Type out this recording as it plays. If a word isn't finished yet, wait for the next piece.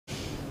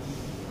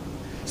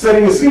சரி,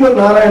 நீங்க ஸ்ரீமத்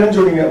நாராயணன்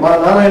சொன்னீங்க,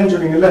 நாராயணன்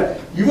சொன்னீங்கல்ல,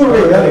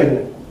 இவருடைய வேலை என்ன?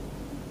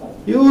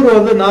 இவர்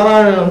வந்து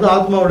நாராயணன் வந்து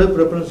ஆத்மாவுடைய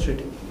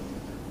ரெப்ரசன்டேட்டிவ்.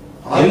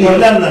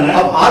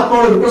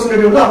 ஆத்மாவோட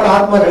ரெப்ரசன்டேட்டிவ் அவர்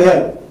ஆத்மா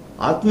கிடையாது.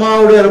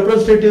 ஆத்மாவுடைய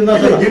ரெப்ரசன்டேட்டிவ்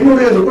தான்.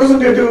 என்னுடைய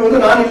ரெப்ரசன்டேட்டிவ்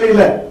வந்து நான்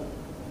இல்ல.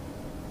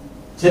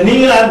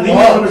 இல்ல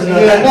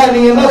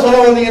நீங்க என்ன சொல்ல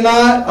வந்தீங்கன்னா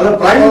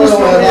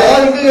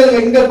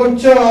இங்க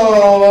கொஞ்சம்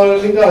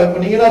இப்ப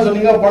நீங்க என்ன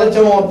சொன்னீங்க,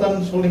 படைச்சவன்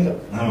ஒருத்தன் சொன்னீங்க.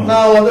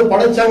 நான் வந்து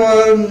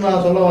படைச்சவன்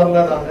நான் சொல்ல வரல.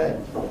 நானு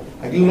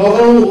அகில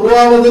லோகம்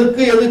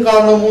உருவாவதற்கு எது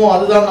காரணமோ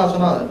அதுதான் நான்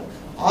சொன்னேன்.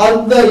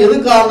 அந்த எது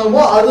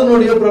காரணமோ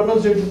அதனுடைய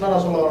ரெப்ரசன்டேட்டிவ் தான்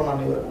நான் சொல்ல வரேன்.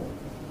 நான் இவர்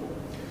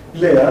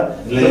இல்லையா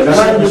என்ன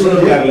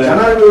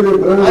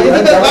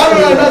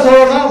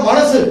சொல்றேன்னா,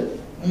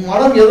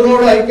 மனம்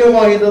எதனோட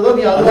ஐக்கியமாகிறதோ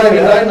நீ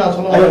அதுதான் நான்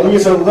சொல்லுவேன்.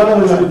 நீங்க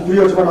உதாரணம் புரிய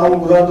வச்சு நான்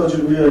உதாரணத்தை வச்சு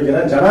புரிய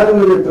வைக்கிறேன்.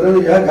 ஜனாதிபதி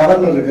பிறவியா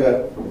கவர்னர் இருக்கிறார்.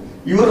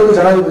 இவர் வந்து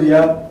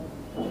ஜனாதிபதியா?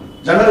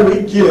 ஜனாதிபதி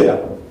கீழேயா?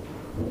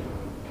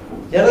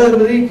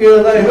 ஜனாதிபதி கீழே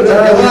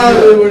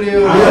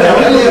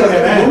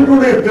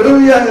உங்களுடைய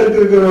பிறவியாக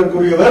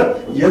இருக்கக்கூடியவர்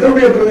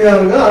எதனுடைய பிறவியாக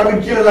இருக்க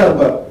அவருக்கு கீழே தான்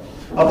இருப்பார்.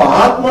 அப்ப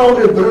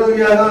ஆத்மாவுடைய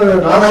பிறவியாக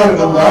நாராயணன்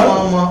இருந்தால்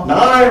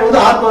நாராயணன்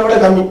வந்து ஆத்மாவோட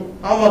கம்மி.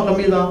 ஆமா,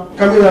 கம்மிதான்.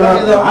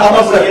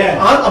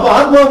 அப்ப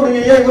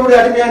ஆத்மாவுடைய இவருடைய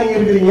அடிமையா நீங்க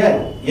இருக்கிறீங்க.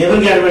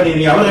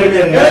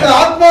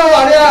 ஆத்மாவை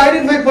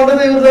ஐடென்டிஃபை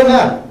பண்றது இவர்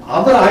தானே.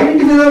 அவர்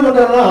ஐடென்டிஃபை தான்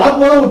பண்றாரு.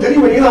 ஆத்மாவும்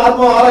தெரியும். நீங்க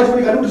ஆத்மா ஆராய்ச்சி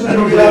பண்ணி கண்டுபிடிச்சு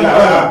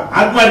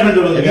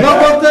என்ன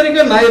பொறுத்த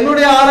வரைக்கும் நான்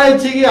என்னுடைய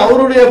ஆராய்ச்சிக்கு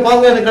அவருடைய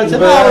பார்வை எனக்கு கிடைச்சா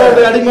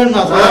அவருடைய அடிமைன்னு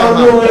நான்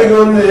வந்து உங்களுக்கு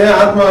வந்து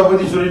ஆத்மாவை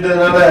பத்தி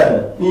சொல்லிட்டதுனால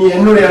நீ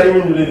என்னுடைய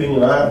அடிமைன்னு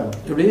சொல்லிடுறீங்களா?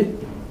 எப்படி?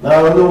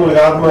 நான் வந்து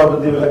உங்களுக்கு ஆத்மாவை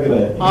பத்தி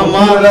விளக்குறேன்.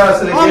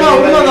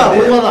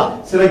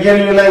 சில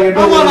கேள்வி எல்லாம் கேட்டு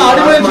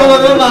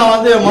நான்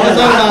வந்து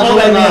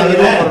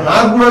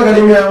ஆத்மா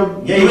கடுமையா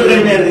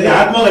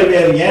ஆத்மா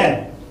கடுமையா இருக்கீங்க.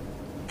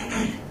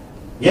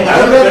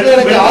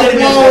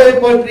 ஆத்மாவை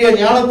பற்றிய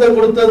ஞானத்தை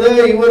கொடுத்தது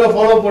இவரை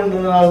ஃபாலோ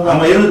பண்றதுனால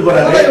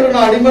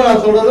நான் அடிமை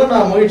நான் சொல்றத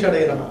நான் மகிழ்ச்சி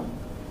அடைகிறேன்.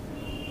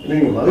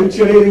 மகிழ்ச்சி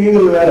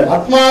அடைகிறீங்கிறது வேற.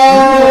 ஆத்மா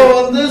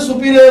வந்து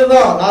சுப்பீரியர்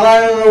தான்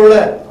நாராயணனோட.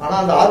 ஆனா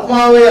அந்த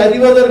ஆத்மாவை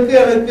அறிவதற்கு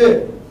எனக்கு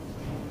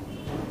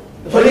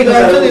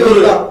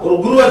ஒரு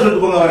குருவா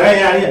சொல்லிட்டு போங்க.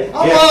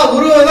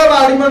 குருவை தான்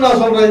நான் அடிமை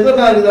நான் சொல்றேன். இது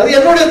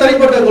என்னுடைய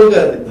தனிப்பட்ட கொள்கை.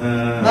 அது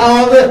நான்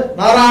வந்து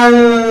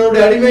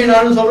நாராயணனுடைய அடிமை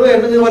நான் சொல்றேன்.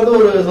 எனக்கு வந்து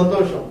ஒரு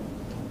சந்தோஷம்.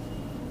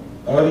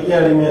 அவருக்கே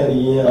அடிமையா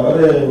இருக்கீங்க.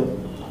 அவரு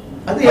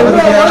அது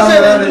என்னோட மனசை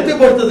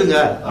திருப்திப்படுத்துதுங்க.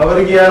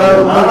 அவருக்கு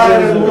யாராவது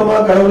நாராயணன் மூலமா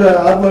கடவுளை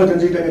ஆத்மாவை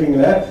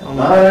தெரிஞ்சுக்கிட்டீங்களே,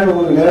 நாராயணன்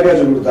உங்களுக்கு நேரடியா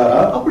சொல்லி கொடுத்தாரா?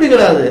 அப்படி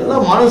கிடையாது.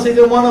 எல்லாம்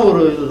மானசீகமான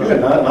ஒரு இது.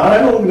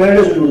 நாராயணன் உங்களுக்கு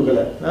நேரடியா சொல்லி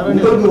கொடுக்கல.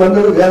 உங்களுக்கு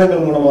வந்தது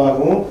வேதங்கள்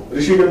மூலமாகவும்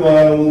ரிஷிகள்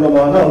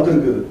மூலமாக தான்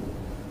வந்திருக்குது.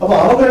 அப்ப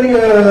அவங்க நீங்க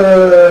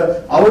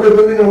அவருடைய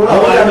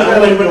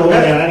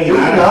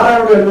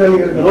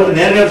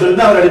நேரடியா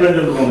சொல்லி அவர் அடிமை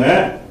சொல்லிருக்கோங்க.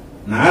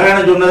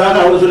 நாராயணன்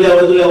சொன்னதாக அவர் சொல்லி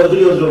அவர் சொல்லி அவர்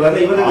சொல்லி அவர் சொல்றாரு.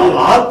 இவரு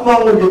ஆத்மா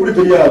உங்களுக்கு எப்படி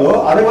தெரியாதோ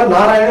அதே மாதிரி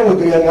நாராயணன்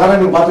உங்களுக்கு தெரியாது.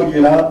 நாராயணன்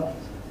பாத்துருக்கீங்களா?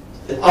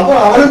 அப்ப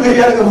அவரும்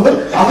தெரியாது.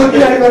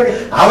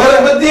 அவரை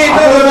பத்தி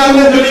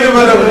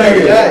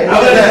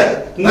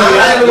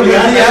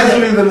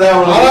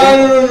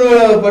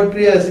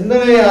பற்றிய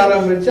சிந்தனையை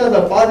ஆரம்பிச்சு அந்த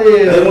பாதையை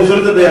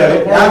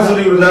யார்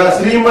சொல்லி கொடுத்தா?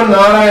 ஸ்ரீமன்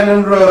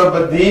நாராயணன்றவரை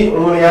பத்தி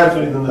உங்களுக்கு யார்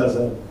சொல்லி தந்தா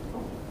சார்?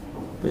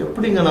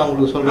 எப்படிங்க நான்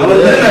உங்களுக்கு சொல்றேன்.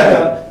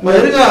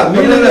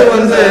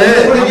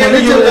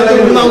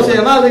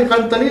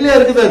 தனியிலே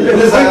இருக்குது.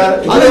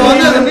 அது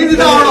வந்து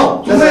நீதிதான் ஆகணும்.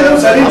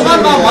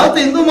 நான் மதத்தை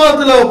இந்து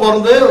மதத்துல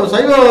பிறந்து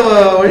சைவ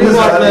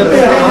வழிபாட்டுல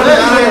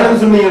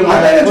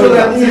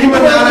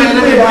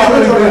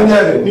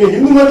நீங்க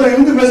இந்து மதத்துல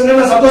இருந்து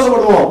பேசுறீங்கன்னா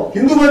சந்தோஷப்படுவோம்.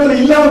 இந்து மதத்துல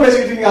இல்லாம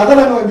பேசிக்கிட்டு இருக்கீங்க. அதான்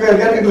நாங்க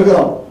கேட்டுட்டு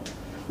இருக்கிறோம்.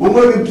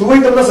 உங்களுக்கு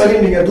துவைத்தம் தான் சரி.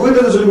 நீங்க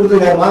துவைத்தத்தை சொல்லி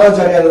கொடுத்தீங்க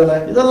மாதாச்சாரியார் தானே.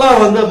 இதெல்லாம்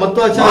வந்து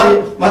மத்வாச்சாரி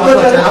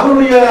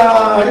அவருடைய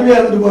அடிமையா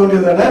இருந்துட்டு போக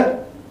வேண்டியது தானே.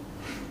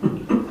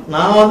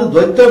 நான் வந்து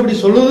துவைத்தம் இப்படி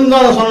சொல்லுதுன்னு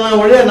தான் சொன்னேன்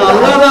ஒழிய நான்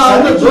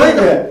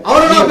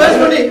அவரை நான்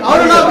பேஸ் பண்ணி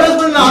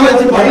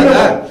ஆராய்ச்சி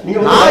பண்ணேன்.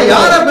 நான்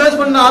யாரை பேஸ்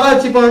பண்ணி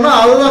ஆராய்ச்சி பண்ணணும்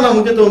அதுதான் நான்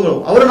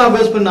முக்கியத்துவம். அவரை நான்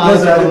பேஸ் பண்ணி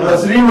ஆராய்ச்சி.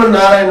 ஸ்ரீமன்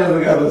நாராயணன்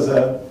இருக்காரு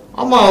சார்.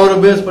 ஆமா, அவரை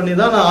பேஸ் பண்ணி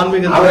தான் நான்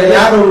ஆன்மீக.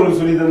 யாரு உங்களுக்கு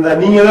சொல்லி தந்தா?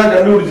 நீங்க தான்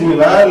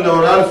கண்டுபிடிச்சீங்களா இல்ல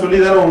ஒரு ஆள் சொல்லி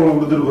தானே உங்களுக்கு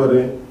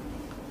கொடுத்துருப்பாரு?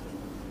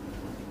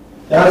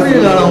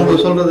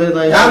 உங்களுக்கு சொல்றது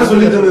யாரு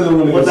சொல்லி தந்தது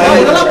உங்களுக்கு?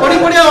 இதெல்லாம்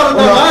படிப்படியா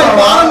வருது.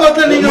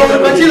 ஆரம்பத்துல நீங்க ஒரு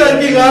கட்சியில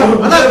இருக்கீங்க,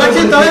 அதான்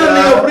கட்சி தலைவர்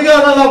நீங்க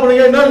பிடிக்காதான்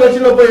பண்ணீங்க, இன்னொரு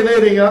கட்சியில போய்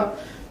இணையறீங்க,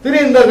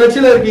 திரும்பி இந்த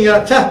கட்சியில இருக்கீங்க.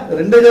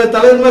 ரெண்டு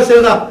தலைவருமே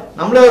சேர்ந்தா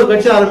நம்மளே ஒரு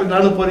கட்சி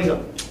ஆரம்பிக்கலாம்னு போறீங்க.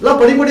 எல்லாம்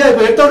படிப்படியா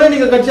இப்ப எடுத்தோடனே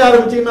நீங்க கட்சி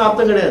ஆரம்பிச்சீங்கன்னா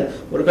அர்த்தம் கிடையாது.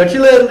 ஒரு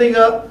கட்சியில இருந்தீங்க,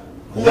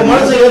 உங்க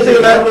மனசு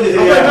ஏத்துக்கல,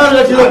 இன்னொரு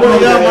கட்சியில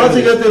போனீங்க, மனசு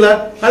ஏத்துக்கல,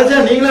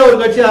 கடைசியா நீங்களே ஒரு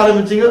கட்சி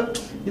ஆரம்பிச்சீங்க.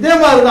 இதே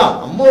மாதிரிதான்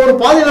நம்ம ஒரு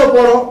பாதையில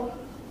போறோம்,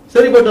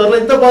 சரிப்பட்டு வரல,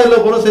 இந்த பாதையில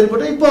போறோம்,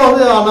 சரிப்பட்டு இப்போ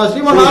வந்து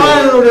ஸ்ரீமன்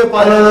நாராயணனுடைய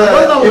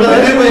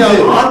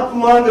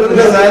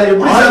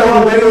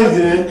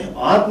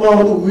ஆத்மா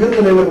வந்து உயர்ந்த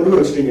நிலையில கொண்டு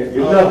வச்சுட்டீங்க.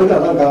 எல்லாத்துக்கும்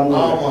அதான்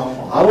காரணம்.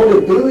 அவருடைய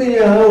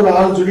பெருமையான ஒரு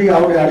ஆள் சொல்லி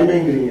அவருடைய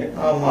அடிமைங்கிறீங்க.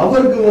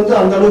 அவருக்கு வந்து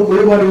அந்த அளவுக்கு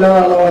குறைபாடு இல்லாத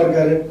அளவா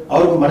இருக்காரு.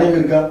 அவருக்கு மனைவி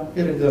இருக்கா?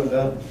 இருக்காங்க.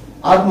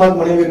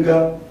 ஆத்மாவுக்கு மனைவி இருக்கா?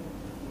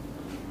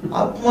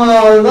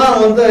 ஆத்மாதான்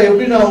வந்து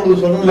எப்படி நான்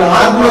உங்களுக்கு சொல்றது,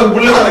 ஆத்மாவுக்கு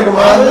புள்ள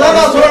கிடைக்குமா? அதுதான்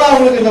நான் சொல்றேன்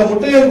உங்களுக்கு. இந்த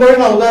முட்டையும் கோழி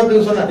நான்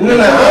உதாரணத்துக்கு சொன்னேன்.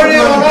 கோழி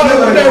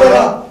முட்டை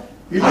விடலாம்.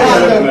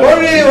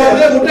 கோழி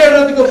வந்து முட்டை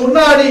இடத்துக்கு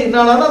முன்னாடி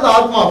என்னன்னா அந்த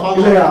ஆத்மா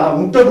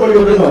முட்டை கோழி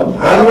விடணும்.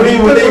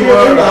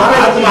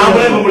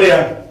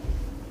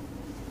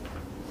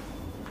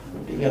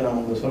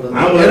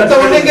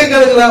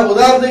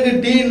 உதாரணத்துக்கு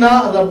டீனா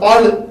அந்த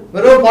பால்,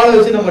 வெறும் பால்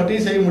வச்சு நம்ம டீ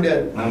செய்ய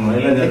முடியாது.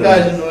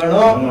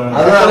 வேணும்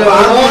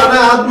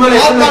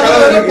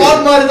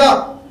பால் மாதிரிதான்.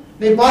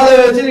 நீ பாலை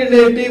வச்சு நீ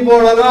டீ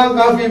போடலாம்,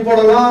 காஃபி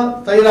போடலாம்,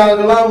 தயிர்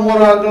ஆக்கலாம்,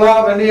 மோர்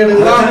ஆக்கலாம், வெண்ணெய்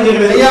எடுக்கலாம்,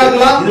 நெய்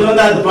ஆக்கலாம்.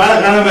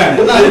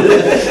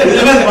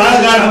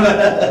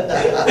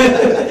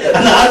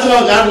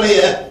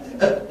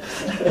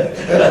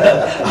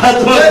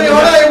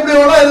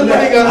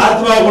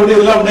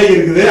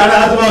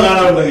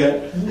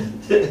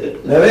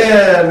 நிறைய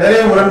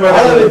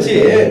முரண்பாடு வச்சு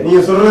நீங்க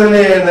சொல்றதுல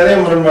நிறைய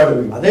முரண்பாடு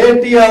இருக்கு. அதே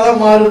டீயா தான்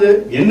மாறுது.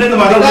 என்னென்ன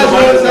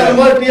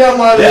டீயா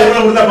மாறுது,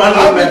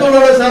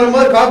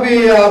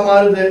 காபியா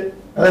மாறுது,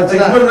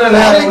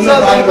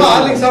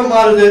 ஹார்லிக்ஸா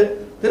மாறுது.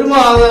 திரும்ப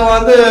அத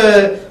வந்து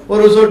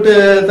ஒரு சொட்டு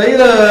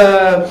தயிர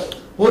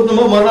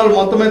ஊத்துமோ மறுநாள்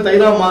மொத்தமே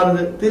தயிரா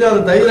மாறுது. திரு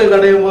அந்த தயிரை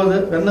கடையும் போது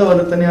வெண்ணெய்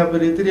வருது தனியா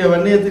பிரியும், திரிய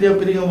வெண்ணெயை திரியா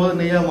பிரிக்கும் போது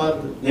நெய்யா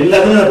மாறுது.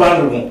 எல்லாத்துக்கும் பால்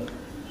இருக்கும்.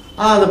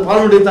 அது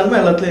பாலுடைய தன்மை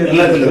எல்லாத்துலயும்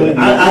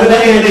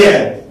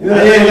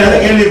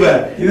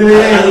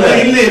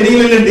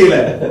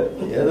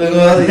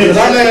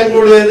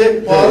எங்களுடைய இது.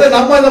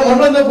 நம்ம இந்த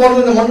மண்ணில போறது,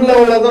 இந்த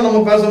மண்ணில் தான் நம்ம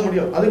பேச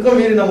முடியும். அதுக்கும்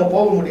மீறி நம்ம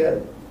போக முடியாது.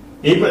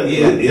 இப்ப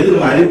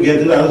எதுக்கு அறிவு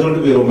கேட்குது அதை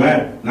சொல்லிட்டு போயிருவோமே.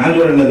 நான்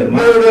சொல்றேன்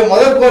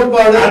முதல்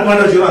கோட்பாடு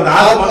ஆத்மாதான்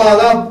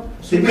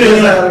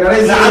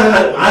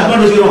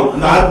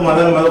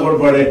முதல்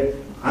கோட்பாடு.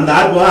 அந்த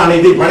ஆத்மா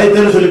இதை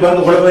படைத்தன்னு சொல்லி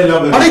பாருங்க, குழப்பம்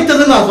இல்லாம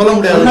படைத்ததுன்னு நான் சொல்ல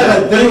முடியாது.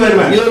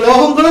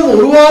 லோகங்களும்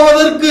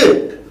உருவாவதற்கு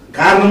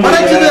காரணம்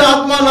படைச்சது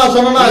ஆத்மா நான்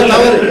சொன்னா அது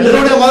தவறு.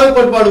 இதனுடைய முதல்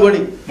கோட்பாடு படி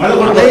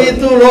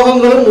அனைத்து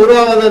லோகங்களும்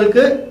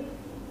உருவாவதற்கு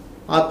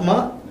ஆத்மா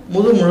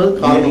முழு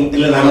காரணம்.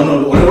 இல்ல நான்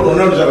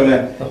ஒன்னு சொல்றேங்க,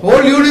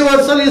 whole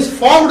universal is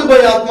formed by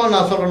ஆத்மா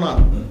நான் சொல்றேன்.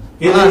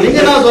 நீங்க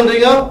என்ன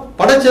சொல்றீங்க,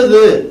 படைச்சது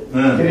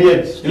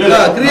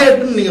கிரியேட்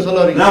நீங்க சொல்ல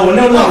வரீங்க. நான்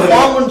ஒண்ணே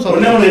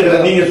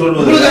நீங்க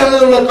சொல்வது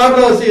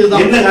கான்ட்ரோவர்சி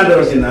இதுதான். என்ன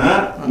கான்ட்ரோவர்சினா,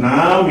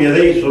 நாம்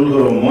எதை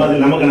சொல்கிறோமோ அது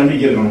நமக்கு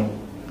நம்பிக்கை இருக்கணும்.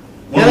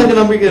 எனக்கு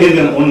நம்பிக்கை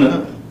இருக்கணும். ஒண்ணு,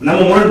 நம்ம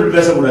முன்னாடி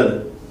பேசக்கூடாது.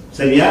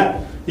 சரியா?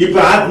 இப்ப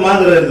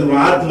ஆத்மாங்கிற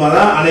எடுத்துக்கணும். ஆத்மா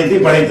தான்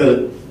அனைத்தையும் படைத்தது.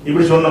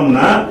 இப்படி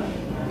சொன்னோம்னா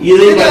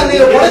இது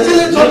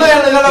சொன்னா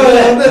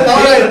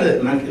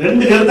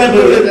ரெண்டு கருத்தா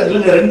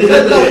ரெண்டு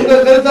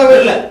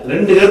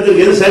கருத்து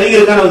எது சரிங்க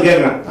இருக்கான்னு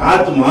கேட்கறேன்.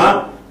 ஆத்மா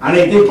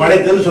அனைத்தையும்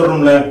படைத்தன்னு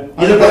சொல்றோம்ல,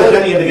 இதை படைச்சா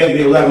நீங்க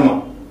கேட்கிறீங்க உதாரணமா.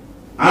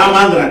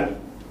 ஆமாங்கிறேன்.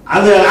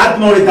 அது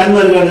ஆத்மாவுடைய தன்மை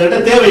இருக்கான்னு கேட்டா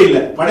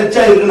தேவையில்லை,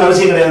 படைச்சா இருக்குன்னு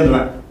அவசியம்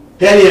கிடையாதுன்றேன்.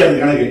 தேவையா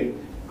இருக்கு கணக்கு.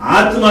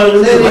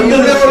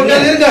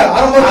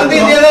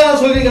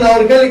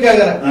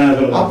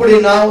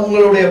 அப்படின்னா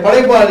உங்களுடைய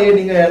படைப்பாளியை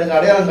நீங்க எனக்கு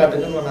அடையாளம்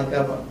காட்டுங்கன்னு நான்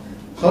கேட்பேன்.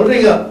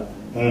 சொல்றீங்க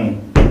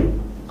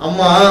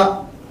அம்மா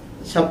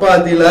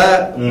சப்பாத்தில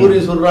பூரி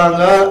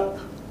சுடுறாங்க,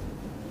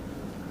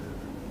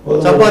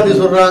 சப்பாத்தி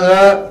சுடுறாங்க,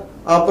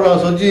 அப்புறம்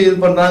சொஜ்ஜி இது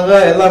பண்றாங்க,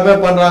 எல்லாமே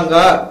பண்றாங்க.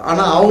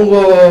 ஆனா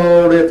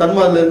அவங்களுடைய தன்மை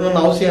அதுல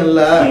இருக்கணும்னு அவசியம்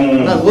இல்ல.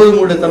 ஆனா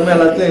கோதுமையுடைய தன்மை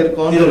எல்லாத்துலயும்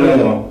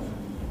இருக்கும்.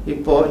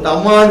 இப்போ இந்த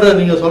அம்மான்ற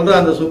நீங்க சொல்ற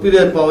அந்த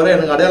சுப்பீரியர் பவரை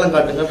எனக்கு அடையாளம்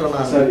காட்டுங்கன்ற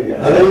நான்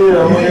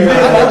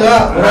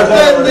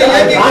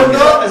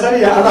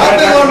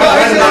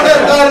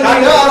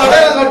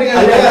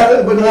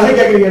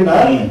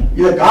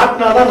இதை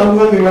காட்டினாதான்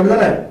நம்புவீங்க.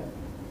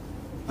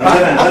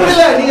 அப்படி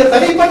இல்ல, நீங்க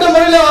தனிப்பட்ட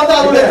முறையில வந்து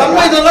அதோட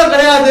தன்மை இதெல்லாம்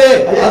கிடையாது.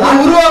 அது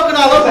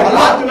உருவாக்குனாலும்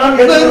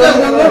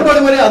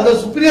அந்த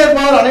சுப்பீரியர்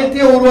பவர்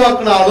அனைத்தையும்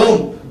உருவாக்குனாலும்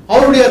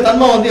அவருடைய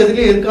தன்மை வந்து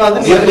எதுலயும் இருக்காது.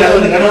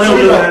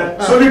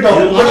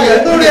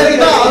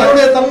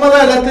 அதனுடைய தன்மை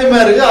தான் எல்லாத்தையுமே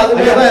இருக்கு.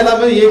 அதுலதான்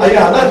எல்லாமே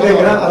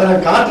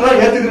காட்டுறா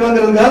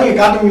ஏத்துக்கிறோங்கிறதுக்காக நீங்க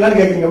காட்டுவீங்களான்னு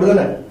கேக்குறீங்க.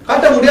 அப்படிதானே?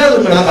 காட்ட முடியாது.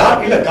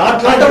 இல்ல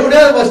காட்ட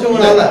முடியாது.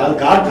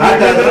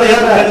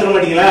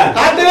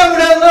 காட்டவே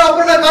முடியாது.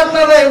 அப்புறம்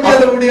காட்டினா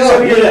எப்படி முடியும்?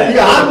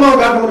 ஆத்மாவை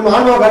காட்ட முடியுமா?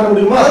 ஆன்மாவை காட்ட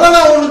முடியுமா?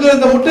 அதெல்லாம் உங்களுக்கு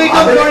இந்த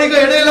முட்டைக்கும்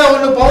கோழிக்கும் இடையில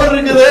ஒண்ணு பவர்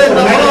இருக்குது.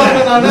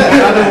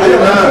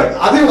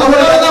 அது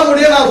தான்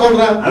முடியும். நான்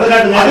சொல்றேன்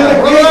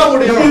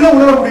முடியும்.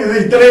 உணர முடியுது.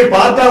 இத்தனை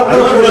பார்த்தா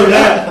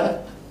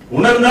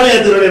உணர்ந்தாலும்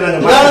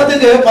ஏத்துக்கிறேன்.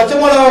 உதாரணத்துக்கு பச்சை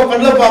மிளகா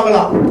கண்ணில்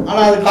பார்க்கலாம், ஆனா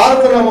அது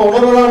காரத்தை நம்ம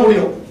உணரலாம்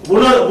முடியும்.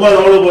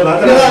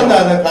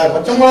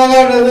 பச்சை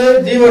மிளகான்றது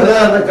ஜீவன்.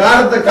 அந்த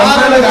காரத்தை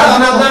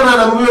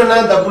நான்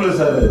நம்புவேன். தப்பு இல்லை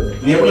சார்.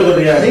 நீ எப்படி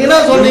சொல்றீங்க? நீங்க என்ன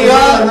சொன்னீங்க?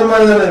 அந்த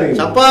மாதிரி தானே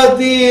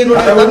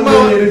சப்பாத்தியினுடைய தன்மை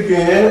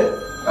இருக்கு.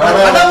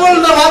 கடவுள்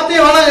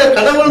வார்த்தையை வேணாங்க.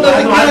 கடவுள்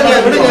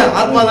விடுங்க,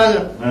 ஆத்மா தாங்க.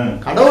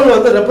 கடவுள்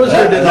வந்து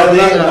ரெப்ரசன்டேட்டிவ்.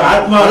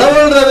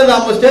 கடவுள்ன்றது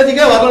நம்ம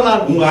ஸ்டேஜுக்கே வரல.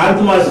 நான் உங்க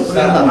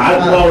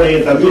ஆத்மாவுடைய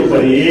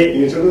தத்துவப்படி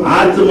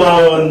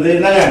ஆத்மாவை வந்து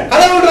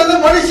கடவுள்ன்றது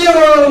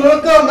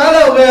மனுஷனுக்கு மேல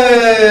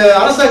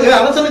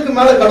அரசனுக்கு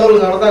மேல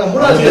கடவுள் நடந்தாங்க.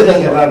 மூணாவது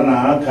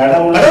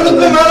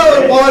கடவுளுக்கு மேல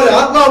ஒரு பவர்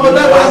ஆத்மாவை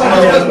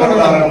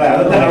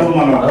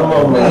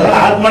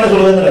ஆத்மான்னு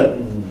சொல்லுங்க.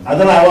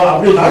 அதனால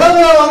அப்படி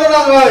கடவுளை வந்து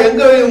நாங்க நாங்க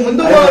எங்க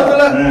இந்து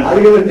மதத்துல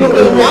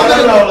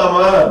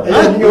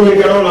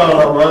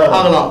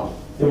ஆகலாம்.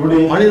 எப்படி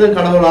மனிதன்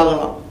கடவுள்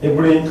ஆகலாம்?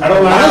 எப்படி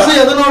கடவுள் மனசு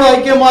எதனோட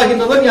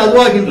ஐக்கியமாகின்றதோ நீ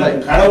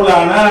அதுவாகின்றாய்.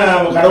 கடவுளானா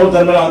கடவுள்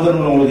தன்மை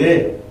வந்துடும் உங்களுக்கு.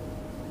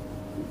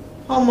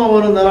 ஆமா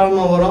வரும்,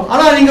 தாராளமா வரும்.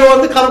 ஆனா நீங்க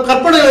வந்து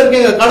கற்பனையில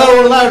இருக்கீங்க.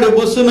 கடவுள்னா இப்படி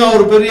புஷ்னா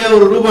ஒரு பெரிய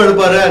ஒரு ரூபம்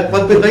எடுப்பாரு,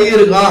 10 கை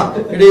இருக்கான்,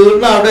 இப்படி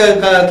இருந்தா அப்படியே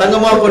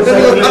தங்கமா போட்டு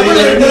அந்த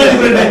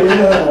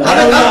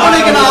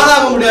கற்பனைக்கு நான்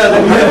ஆளாக முடியாது.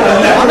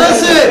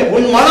 மனசு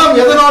உன் மனம்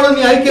எதனோட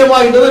நீ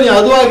ஐக்கியமாகின்றதோ நீ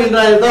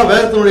அதுவாகின்றாய் தான்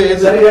வேதத்தினுடைய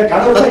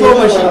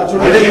தத்துவமசி.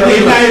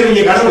 என்ன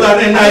ஆயிருவீங்க?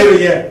 கடவுளான என்ன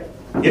ஆயிருவீங்க?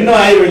 என்ன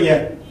ஆயிருவீங்க?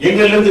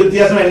 எங்கள்ல இருந்து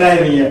வித்தியாசம் என்ன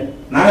ஆயிருவீங்க?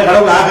 நாங்க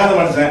கடவுள் ஆகாத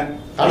மனுஷன்.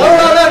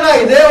 கடவுளால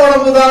இதே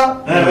உடம்புதான்,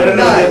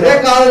 இதே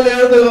காலையில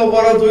எழுந்து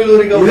போற துயில்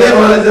உரிக்க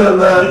செயல்பாடு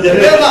வித்தியாசம்,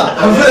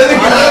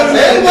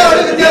 செயல்பாடு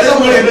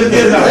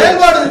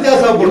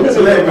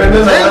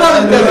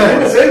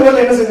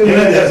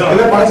வித்தியாசம்.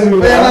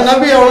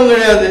 நம்பி அவனும்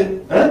கிடையாது.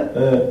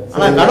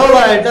 ஆனா கடவுள்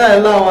ஆயிட்டா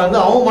எல்லாம் வந்து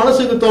அவன்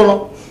மனசுக்கு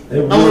தோணும்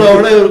நம்மள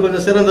விட இவர்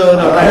கொஞ்சம் சிறந்தவர்.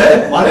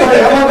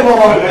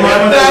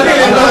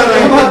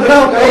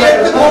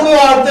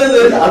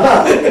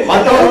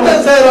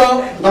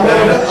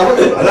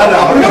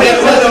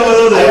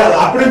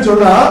 அப்படின்னு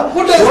சொன்னா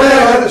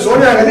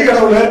சோனியா காந்தி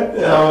கடவுள்,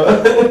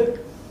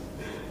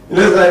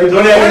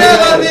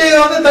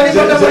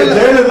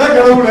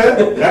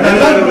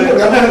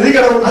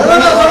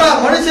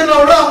 மனுஷனை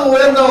விட அவங்க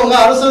உயர்ந்தவங்க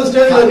அரசு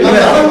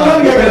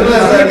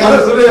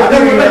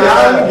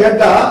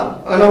கேட்டா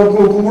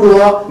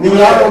கும்பிடுவோம். நீங்க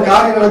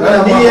காரியம்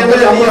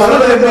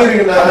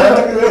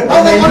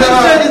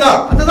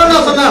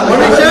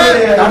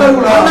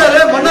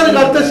மன்னருக்கு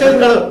அடுத்த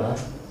ஸ்டேஜ் கடவுள்.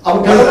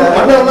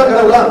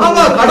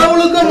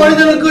 கடவுளுக்கும்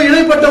மனிதனுக்கும்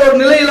இடைப்பட்ட ஒரு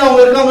நிலையில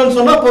அவங்க இருக்காங்கன்னு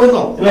சொன்னா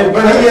பொருந்தும்.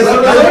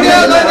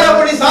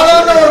 அப்படி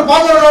சாதாரண ஒரு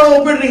பாமரனோட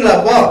ஒப்பிடுறீங்களா?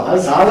 அப்போ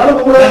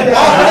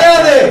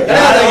கிடையாது,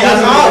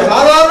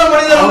 சாதாரண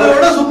மனிதனை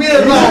விட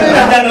சுப்பீரியர் தான்.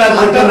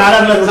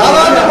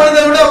 சாதாரண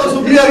மனிதனை விட அவர்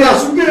சுப்பீரியர் தான்.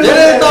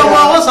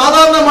 ஜெயலலிதாவும்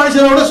சாதாரண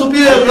மனுஷனோட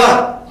சுப்பீரியர் தான்.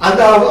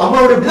 அந்த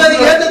அம்மாவுடைய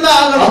ஏற்றுதான்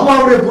ஆகணும்.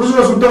 அம்மாவுடைய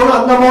புருஷனை சுட்டவங்க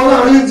அந்த அம்மாவும்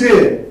அழிஞ்சிச்சு.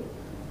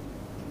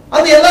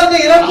 அது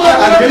எல்லாருக்கும் இறப்பு.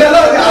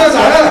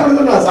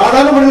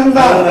 சாதாரண மனிதன்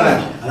தான்.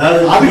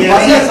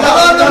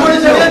 சாதாரண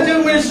மனுஷனே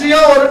சீஃப் மினிஸ்டரியா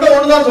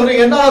ஒண்ணுதான்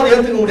சொல்றீங்க. என்ன அதை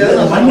ஏத்துக்க முடியாது.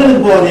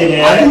 மன்னருக்கு போவீங்க.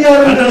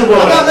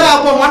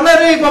 அப்ப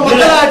மன்னர் இப்ப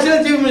மன்னர் ஆட்சியில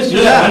சீஃப்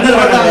மினிஸ்டர்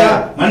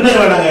மன்னர்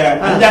வேணாங்க.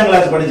 5ஆம்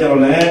கிளாஸ்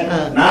படிச்சவங்க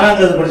 4ஆம்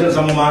கிளாஸ் படிச்சவங்க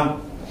சமமா?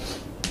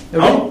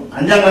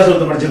 5ஆம் கிளாஸ்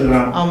ஒருத்தர்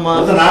படிச்சிருக்கான்,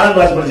 4ஆம்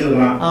கிளாஸ்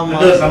படிச்சிருக்கான்,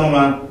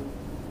 சமமா?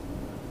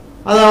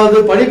 அதாவது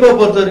படிப்பை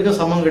பொறுத்த வரைக்கும்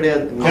சமம்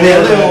கிடையாது.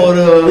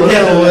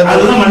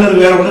 அதுதான்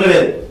மன்னருக்கு வேற ஒண்ணு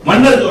கிடையாது.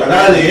 மன்னருக்கு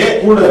அதாவது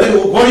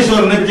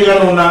கோடீஸ்வரன்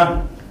பிச்சைக்காரன் ஒண்ணா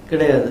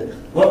கிடையாது.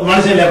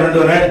 மனுஷன்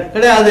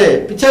கிடையாது.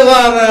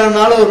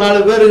 பிச்சைக்காரனால ஒரு 4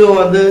 பேருக்கு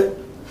வந்து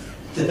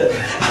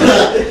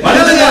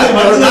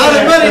 4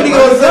 பேர் இன்னைக்கு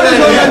ஒரு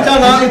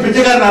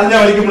பிச்சைக்காரன்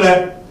அறிஞ்சா வலிக்கும்ல.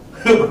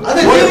 அது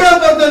ஜீவனை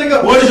பொறுத்த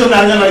வரைக்கும் கோடீஸ்வரன்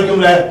அறிஞ்சா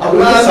வலிக்கும்ல.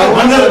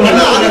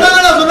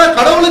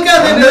 கடவுளுக்கே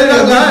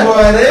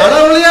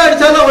கடவுளையே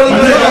அடிச்சாலும்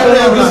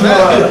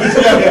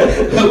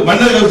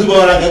மன்னர் கவுச்சு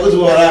போவாரா கவுச்சு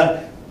போவாரா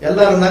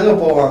எல்லாரும் தாங்க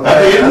போவாங்க.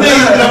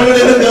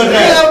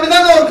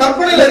 அப்படிதாங்க ஒரு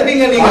கற்பனையில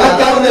இருக்கீங்க நீங்க.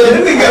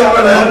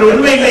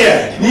 உண்மை இல்லையா?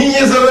 நீங்க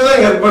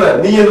சொல்றதுதான் கற்பனை.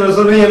 நீங்க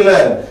சொல்றீங்கல்ல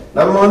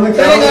நம்ம வந்து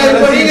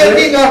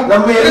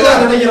நம்ம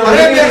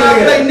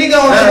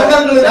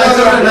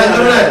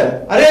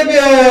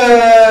அரேபிய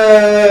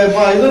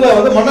இதுல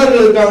வந்து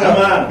மன்னர்கள் இருக்காங்க.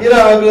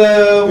 ஈராக்ல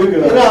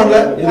ஈரான்ல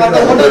அந்த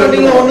மன்னர்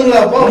நீங்க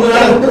ஒண்ணுங்களா?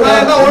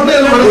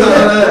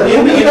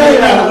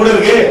 கூட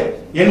இருக்கு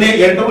என்ன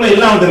எட்டுக்குள்ள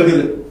எல்லாம் வந்து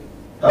இருக்குது.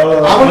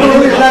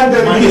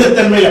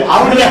 மனிதத்தன்மையில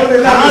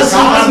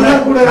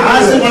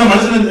காசு பணம்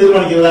மனுஷனை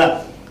தீர்மானிக்கிறதா?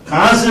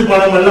 காசு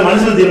பணம் அல்ல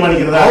மனுஷனை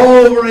தீர்மானிக்கிறதா?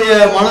 அவங்களுடைய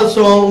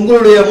மனசும்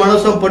உங்களுடைய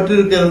மனசும் பற்றி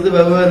இருக்கிறது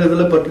வெவ்வேறு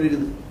இதுல பற்றி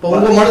இருக்குது. இப்ப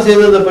உங்க மனசு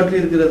எதுல பற்றி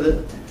இருக்கிறது?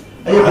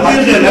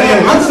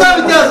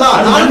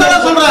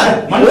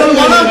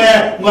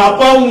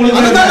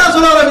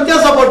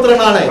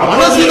 வித்தியாசப்படுத்துறேன் நானே.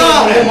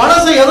 மனசுதான்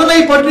மனசு எதனை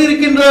பற்றி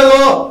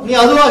இருக்கின்றதோ நீ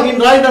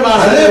அதுவாகின்றாய்.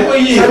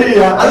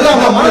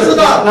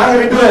 மனசுதான்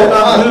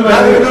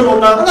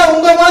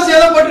உங்க மனசு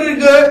எதை பற்றி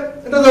இருக்கு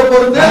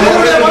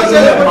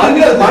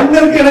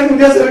மன்னருக்கு எனக்கு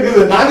வித்தியாசம்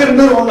இருக்குது. நாங்க 2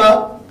 பேரும் ஒண்ணா.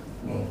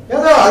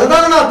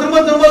 அதுதாங்க நான் திரும்ப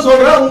திரும்ப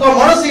சொல்றேன். உங்க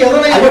மனசு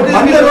எதனை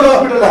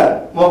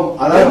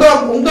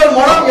உங்கள்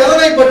மனம்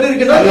எதனை பற்றி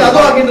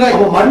இருக்கின்றாய்?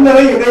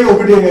 மன்னரை இடையே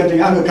ஒப்பிட்டீங்க.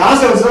 அங்க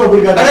காசை வச்சுதான்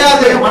ஒப்பிட்டு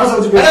மனசை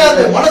வச்சு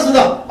கிடையாது.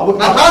 மனசுதான். அப்ப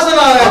காசை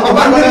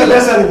மன்னர்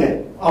பேசாதீங்க.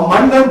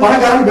 மன்னன்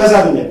பணக்காரன்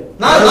பேசாதீங்க.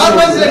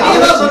 நீங்க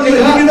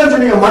தான்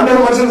சொன்னீங்க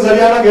மன்னர் மனுஷன்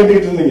சரியான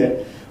கேட்டுக்கிட்டு இருந்தீங்க.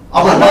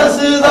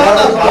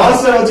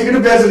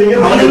 வச்சுக்கிட்டு பேசுறீங்க.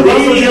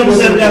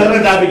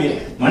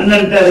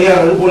 மன்னன்ட்டு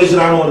அதிகாரம் போலீஸ்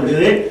ராணுவம்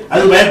இருக்குது.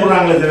 அது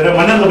பயப்படுறாங்களே தவிர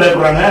மன்னருக்கு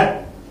பயப்படுறாங்க.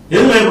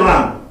 எது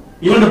பயப்படுறான்?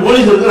 இவன்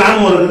போலீஸ் இருக்கு,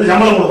 ராணுவம் இருக்குது,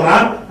 சம்பளம்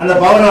கொடுக்குறான். அந்த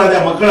பவர்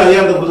மக்கள்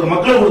அதிகாரத்தை கொடுத்து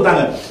மக்கள்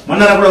கொடுத்தாங்க.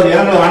 மன்னரை கூட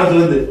இறங்கல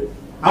வானத்துல இருந்து.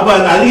 அப்ப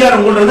அந்த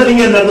அதிகாரம் கொண்டு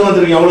நீங்க இந்த இடத்துல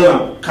வந்துருக்கீங்க.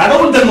 அவ்வளவுதான்.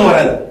 கடவுள் தன்மை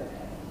வராது.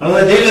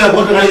 ஜெயில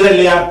போட்டு காலிதான்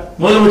இல்லையா?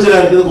 முதலமைச்சரா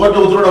இருக்குது, கோட்டை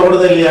உத்தரோட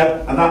ஓடுதா இல்லையா?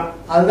 அதான்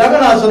அதுதாங்க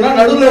நான் சொன்னா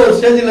நடுவுல ஒரு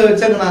ஸ்டேஜ்ல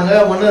வச்சாங்க நாங்க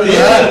மன்னர்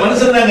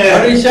மனுஷன் தாங்க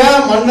மனுஷா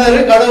மன்னர்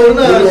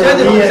கடவுள்னு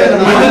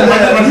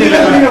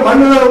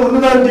மன்னர்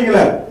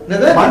முன்னுதான்ட்டீங்களே,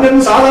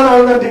 மன்னன் சாதாரண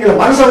வாழ்ந்தான்ட்டீங்களே,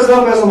 மனுஷன்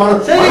வச்சுதான் பேசணும்.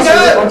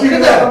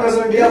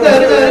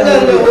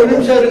 ஒரு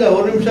நிமிஷம்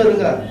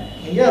இருங்க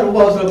ஏன் ரொம்ப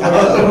அவசரம்?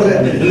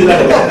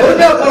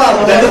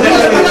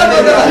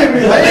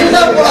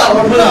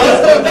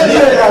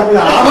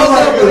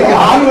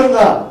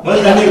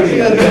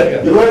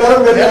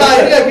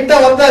 கிட்ட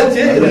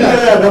வந்தாச்சு.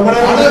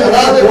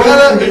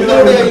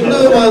 இந்து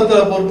மதத்தை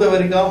பொறுத்த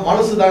வரைக்கும்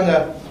மனசு தாங்க,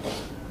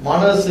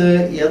 மனசு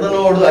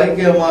எதனோடு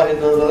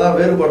ஐக்கியமாகின்றதுலதான்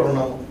வேறுபடுறோம்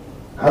நம்ம.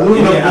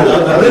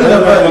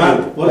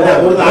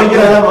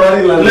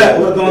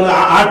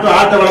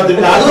 ஆட்டை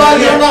வளர்த்துட்டு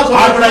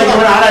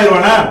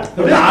ஆறாயிரவானா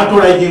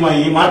ஆட்டோட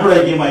ஐக்கியமாயி மாட்டோட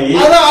ஐக்கியமாயி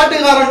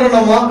ஆட்டுக்காரன்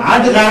நம்ம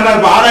ஆட்டுக்காரனா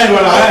இப்ப 6000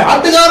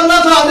 ஆட்டுக்காரன்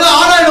தான்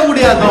ஆடாயிட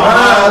முடியாது.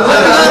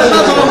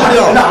 சொல்ல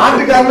முடியும்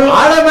ஆட்டுக்காரன்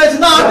ஆட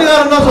பேசுனா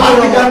ஆட்டுக்காரன் தான்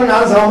சொல்லுவாங்க.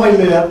 நான் சமமா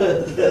இல்லையா?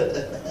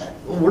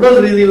 உடல்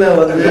ரீதியில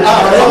வந்து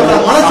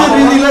மனசு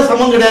ரீதியில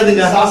சமம்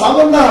கிடையாதுங்க.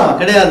 சமம் தான்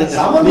கிடையாது.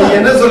 நீங்க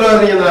என்ன சொல்ல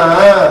வர்றீங்கன்னா,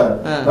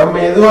 நம்ம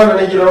எதுவா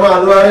நினைக்கிறோமோ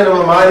அதுவாவே நம்ம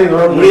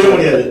மாறிடுறோம்.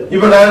 முடியாது.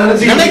 இப்ப நான்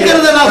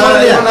நினைக்கிறத நான்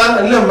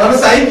சொல்றேன் இல்ல,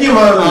 மனசு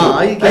ஐக்கியமானது.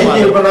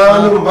 ஐக்கியம். இப்ப நான்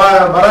வந்து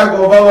பராக்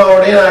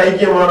ஒபாமாவோடய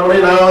ஐக்கியமானோட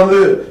நான் வந்து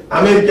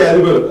அமெரிக்க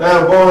அதிபர்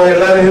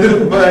எல்லாரும் இது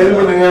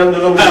பண்ணுங்கன்னு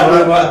சொல்ல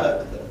முடியும்.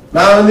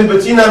 நான் வந்து இப்ப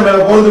சீனா மேல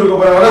போறதுக்கு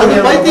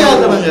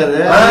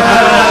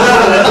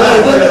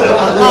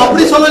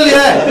அப்படி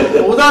சொல்லலையே.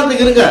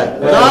 உதாரணத்துக்கு இருங்க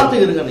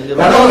நீங்க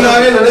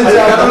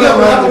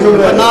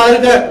நான்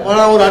இருக்கேன்,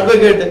 ஒரு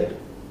அட்வொகேட்.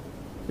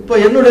 இப்ப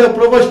என்னுடைய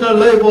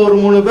ப்ரொஃபஷனல்ல இப்ப ஒரு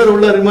 3 பேர்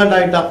உள்ள ரிமாண்ட்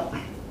ஆயிட்டான்.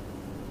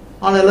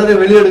 ஆனா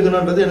எல்லாரையும் வெளியே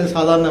எடுக்கணும்ன்றது எனக்கு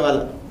சாதாரண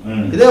வேலை.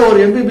 இதே ஒரு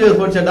MBBS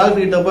படிச்ச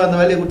டாக்டர் கிட்ட போய் அந்த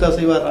வேலையை கொடுத்தா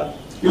செய்வாரா?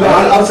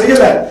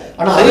 செய்யல.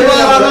 ஆனா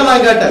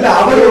நான் கேட்டேன்,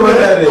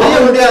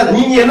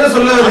 நீங்க என்ன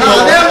சொல்ல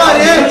அதே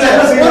மாதிரி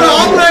ஒரு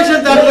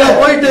ஆபரேஷன் தியேட்டர்ல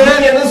போயிட்டு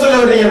என்ன சொல்ல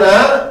வர்றீங்கன்னா,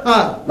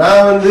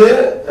 நான் வந்து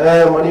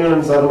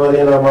மணிவண்ணன் சார் மாதிரி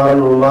நான்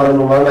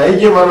மாறணும்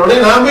ஐக்கியமானோட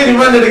நான் போய்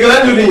ரிமாண்ட்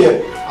எடுக்கலாம்னு சொல்றீங்க.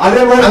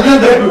 அதே மாதிரி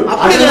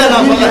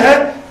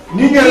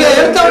நீங்க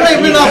எடுத்தவொடனே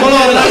இப்படி நான் சொல்ல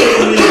வரல,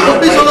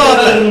 அப்படி சொல்ல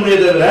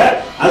வரல.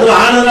 அது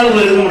ஆனதுனால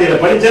இருக்க முடியல,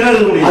 படிச்சா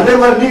இருக்க முடியும். அதே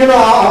மாதிரி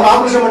நீங்களும்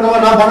ஆபரேஷன் பண்ணவா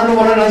நான் பண்ணணும்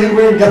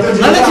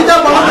நினைச்சுட்டா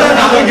பண்ண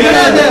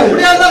முடியாது.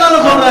 முடியாதுதான்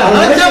நான் சொல்றேன்.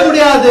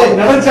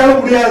 நினைச்சாலும்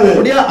முடியாது.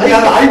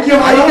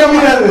 ஐக்கியம்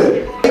முடியாது.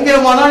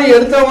 ஐக்கியமானா நீ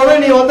எடுத்தவொடனே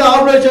நீ வந்து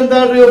ஆபரேஷன்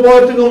தியேட்டருக்கு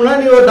போறதுக்கு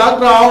முன்னாடி நீ ஒரு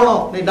டாக்டர்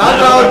ஆகணும். நீ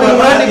டாக்டர் ஆகிறதுக்கு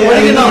முன்னாடி நீ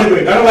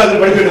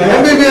படிக்கணும்,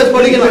 MBBS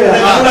படிக்கணும்.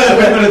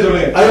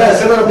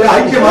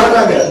 ஐக்கியம்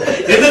ஆகிறாங்க.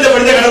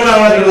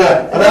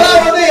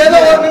 அதெல்லாம் வந்து ஏதோ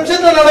ஒரு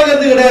நிமிஷத்துல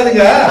நடக்கிறது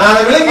கிடையாதுங்க.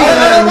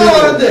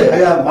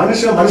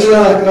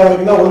 மனுஷனா இருக்கிற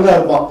வரைக்கும் தான் ஒழுங்கா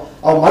இருப்பான்.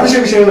 அவன் மனுஷ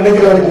விஷயம்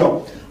நினைக்கிற வரைக்கும்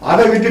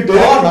அதை விட்டுட்டு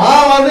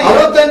நான் வந்து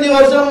 25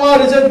 வருஷமா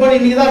ரிசர்ச் பண்ணி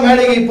இன்னைக்குதான்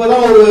மேடைக்கு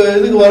இப்பதான் ஒரு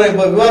இதுக்கு வரேன்,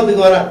 இப்ப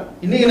விவாதத்துக்கு வரேன்.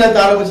 இன்னைக்கு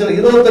நேற்று ஆரம்பிச்சல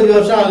 25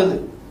 வருஷம் ஆகுது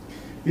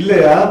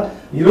இல்லையா?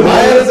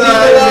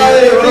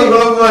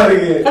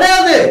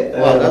 கிடையாது.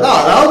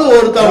 அதாவது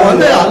ஒருத்தன்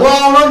வந்து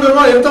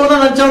அல்வாவணும் எடுத்தவன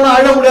நினைச்சவன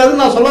ஆயிட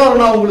முடியாதுன்னு நான் சொல்ல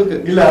வரேன் உங்களுக்கு.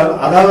 இல்ல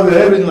அதாவது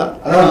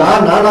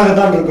நான்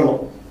நானாகத்தான் இருக்கணும்.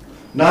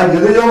 நான்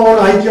எதையோ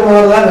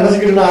ஐக்கியமானதா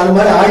நினைச்சுக்கிட்டு அது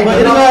மாதிரி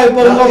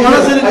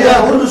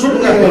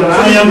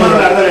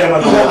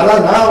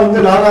அதான் நான் வந்து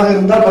நானாக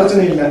இருந்தா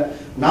பிரச்சனை இல்லை.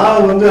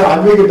 நான் வந்து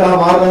அட்வொகேட்டா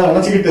மாறதான்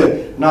நினைச்சுக்கிட்டு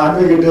நான்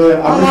அட்வொகேட்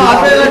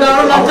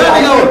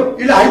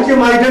இல்ல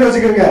ஐக்கியம் ஆகிட்டேன்னு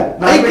வச்சுக்கிறேங்க.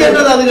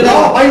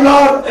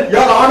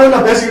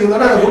 பேசிக்கிட்டு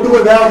இருந்தா கொண்டு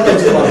போய்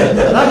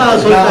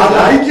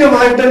ஐக்கியம்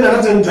ஆகிட்டேன்னு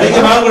நினைச்சேன்.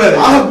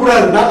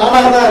 ஆகக்கூடாது.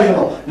 நானாக தான்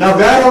இருக்கணும். நான்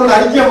வேற ஒண்ணு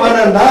ஐக்கியம் ஆனா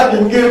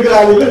இங்க இருக்கிற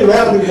ஆளுங்க நீ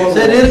வேற இருக்கு.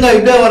 சரி இருங்க,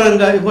 இப்படியே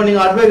வரேங்க. இப்போ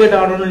நீங்க அட்வொகேட்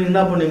ஆகணும்னு என்ன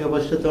பண்ணீங்க?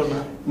 ஃபர்ஸ்ட்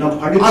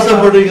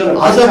ஆசைப்படுறீங்க.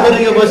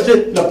 ஃபர்ஸ்ட்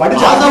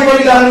படிச்சு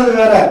ஆசைப்படுறது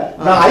வேற.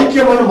 நான்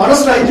ஐக்கியமான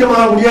மனசுல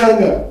ஐக்கியமாக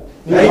முடியாதுங்க.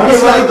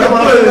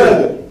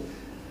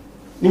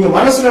 நீங்க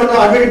மனசுல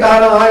அட்வொகேட்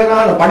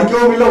ஆகலாம்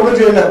படிக்கவும் இல்ல, ஒன்றும்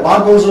செய்யல,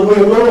 பார் கவுன்சில்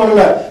போய் எவ்வளவு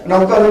பண்ணல.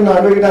 நான் உட்காந்து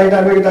அட்வொகேட்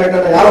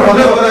ஆகிட்டேன் யாரும்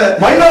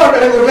மயிலாட்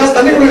எனக்கு ஒரு கிளாஸ்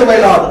தண்ணி குடிக்க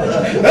மயிலாட்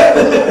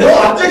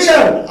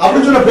அப்ஜெக்ஷன்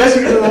அப்படின்னு சொல்ல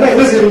பேசிக்கிட்டு இருந்தா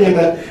என்ன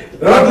செய்வீங்க?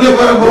 ரோட்ல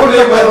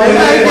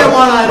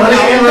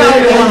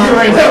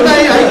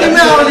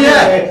ஐக்கியமே ஆகலையே.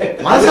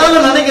 மனசால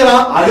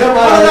நினைக்கிறான். அதே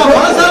மாதிரி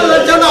மனசால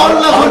நினைச்சா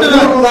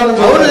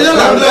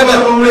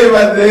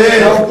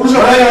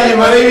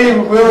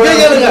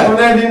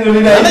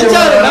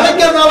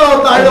நினைக்கிறதுனால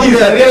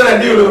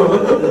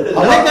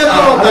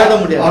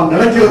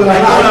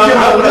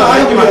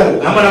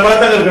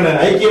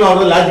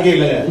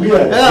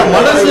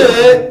மனசு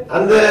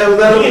அந்த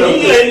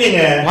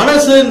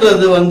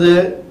மனசுன்றது வந்து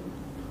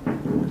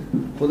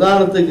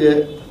உதாரணத்துக்கு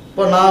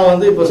இப்ப நான்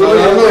வந்து இப்ப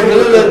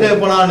இருக்கேன்.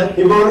 இப்ப நான்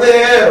இப்ப வந்து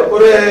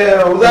ஒரு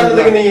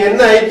உதாரணத்துக்கு நீங்க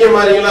என்ன ஐக்கியம்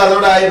மாறீங்களோ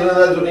அதோட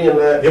ஆயிரம் சொன்னீங்க.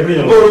 எப்படி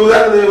ஒரு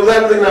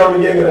உதாரணத்துக்கு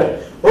நான் கேக்குறேன்.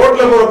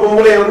 ரோட்ல போற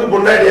பொம்பளை வந்து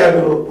பொண்டாடி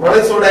ஆகணும்,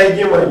 மனசோட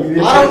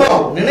ஐக்கியமாக்கி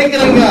ஆரம்பம்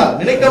நினைக்கிறீங்க,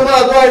 நினைக்காம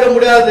அதுவாயிட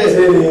முடியாது.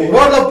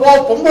 ரோட்ல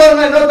பொம்பளை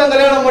இன்னொருத்தன்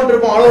கல்யாணம்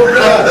பண்ணிருப்போம், அவ்வளவு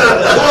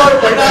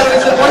 16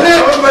 வயசு பொண்ணு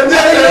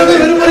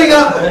விரும்புறீங்க,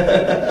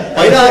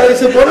 16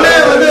 வயசு பொண்ணு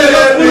வந்து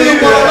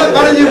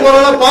காலேஜ்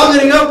போறதா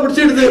பாக்குறீங்க,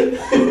 பிடிச்சிடுது,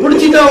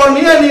 பிடிச்சிட்டா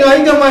உடனே நீங்க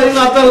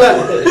ஐக்கியமாயிருங்க அர்த்தம் இல்ல,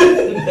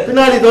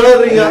 பின்னாடி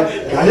தொடர்றீங்க.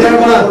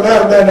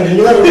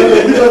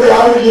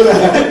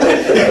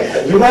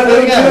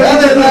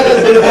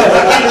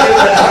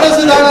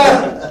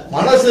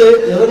 மனசு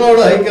எதனோட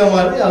ஐக்கியமா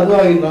இருக்கு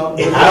அதுவாகிட்டோம்.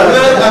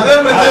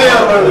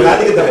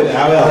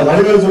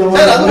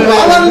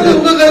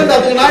 உங்க கருத்து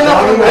அதுக்கு நான்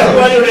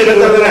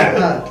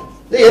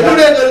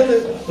என்னுடைய கருத்து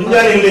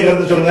குஞ்சாரிகளுடைய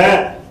கருத்து சொல்லுங்க.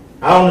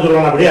 அவன்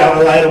சொல்றான் அப்படி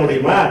அவன் ஆயிட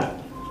முடியுமா?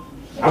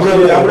 அப்படி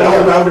அப்படி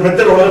அப்படி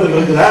மெத்தட் உலகத்துக்கு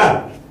இருக்குதா?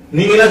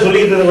 நீங்க தான்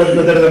சொல்லிக்கிட்டு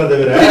மெத்தட் தானே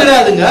தவிர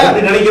கிடையாதுங்க.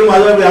 நினைக்கிறோம்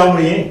அதுவும் அப்படி ஆக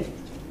முடியும்.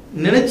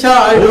 நினைச்சா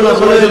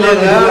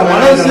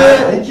மனசு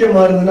ஐக்கியமா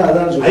இருந்ததுன்னா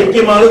அதான்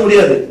ஐக்கியமாக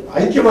முடியாது.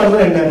 ஐக்கியமா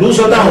இருந்தா என்ன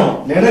லூசா தான்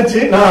நினைச்சு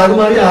நான் அது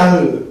மாதிரி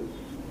ஆகுது.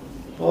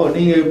 ஓ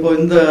நீங்க இப்போ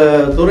இந்த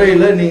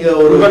துறையில நீங்க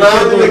ஒரு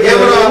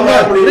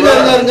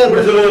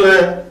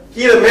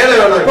கீழே மேல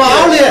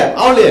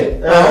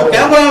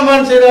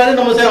கேமராமேன் செய்யறாரு,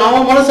 நம்ம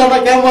அவன் மனசான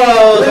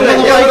கேமராவா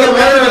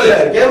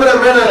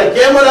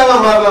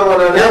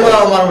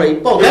மாறலாமா?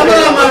 இப்போ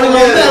கேமராமேனுக்கு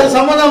வந்து அது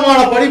சம்பந்தமான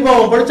படிப்பு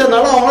அவன்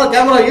படிச்சதுனால அவனால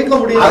கேமரா இயக்க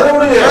முடியும்.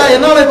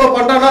 என்னால இப்ப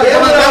பண்றானா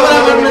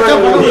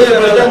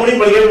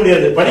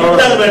முடியாது.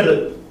 படிப்புதான் மேட்ரு.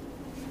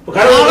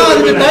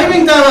 அதுக்கு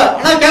டைமிங் தேவை.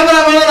 ஆனா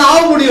கேமராமேனா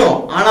ஆக முடியும்.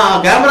 ஆனா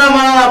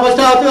கேமராமேனா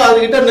ஃபர்ஸ்ட்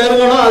அதுகிட்ட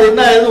நெருங்கணும், அது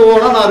என்ன எது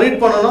போகணும் நான்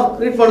ரீட் பண்ணணும்.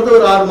 ரீட் பண்ணது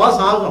ஒரு 6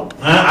 மாசம் ஆகும்.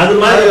 அது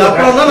மாதிரி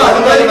அப்புறம் தான்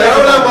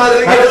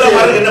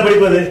என்ன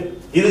படிப்பது?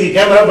 இதுக்கு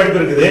கேமரா படிப்பு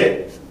இருக்குது.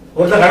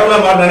 ஒருத்தர் கடவுளா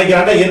மாற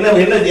நினைக்கிறாண்டா என்ன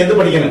என்ன எது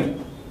படிக்கணும்?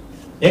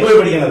 எங்க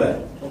போய் படிக்கணும்? அதை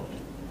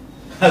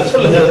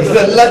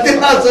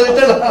எல்லாத்தையும் நான்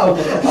சொல்லிட்டேன்.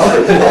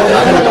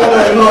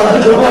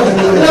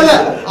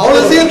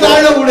 அவ்வளவு சீக்கிரம்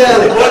ஆட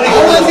முடியாது.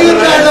 அவ்வளவு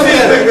சீக்கிரம் ஆட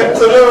முடியாது.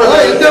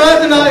 இந்த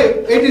நேரத்தில்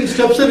 18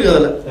 ஸ்டெப்ஸ் இருக்கு.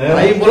 அதுல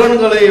 5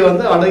 புலன்களை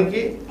வந்து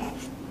அடக்கி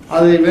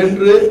அதை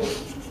வென்று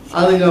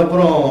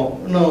அதுக்கப்புறம்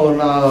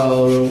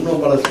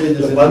இன்னும் பல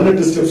ஸ்டேஜஸ்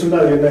 18 ஸ்டெப்ஸ்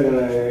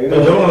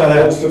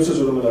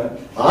சொல்லுங்க.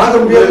 ஆக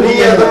முடியாது.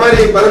 நீங்க அந்த மாதிரி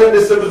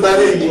 18 ஸ்டெப்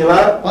தாண்டி இருக்கீங்களா?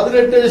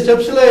 18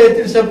 ஸ்டெப்ஸ்ல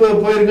எத்தனை ஸ்டெப்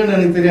போயிருக்குன்னு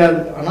எனக்கு தெரியாது.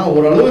 ஆனா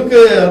ஓரளவுக்கு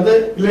வந்து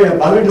இல்லையா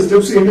 18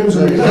 ஸ்டெப்ஸ் என்னன்னு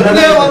சொல்லுங்க.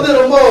 வந்து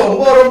ரொம்ப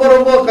ரொம்ப ரொம்ப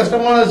ரொம்ப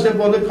கஷ்டமான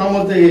ஸ்டெப் வந்து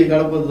காமத்தை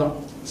கடப்பதுதான்.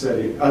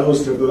 சரி, அது ஒரு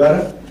ஸ்டெப். வேற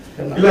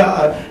இல்ல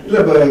இல்ல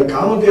இப்ப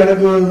காமத்தை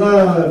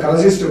அடக்குவதுதான்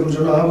கடைசி ஸ்டெப்னு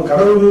சொன்னா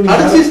கடவுள்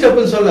கடைசி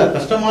ஸ்டெப்னு சொல்ல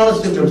கஷ்டமான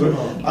ஸ்டெப்.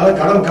 அத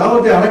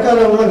காமத்தை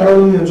அடக்காதவங்க தான்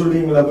கடவுள்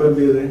சொல்றீங்களா? அப்ப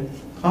எப்படி இது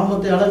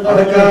காமத்தை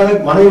அடக்காத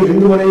மனைவி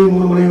 2 மனைவி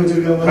 3 மனைவி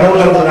வச்சிருக்காங்க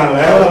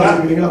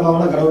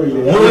கடவுள்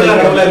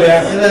இல்லையா?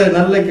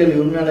 நல்ல கேள்வி,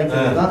 உண்மையான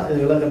கேள்வி தான். இது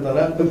விளக்கம் தர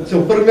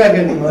கொஞ்சம் பொறுமையா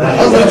கேட்கணும்.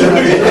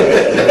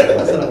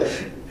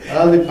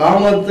 அதாவது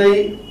காமத்தை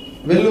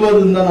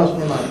வெல்வதுன்னு தான் நான்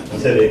சொன்னேன்.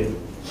 சரி,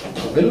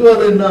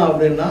 வெல்வது என்ன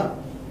அப்படின்னா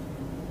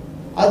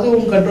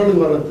அதுவும்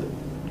கண்ட்ரோலுக்கு வர்றது.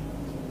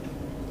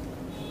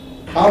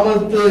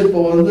 காமத்து இப்போ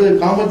வந்து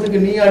காமத்துக்கு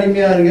நீ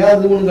அடிமையா இருக்க,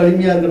 அது உனக்கு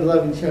அடிமையா இருக்கிறதா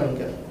விஷயம்.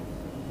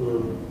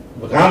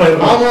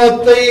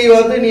 காமத்தை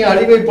வந்து நீ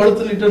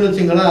அடிமைப்படுத்திட்டன்னு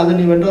வச்சுங்களேன், அது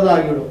நீ வென்றதா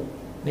ஆகிவிடும்.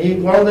 நீ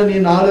குழந்தை நீ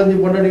 4-5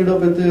 பொண்டாட்டி கூட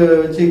பெத்து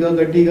வச்சுக்க,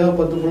 கட்டிக்க,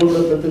 10 புள்ள கூட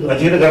பெத்துக்க.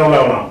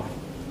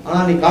 ஆனா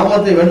நீ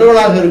காமத்தை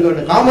வென்றவளாக இருக்க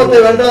வேண்டும். காமத்தை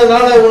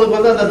வென்றதுனால உங்களுக்கு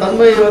வந்து அந்த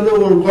தன்மையை வந்து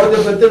ஒரு குழந்தை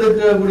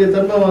பெற்றெடுக்கக்கூடிய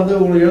தன்மை வந்து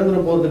உங்களுக்கு இழந்துட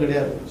போறது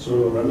கிடையாது.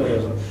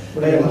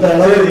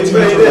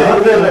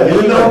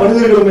 எல்லா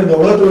மனிதர்களும் இந்த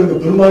உலகத்தில் இருக்க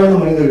பெரும்பாலான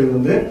மனிதர்கள்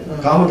வந்து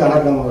காமத்தை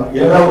அடக்காம தான்.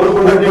 எல்லாம் ஒரு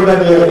பொண்டாட்டி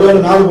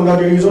 4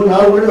 பொண்டாட்டி சொல்லி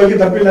 4 பொண்டாட்டி வைக்க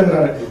தப்பு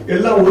இல்லைங்கிறாங்க.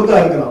 எல்லாம் ஒழுங்கா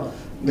இருக்கிறான்.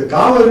 இந்த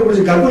காமத்தை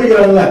பிடிச்சி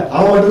கற்பழிக்கிறாங்கல்ல,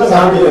 அவன் மட்டும் தான்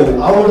சாப்பிடுறது.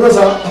 அவன் மட்டும்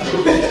தான்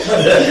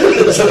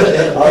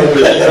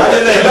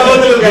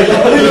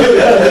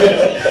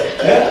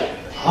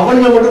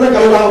அவனுங்க மட்டும் தான்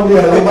கடவுள் ஆக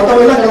முடியாது,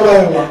 மற்றவங்க எல்லாம் கடவுளா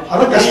இருக்கலாம்.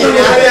 அதான் கஷ்டம்.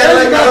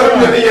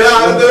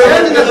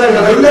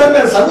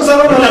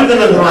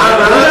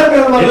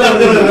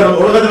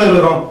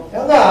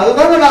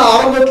 அதுதாங்க நான்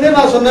ஆரம்பத்திலே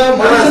நான் சொன்னேன்.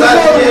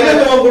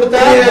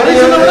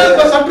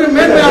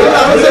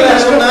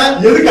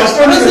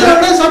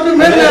 சற்று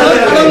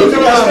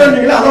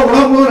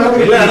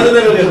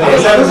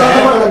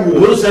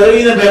ஒரு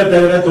சதவீதம் பேர்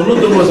தவிர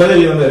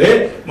 99%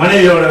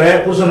 மனைவியோட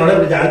புருஷனோட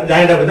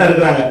ஜாயிண்டா தான்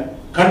இருக்கிறாங்க.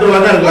 கண்ட்ரோலா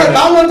தான் இருக்காங்க.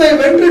 காமத்தை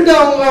வென்றுட்டு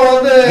அவங்க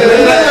வந்து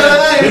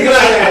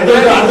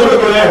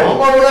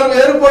காம உணர்வு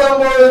ஏற்படும்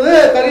பொழுது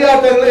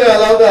கரியாட்டங்கள்,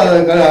 அதாவது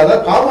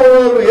காம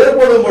உணர்வு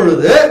ஏற்படும்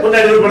பொழுது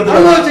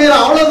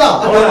அவ்வளவுதான்.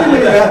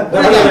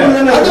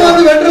 அது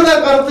வந்து வென்றதா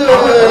கருத்து,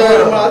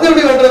 அது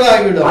எப்படி வென்றதா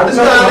ஆகிவிடும்.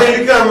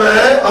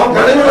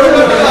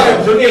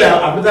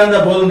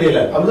 அப்படித்தான் போதும் முடியல.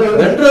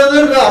 வென்றது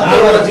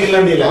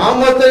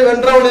காமத்தை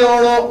வென்றவனே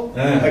ஆகணும்.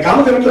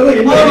 காமத்தை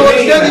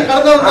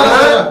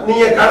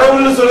நீங்க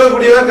கடவுள்னு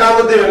சொல்லக்கூடியவன்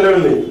காமத்தை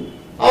வெல்லவில்லை.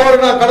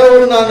 அவர் நான்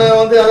கடவுள் நான்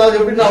வந்து அதாவது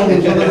எப்படின்னு அவங்க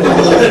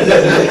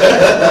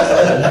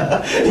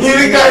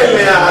இருக்கா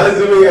இல்லையா? அதை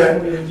சொல்லுங்க.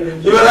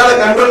 இவரால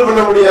கண்ட்ரோல்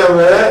பண்ண முடியாம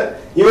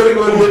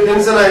இவருக்கு வந்து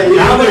டென்ஷன் ஆகி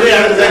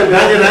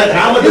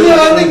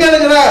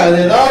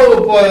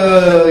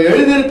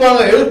எழுதியிருப்பாங்க,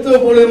 எழுத்து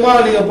மூலியமா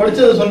நீங்க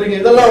படிச்சது சொல்றீங்க.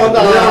 இதெல்லாம் வந்து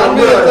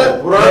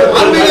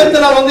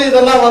ஆன்மீகத்துல வந்து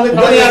இதெல்லாம் வந்து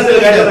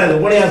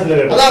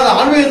அதான்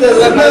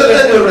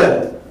ஆன்மீகத்துல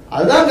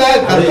அதுதாங்க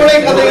கற்பனை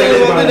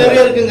கதைகள் வந்து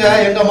நிறைய இருக்குங்க.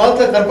 எங்க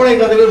மதத்துல கற்பனை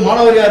கதைகள்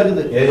மாணவரியா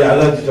இருக்குது.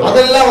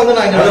 அதெல்லாம் வந்து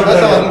நான் இங்க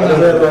பேச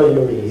வரேன்.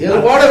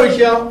 இயல்பான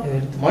விஷயம்,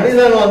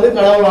 மனிதன் வந்து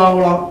கடவுள்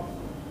ஆகலாம்.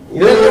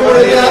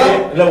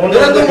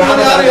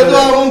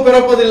 எதுவாகவும்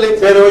பிறப்பதில்லை.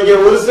 சரி, ஓகே.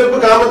 ஒரு ஸ்டெப்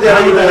காமத்தை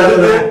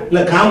இல்ல,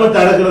 காமத்தை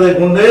அடக்கிறதை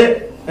கொண்டு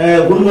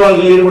குடும்ப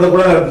வாழ்க்கையில்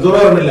ஈடுபடக்கூட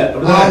துரோகம் இல்ல,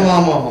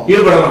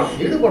 ஈடுபடலாம்.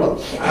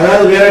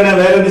 அதாவது வேற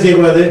என்ன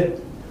செய்யக்கூடாது?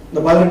 இந்த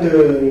 18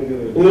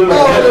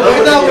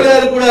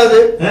 இருக்கக்கூடாது.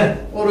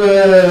 ஒரு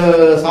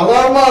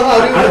சாதாரண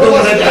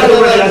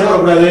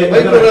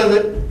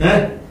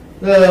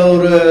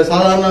ஒரு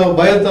சாதாரண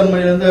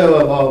பயத்தன்மையிலிருந்து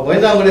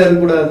பயந்தாங்குழியா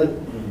இருக்கக்கூடாது.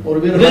 ஒரு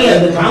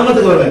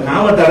காமத்துக்கு வரல.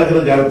 காமத்தை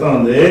அடக்கிறதுக்கு அர்த்தம்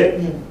வந்து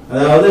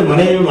அதாவது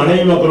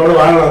மனைவி மக்களோட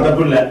வாழலாம்,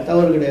 தப்பு இல்ல,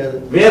 தவறு கிடையாது.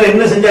 வேற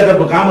என்ன செஞ்சா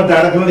தப்பு? காமத்தை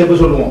அடக்கணும்னு எப்ப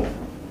சொல்லுவோம்?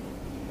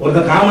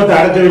 ஒருத்தன் காமத்தை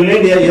அடக்கவில்லை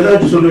எதை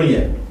வச்சு சொல்லுவீங்க?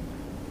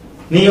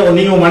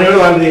 நீங்க மனைவியோட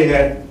வாழ்றீங்க,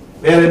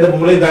 வேற எந்த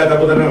பொம்பளையும்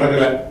தப்பு தானே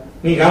நடக்கல,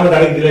 நீங்க காமத்தை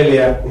அடக்கிட்டீங்களா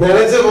இல்லையா?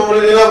 நினைச்ச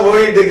பொம்பளைலாம்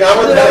போயிட்டு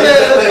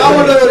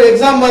காமத்தை ஒரு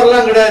எக்ஸாம்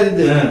மாதிரிலாம்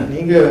கிடையாது.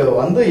 நீங்க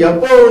வந்து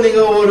எப்போ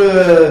நீங்க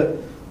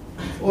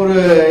ஒரு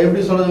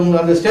எப்படி சொல்றது,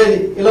 அந்த ஸ்டேஜ்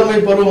இளமை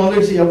பருவம்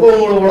வந்துடுச்சு, எப்போ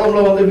உங்களோட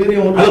உடம்புல வந்து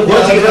வீரியம்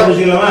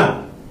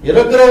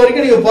இறக்குற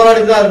வரைக்கும் நீங்க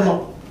போராடி தான்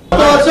இருக்கணும்.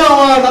 10 வருஷம்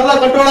அவன் நல்லா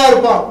கண்ட்ரோலா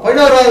இருப்பான்.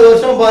 11வது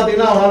வருஷம்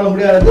பாத்தீங்கன்னா அவனால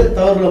முடியாது,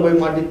 தவறுல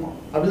போய் மாட்டிப்பான்.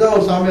 அப்படிதான்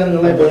ஒரு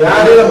சாமியாருங்கெல்லாம் இப்ப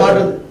யாரையில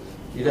மாட்டுது.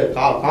 இத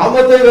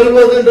காமத்தை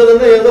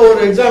வெல்வதுன்றது ஏதோ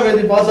ஒரு எக்ஸாம்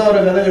எழுதி பாஸ் ஆகிற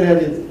கதை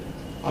கிடையாது. இது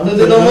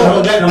அனுதினமும்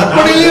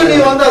நீ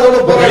வந்து அதோட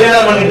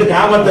கல்யாணம் பண்ணிட்டு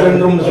காமத்தை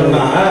வென்றோம்னு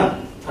சொன்னா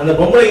அந்த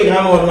பொம்பளைக்கு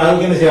காமம் வரணும்,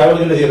 அவளுக்கு என்ன செய்ய,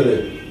 அவளுக்கு என்ன செய்யறது?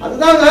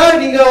 அதுதாங்க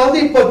நீங்க வந்து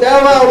இப்ப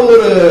தேவை ஒரு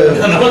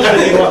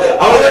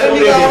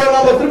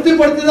நம்ம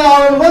திருப்திப்படுத்திதான்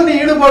ஆகணும். நீ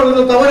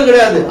ஈடுபடுறது தவறு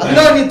கிடையாது.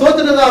 அதுதான் நீ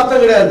தோத்துட்டதா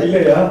அர்த்தம் கிடையாது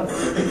இல்லையா?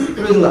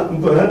 புரியுதுங்களா?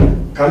 இப்ப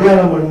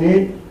கல்யாணம் பண்ணி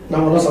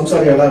நம்ம எல்லாம்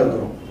சம்சாரியா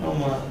இருக்கிறோம்.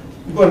 ஆமா.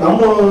 இப்ப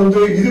நம்ம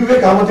வந்து இதுவே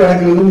காமத்தை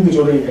அடக்குறதுன்னு நீங்க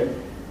சொல்றீங்க.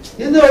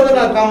 இது வந்து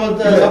நான்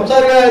காமத்தை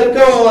சம்சாரியா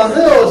இருக்கவங்க வந்து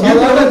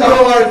சாதாரண தவ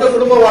வாழ்க்கை,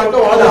 குடும்ப வாழ்க்கை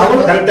வாழ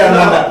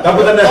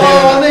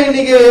வந்து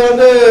இன்னைக்கு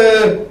வந்து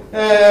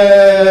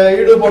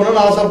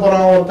ஈடுபடணும்னு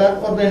ஆசைப்படுறான். ஒருத்தன்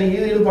இன்னைக்கு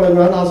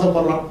ஈடுபடக்கூடாதுன்னு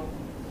ஆசைப்படுறான்.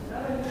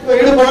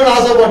 ஈடுபடணும்னு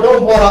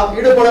ஆசைப்பட்டவன் போறான்.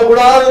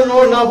 ஈடுபடக்கூடாதுன்னு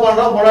என்ன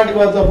பண்றான், பொடாட்டி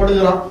பார்த்த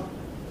படுகிறான்.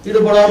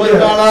 ஈடுபடாம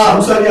இருக்கானா?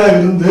 சம்சாரியா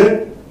இருந்து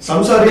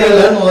சம்சாரியா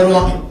இல்லன்னு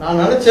வருவான்.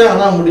 நான் நினைச்சேன்,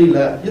 ஆனா முடியல.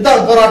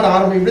 இதுதான் போராட்டம்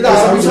ஆரம்பி.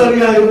 இப்படிதான்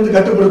சம்சாரியா இருந்து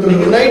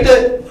கட்டுப்படுத்துறது. நைட்டு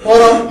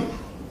போறோம்,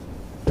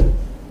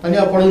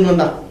 தனியா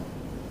படுங்கண்டா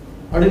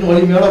அப்படின்னு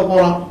வலிமையோட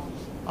போறான்.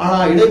 ஆனா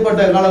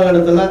இடைப்பட்ட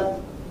காலகட்டத்துல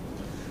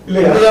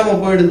இல்லையா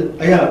போயிடுது.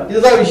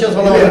 இதுதான் விஷயம்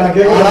சொல்ல.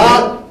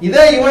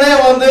 இதே இவனே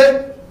வந்து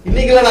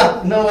இன்னைக்கு இல்லடா,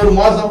 இன்னும் ஒரு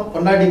மாசம்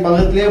பொண்டாட்டி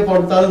பக்கத்திலேயே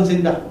படுத்தாலும்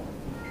சரிடா,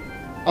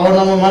 அவன்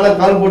நம்ம மேல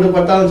கால் போட்டு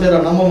பட்டாலும் சரி,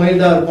 நம்ம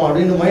மைண்டா இருப்போம்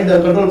அப்படின்னு மைண்ட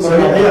கண்ட்ரோல்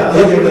பண்ண.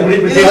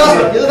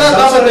 இதுதான்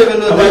காமத்தை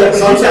வெல்வது.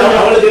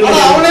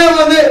 அவனே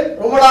வந்து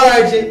ரொம்ப நாள்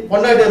ஆயிடுச்சு,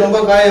 பொண்டாட்டி ரொம்ப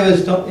காய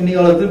வச்சிட்டோம், இன்னைக்கு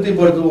அவளை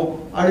திருப்திப்படுத்துவோம்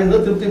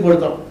அப்படின்னு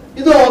திருப்திப்படுத்தணும்.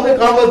 இதுவும் வந்து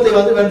காமத்தை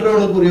வந்து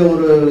வென்றவனுக்குரிய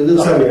ஒரு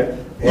இதுதான்.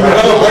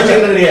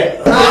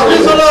 அப்படி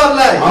சொல்ல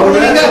வரல.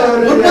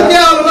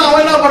 உற்பத்தியா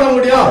அவன் என்ன பண்ண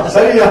முடியும்?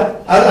 சரியா?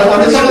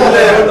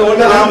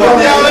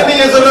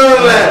 நீங்க சொல்ல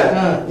வரல.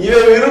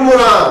 இவன்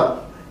விரும்புறான்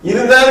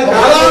இருந்தாலும்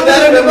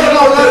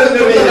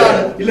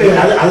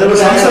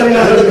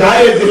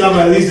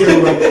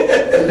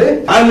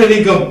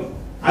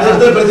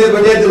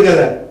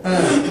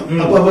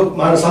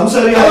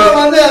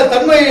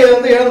தன்மை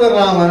வந்து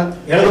இழந்துடுறான்.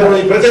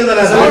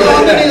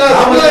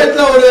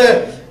 ஒரு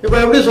இப்ப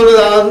எப்படி சொல்றது,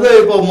 வந்து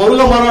இப்போ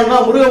முருங்கை மரம்னா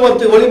முருங்கை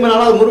மரத்துக்கு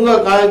வலிமைனால அது முருங்கை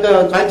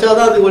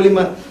காய்ச்சாதான் அது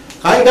வலிமை.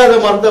 காய்க்காத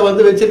மரத்தை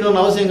வந்து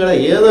வச்சிருக்கணும்னு அவசியம்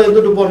கிடையாது. ஏதோ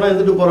இருந்துட்டு போறோம்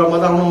இருந்துட்டு போற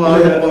மாதிரி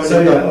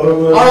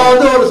அவன்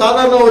வந்து ஒரு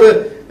சாதாரண ஒரு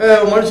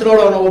மனுஷனோட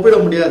அவனை ஒப்பிட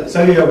முடியாது.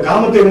 சரி,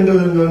 காமத்தை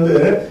வென்றது வந்து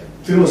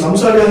திரும்ப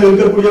சம்சாரியாக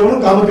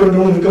இருக்கக்கூடியவனும் காமத்தை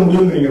வென்றவனும் இருக்க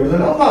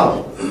முடியும். ஆமா.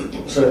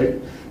 சரி,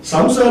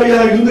 சம்சாரியா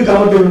இருந்து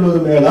காமத்தை வென்றது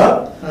மேலா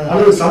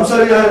அல்லது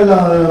சம்சாரியா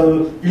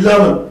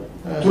இல்லாமல்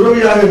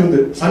துறவியாக இருந்து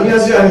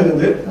சன்னியாசியாக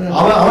இருந்து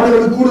அவனுக்கு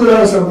வந்து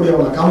கூடுதலான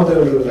சிறப்புடையவன் காமத்தை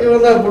வென்றது?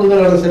 இவன் தான்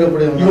கூடுதலான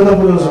சிறப்புடையவன். இவன் தான்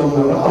கூடுதலான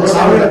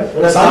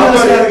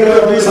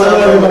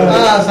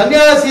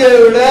சன்னியாசியை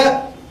விட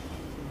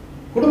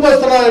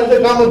குடும்பஸ்தனா இருந்து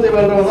காமத்தை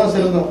வென்றவன் தான்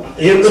சிறந்தவன்.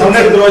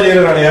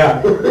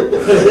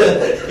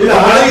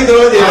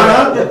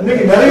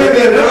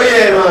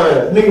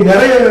 இன்னைக்கு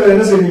நிறைய பேர்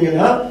என்ன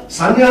செய்வீங்கன்னா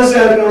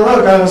சன்னியாசியா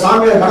இருக்கணும்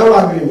சாமியா கடவுள்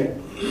ஆக்குறீங்க.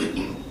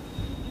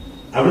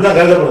 அப்படிதான்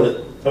கருதப்படுது.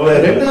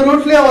 ரெண்டு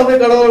ரூட்லயும் வந்து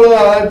கடவுள்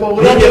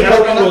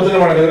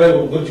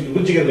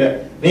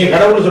நீங்க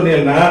கடவுள்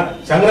சொன்னீங்கன்னா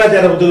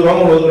சங்கராச்சார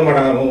ஒத்துக்குவாங்க, ஒத்துக்க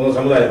மாட்டாங்க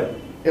சமுதாயம்.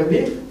 எப்படி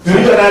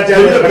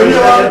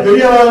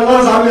பெரியவாள்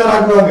சாமியார்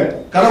ஆக்குவாங்க,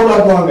 கடவுள்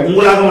ஆக்குவாங்க,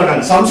 உங்களாக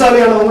மாட்டாங்க.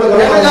 சம்சாரியானவங்க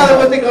அதை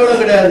பத்தி கவலை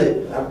கிடையாது.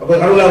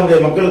 கடவுளாக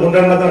முடியாது, மக்கள்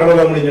கொண்டாடினா தான்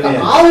கடவுளாக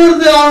முடியும்.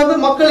 ஆகுறது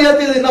மக்கள்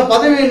ஏற்றது என்ன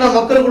பதவி, என்ன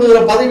மக்கள்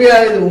கொடுக்குற பதவியா?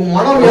 இது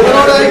மனம்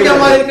எதனோட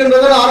ஐக்கியமா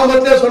இருக்கின்றத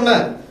ஆரம்பத்திலே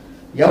சொன்னேன்.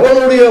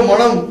 எவனுடைய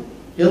மனம்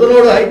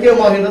எதனோடு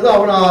ஐக்கியமாகின்றது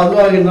அவன்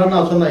அதுவாகின்றான்னு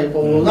நான் சொன்னேன். இப்போ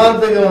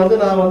உதாரணத்துக்கு வந்து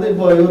நான் வந்து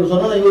இப்போ இவர்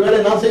சொன்ன இவர்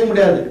வேலையை நான் செய்ய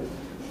முடியாது.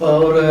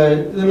 ஒரு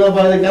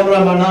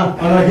கேமராமேனா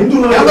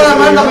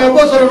கேமராமேன் நம்ம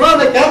எப்போ சொல்றோம்னா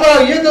அந்த கேமரா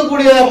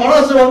இயக்கக்கூடிய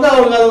மனசு வந்து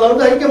அவருக்கு அதுல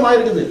வந்து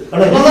ஐக்கியமாயிருக்குது.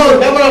 ஒரு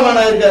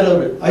கேமராமேன் ஆயிருக்காரு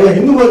அவரு. ஐயா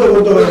இந்து மதத்தை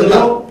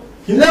பொறுத்தவரைக்கும்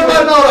இதே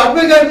மாதிரி ஒரு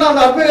அட்வொகேட்னா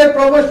அந்த அட்வொகேட்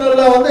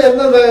ப்ரொஃபஷனல்ல வந்து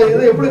எந்தெந்த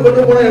இது எப்படி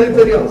கொண்டு போனா எனக்கு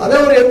தெரியும். அதே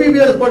ஒரு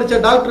MBBS படிச்ச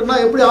டாக்டர்னா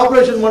எப்படி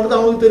ஆபரேஷன் பண்றது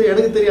அவனுக்கு தெரியும்,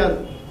 எனக்கு தெரியாது.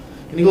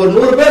 இன்னைக்கு ஒரு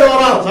 100 பேர்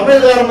வரான்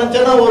சமையல்காரன்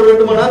நினைச்சா ஒரு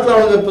 2 மணி நேரத்துல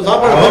அவனுக்கு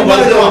சாப்பாடு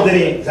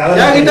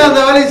என்கிட்ட அந்த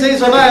வேலையை செய்ய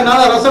சொன்னா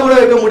என்னால ரசம் கூட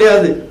வைக்க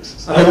முடியாது.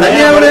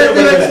 தனியா கூட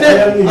எடுத்து வச்சுட்டு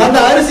அந்த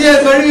அரிசியை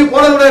கழுவி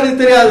போட கூட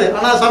எனக்கு தெரியாது.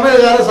 ஆனா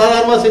சமையல்காரன்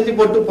சாதாரணமா செஞ்சு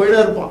போட்டு போயிட்டே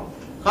இருப்பான்.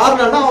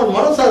 காரணம்னா அவன்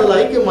மனசு அதுல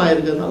ஐக்கியமா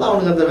இருக்கிறதுனால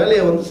அவனுக்கு அந்த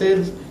வேலையை வந்து செய்ய.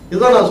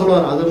 இதுதான் நான்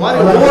சொல்லுவேன். அது மாதிரி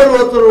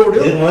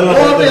ஒவ்வொருத்தருடைய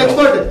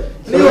எக்ஸ்பர்ட்.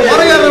 நீங்க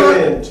மரம்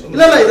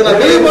இல்ல இதை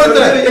நான்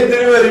தெளிவுபடுத்துறேன்.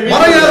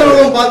 மரம்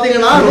ஏறுவதும்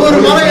பாத்தீங்கன்னா 100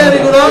 மரம் ஏறி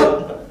கூட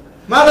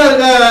மேல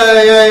இருக்க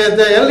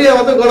எல்லையை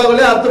வந்து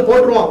கொலகொலையே அறுத்து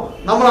போட்டுருவான்.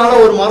 நம்மளால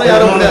ஒரு மரம்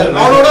ஏற முடியாது.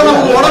 அவனோட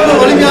நமக்கு உடம்பு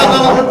வலிமையா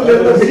இருந்தாலும்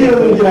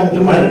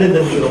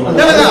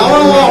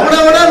அவனை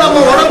விட நம்ம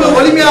உடம்பு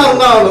வலிமையா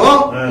இருந்தாலும்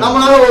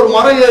நம்மளால ஒரு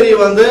மரம் ஏறி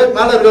வந்து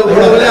மேல இருக்க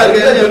கொலகொலையா இருக்க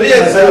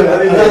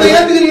அதை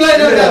ஏத்துக்கிறீங்களா?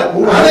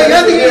 அதை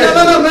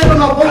ஏத்துக்கிறீங்களா? மேலும்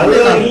நான்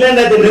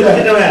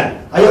போட்டுருக்கேன்.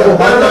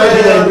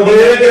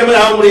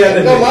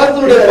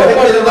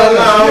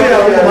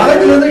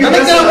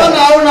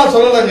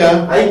 சொல்லலங்க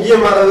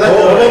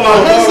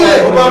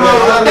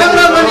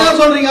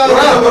சொல்றீங்க.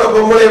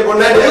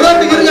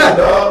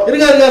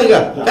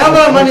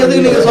 கேமராமேன்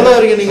எதுக்கு நீங்க சொல்ல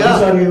வரீங்க? நீங்க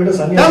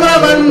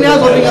கேமராமேன்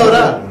ஏன் சொல்றீங்க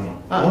அவரை?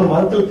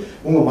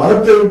 உங்க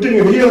மதத்தை விட்டு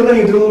நீங்க வெளியே வந்தா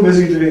நீங்க திரும்ப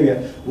பேசிக்கிட்டு இருக்கீங்க.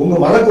 உங்க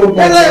மத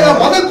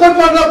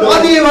கோட்பாடுல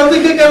பாதியை வந்து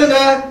கேட்காதுங்க.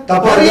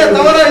 நிறைய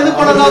தவறா இது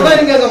பண்ணதாதான்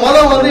இங்க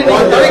மதம் வந்து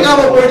கிடைக்காம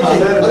போயிடுச்சு.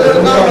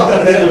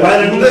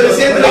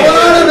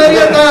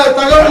 நிறைய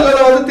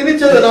தகவல்களை வந்து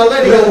திணிச்சதுனால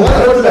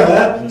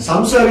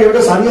சம்சாரியை விட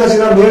சன்னியாசி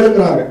தான்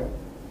மேலுங்கிறாங்க.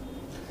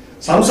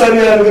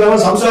 சம்சாரியா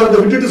இருக்கிறவன் சம்சாரத்தை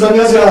விட்டுட்டு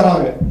சன்னியாசியா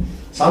ஆகிறாங்க.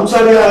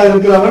 சம்சாரியா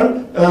இருக்கிறவன்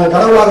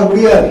கடவுளாக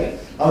முடியாது.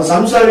 அவன்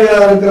சம்சாரியா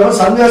இருக்கிறவன்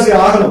சன்னியாசி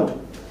ஆகணும்.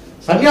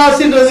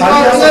 சன்னியாசின்றது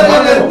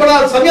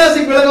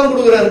சன்னியாசிக்கு விளக்கம்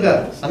கொடுக்குறாரு.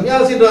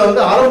 சன்னியாசின்ற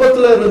வந்து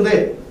ஆரம்பத்துல இருந்தே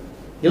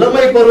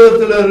இளமை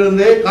பருவத்துல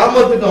இருந்தே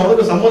காமத்துக்கு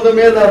அவனுக்கு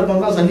சம்பந்தமே தான்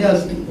இருப்பான் தான்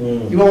சன்னியாசி.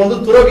 இவன் வந்து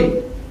துறவி.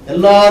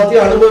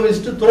 எல்லாத்தையும்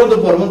அனுபவிச்சுட்டு துறந்து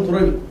போறவன்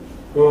துறவி.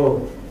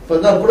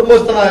 இப்பதான்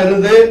குடும்பஸ்தனா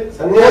இருந்து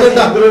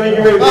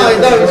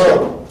இதான்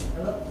விஷயம்.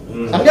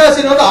 சன்னியாசி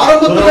வந்து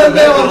ஆரம்பத்துல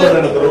இருந்தே வந்து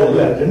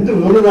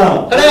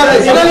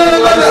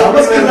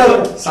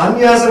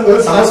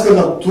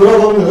சமஸ்கிருதம்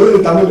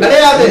துறவம் தமிழ்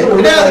கிடையாது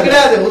கிடையாது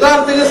கிடையாது.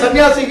 உதாரணத்துக்கு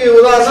சன்னியாசிக்கு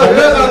உதாரணம்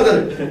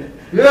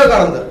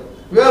விவேகானந்தர்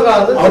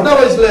சின்ன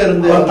வயசுல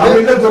இருந்து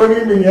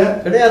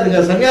கிடையாதுங்க.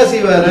 சன்னியாசி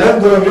வேற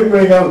துறவி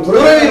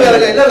வேற.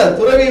 இல்ல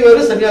துறவி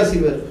வேறு சன்னியாசி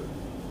வேறு.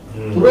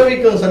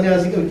 துறவிக்கும்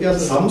சன்னியாசிக்கும்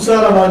வித்தியாசம்.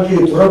 சம்சார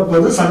வாழ்க்கையை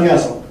துறப்பது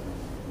சன்னியாசம்.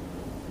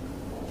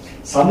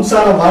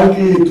 சம்சார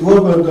வாழ்க்கையை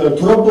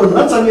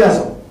துறப்பதுதான்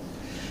சன்னியாசம்.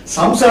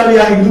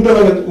 சம்சாரியாக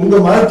இருந்தவர்கள் உங்க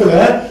மதத்துல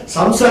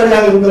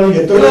சம்சாரியாக இருந்தவங்க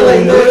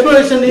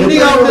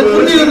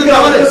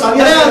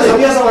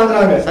சன்னியாசம்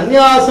வாங்குறாங்க.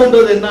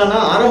 சன்னியாசம்ன்றது என்னன்னா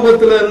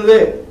ஆரம்பத்துல இருந்து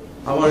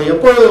அவன்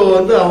எப்பொழுது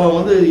வந்து அவன்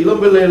வந்து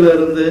இளம்பிள்ளையில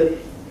இருந்து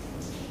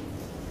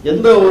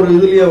எந்த ஒரு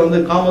இதுலயே வந்து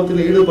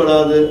காமத்துல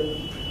ஈடுபடாது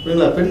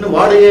பெண்ணு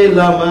வாடகையே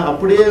இல்லாம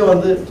அப்படியே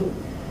வந்து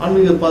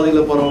ஆன்மீக பாதையில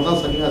போறவன்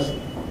தான் சன்னியாசி.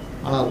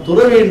 ஆனா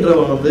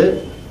துறவின்றவன் வந்து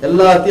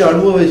எல்லாத்தையும்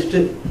அனுபவிச்சுட்டு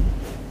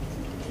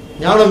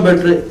ஞானம்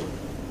பெற்று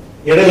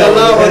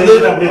எல்லாம் வந்து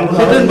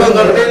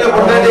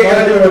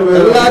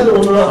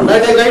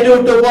கைட்டு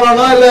விட்டு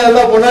போறானோ இல்ல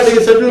எல்லாம்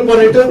பொண்டாட்டிக்கு செட்டில்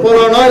பண்ணிட்டு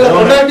போறானோ இல்ல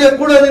பொண்டாட்டிய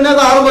கூட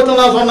இருந்தீங்கன்னா ஆரம்பத்துல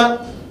நான் சொன்னேன்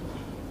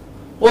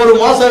ஒரு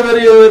மாசம்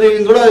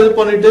வரையும் கூட இது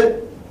பண்ணிட்டு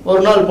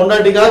ஒரு நாள்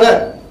பொண்டாட்டிக்காக.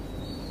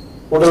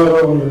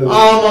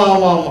 ஆமா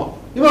ஆமா ஆமா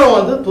இவன்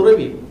வந்து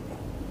துறவி.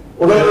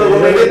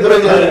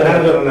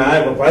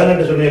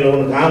 18 சொன்னீங்க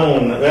ஒண்ணு காமம்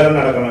ஒண்ணு வேற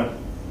நடக்கணும்.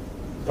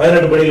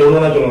 18 படியில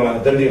ஒண்ணுனா சொல்லுங்க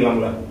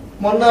தெரிஞ்சுக்கலாம்ல.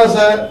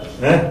 மண்ணாசை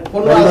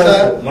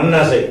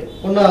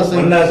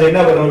என்ன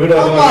பண்ணுவோம் வீடு.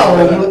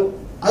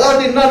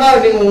 அதாவது என்னன்னா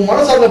நீங்க உங்க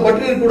மனசால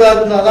பற்று இருக்க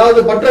கூடாதுன்னு. அதாவது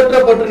பற்றற்ற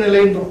பற்று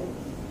நிலைன்றோம்.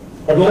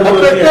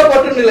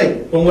 பற்று நிலை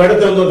உங்க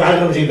இடத்த வந்து ஒரு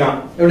ஆக்கிரமிச்சுட்டான்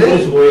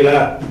போயில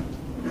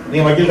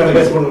நீங்க வக்கீல் தானே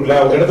கேஸ் பண்ணுவீங்களா?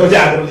 உங்க இடத்த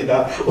வச்சு ஆக்கிரமிச்சுட்டா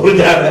ஒரு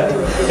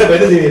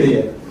என்ன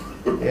செய்வீங்க?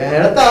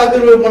 இடத்த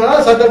ஆக்கிரமிப்பு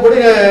சட்டப்படி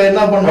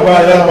என்ன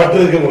பண்ணுவோம் பட்டு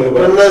இருக்கு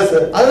உங்களுக்கு.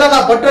 அதுதான்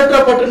நான் பற்றற்ற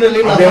பற்று நிலை.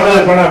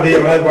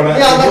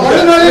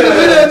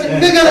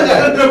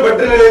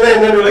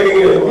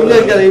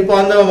 இப்ப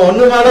அந்த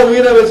ஒண்ணு மேல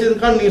உயிரை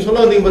வச்சிருக்கான்னு நீங்க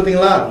சொல்ல வந்தீங்க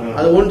பாத்தீங்களா?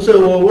 அது ஒன்ஸ்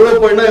ஊழ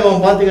போயினா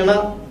இவன் பாத்தீங்கன்னா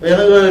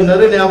எனக்கு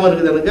நிறைய ஞாபகம்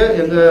இருக்குது. எனக்கு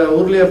எங்க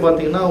ஊர்லயே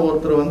பாத்தீங்கன்னா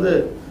ஒருத்தர் வந்து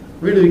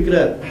வீடு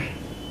விற்கிறார்.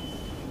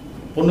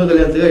 பொண்ணு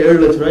கல்யாணத்துக்கு 7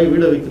 லட்சம் ரூபாய்க்கு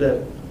வீடை விற்கிறார்.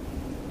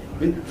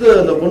 வித்து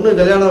அந்த பொண்ணு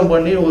கல்யாணம்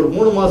பண்ணி ஒரு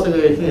 3 மாசம்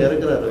கழிச்சு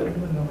இறக்குறாரு.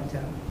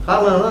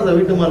 காரணம்னா அந்த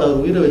வீட்டு மேல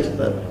அவர் உயிரை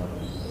வச்சிருந்தாரு.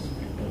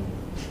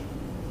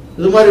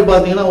 இது மாதிரி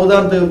பாத்தீங்கன்னா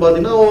உதாரணத்துக்கு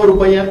பாத்தீங்கன்னா ஒரு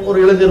பையன் ஒரு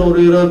இளைஞர் ஒரு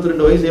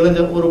 22 வயசு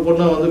இளைஞர் ஒரு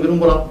பொண்ணை வந்து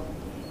விரும்புறான்.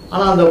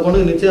 ஆனா அந்த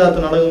பொண்ணுக்கு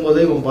நிச்சயதார்த்தம் நடக்கும் போதே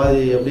இவன்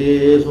பாதி அப்படியே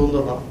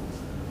சுதந்திரம்.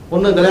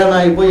 பொண்ணு கல்யாணம்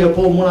ஆகி போய்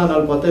எப்போ 3ஆம்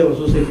நாள் பார்த்து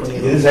சூசைட்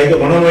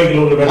பண்ணிக்கிறான்.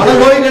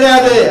 மனநோய்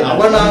கிடையாது,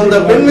 அவன் அந்த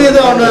பெண் மீது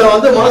அவனை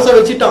வந்து மனசை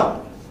வச்சுட்டான்.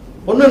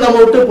 பொண்ணு நம்ம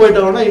விட்டு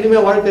போயிட்டவனா இனிமே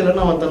வாழ்க்கையில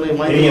அவன் தன்னை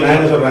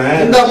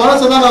இந்த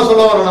மனசுதான் நான்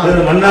சொல்ல வரேன்.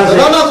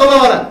 நான் சொல்ல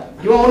வரேன்,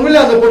 இவன்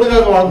உண்மையிலே அந்த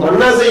பொண்ணுக்காக வாழ்ந்தான்.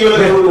 மண்ணாசை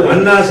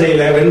பொன்னாசை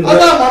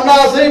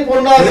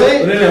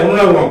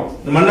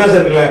மண்ணாசை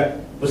இருக்குல்ல,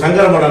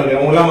 சங்கர மடம் இருக்கு,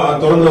 அவங்க எல்லாம்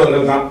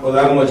திறந்தவர்கள் தான்.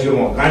 உதாரணமா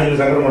வச்சுக்குவோம், காஞ்சியில்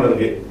சங்கர மடம்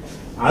இருக்கு.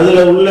 அதுல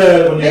உள்ள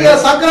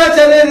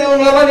சங்கராச்சாரியர்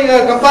இவங்களெல்லாம் நீங்க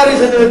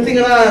கம்பாரிசன்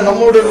வச்சீங்கன்னா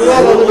நம்மளுடைய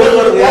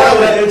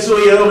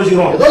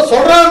ஏதோ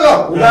சொல்றாங்க.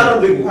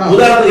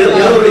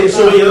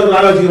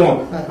 வச்சுக்கிறோம்,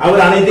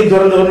 அவர் அனைத்தையும்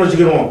திறந்தவர்னு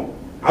வச்சுக்கிறோம்.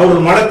 அவர்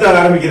ஒரு மடத்தை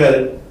ஆரம்பிக்கிறாரு.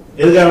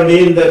 எதுக்காக வேண்டி?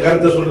 இந்த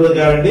கருத்தை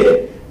சொல்றதுக்காக வேண்டி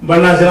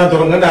பன்னாசெல்லாம்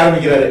திறந்து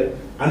ஆரம்பிக்கிறாரு.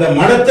 அந்த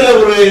மடத்துல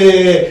ஒரு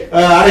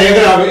 1/2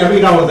 ஏக்கர்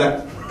அமைக்கலாம் ஒருத்தன்.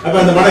 அப்ப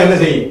அந்த மடம் என்ன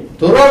செய்யும்?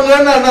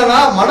 துறவுன்னு என்னன்னா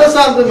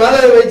மனசார்ந்து மேல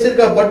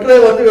வச்சிருக்க பற்றை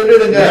வந்து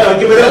வெளியிடுங்க.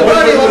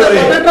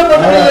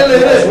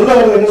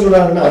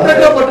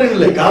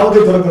 காவத்தை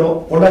திறக்கிறோம்,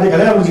 பொண்டாட்டி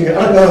கல்யாணம் முடிச்சுக்க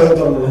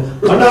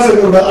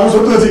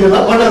சொத்து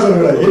வச்சுக்கலாம்.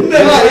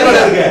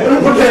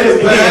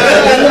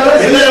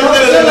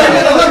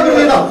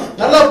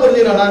 நல்லா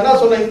புரிஞ்சுக்கணும். நான் என்ன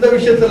சொன்னேன், இந்த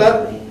விஷயத்துல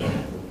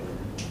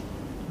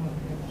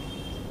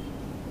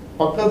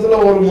பக்கத்துல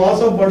 1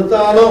 மாசம்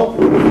படுத்தாலும்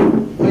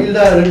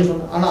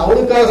ஆனா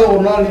அவளுக்காக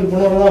ஒரு நாள் நீ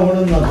புணர்தான்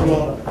வேணும்னு நான்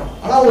சொல்லுவாங்க.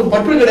 ஆனா அவங்களுக்கு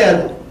பற்று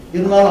கிடையாது,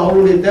 இருந்தாலும்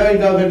அவருடைய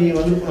தேவைக்காக நீ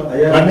வந்து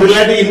பற்று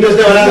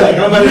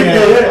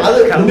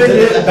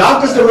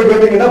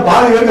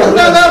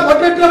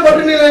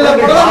நிலையில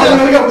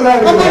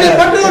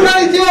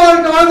ஜீவ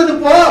வாழ்க்கை வாழ்ந்துட்டு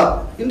போ,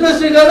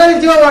 இண்டஸ்ட்ரிக்காக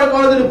ஜீவ வாழ்க்கை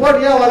வாழ்ந்துட்டு போ.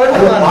 ஏன்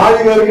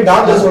வரைக்கும்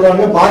டாக்டர்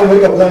சொல்றாங்க, பாதி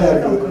வரைக்கும் அப்படிதான்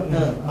இருக்குது.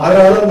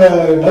 அதனால இந்த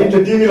நைட்ல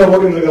டிவில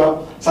போட்டு இருக்கான்,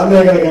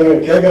 சந்தேகம்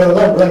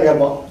கேட்கறதெல்லாம் இப்படிதான்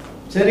கேட்பான்.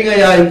 சரிங்க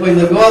ஐயா, இப்ப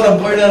இந்த விவாதம்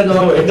போயிட்டு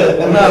இருக்கோம்.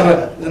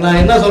 நான்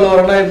என்ன சொல்ல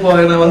வரேன்னா, இப்போ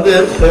என்ன வந்து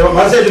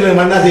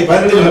மண்ணாசை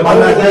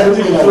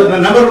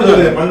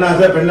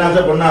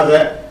பெண்ணாசை பொன்னாசை,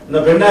 இந்த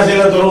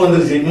பெண்ணாசையில துறவு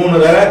வந்துருச்சு. 3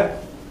 வேற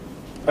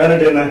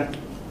 18 என்ன?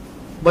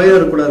 பயம்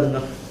இருக்கக்கூடாதுங்க,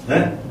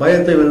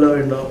 பயத்தை வெல்ல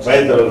வேண்டும்.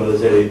 பயத்தை வெல்றது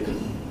சரி.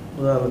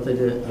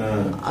 உதாரணத்துக்கு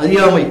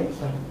அறியாமை,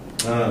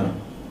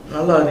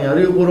 நல்லா நீ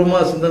அறிவுபூர்வமா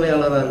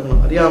சிந்தனையாளராக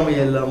இருக்கணும், அறியாமை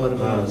இல்லாம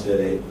இருக்கணும்.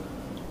 சரி.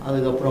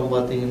 அதுக்கப்புறம்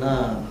பாத்தீங்கன்னா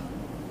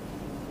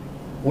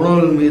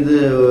உணவுகள் மீது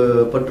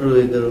பற்று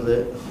வைக்கிறது.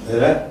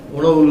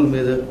 உணவுகள்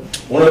மீது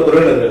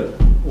உறவினர்கள்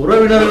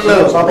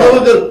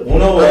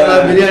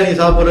பிரியாணி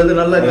சாப்பிடுறது,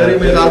 நல்ல கறி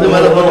மீது அது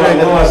மேல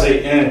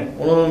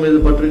உணவு மீது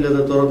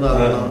பற்றுக்கிறத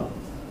திறந்தாங்க.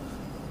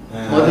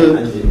 மது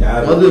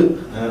மது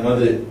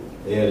மது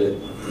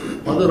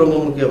மது ரொம்ப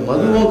முக்கியம்.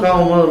 மதுவும்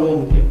காமமா ரொம்ப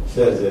முக்கியம்.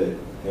 சரி சரி.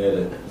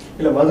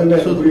 இல்ல மது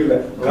புரியல,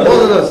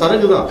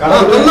 சரக்குதான்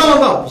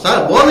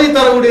போதை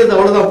தரக்கூடியது,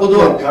 அவ்வளவுதான்.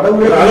 பொதுவா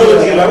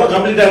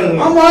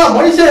ஆமா,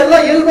 மனுஷன்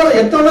எல்லாம் இயல்பான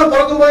எத்தனை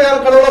பிறக்கும் போது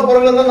யாரும் கடவுளா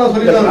பிறகுல தான் நான்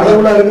சொல்லிடுறேன்.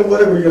 கடவுளா இருக்கும்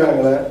போதே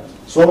குடிக்கிறாங்களே,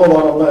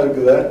 சோபமானம்லாம்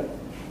இருக்குது.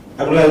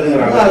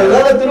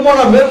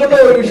 திருமணம் மேற்கொண்ட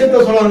ஒரு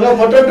விஷயத்த சொல்றாங்க,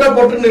 பற்றற்ற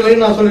பற்று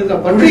நிலைன்னு நான்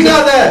சொல்லிருக்கேன்.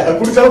 பற்றிக்காத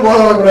குடிச்சாலும் போக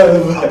வரக்கூடாது,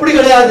 அப்படி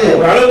கிடையாது.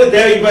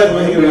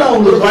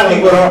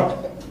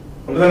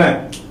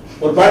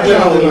 ஒரு பாட்டுல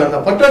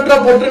பற்றற்ற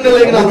பற்று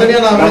நிலைக்கு நான்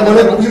தனியா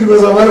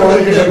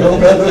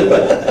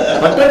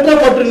பற்றற்ற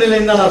பற்று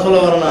நிலைன்னு தான் நான்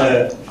சொல்ல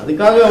வரேன்.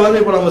 அதுக்காக வந்து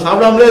இப்ப நம்ம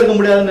சாப்பிடாமலே இருக்க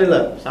முடியாதுன்னு இல்ல,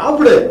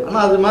 சாப்பிடு. ஆனா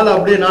அது மேல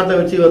அப்படியே நாட்டை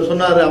வச்சு இவர்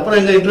சொன்னாரு, அப்புறம்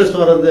எங்க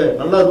இன்ட்ரெஸ்ட் வர்றது,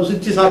 நல்லா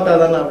ருசிச்சு சாப்பிட்டா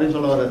தானே அப்படின்னு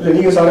சொல்ல வர்றது.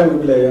 நீங்க சாப்பிட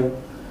குடிக்கலையா?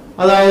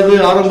 அதாவது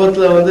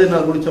ஆரம்பத்துல வந்து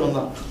நான் குடிச்சவன்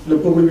தான்.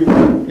 இப்ப குடிப்பீங்க?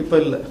 இப்ப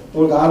இல்ல.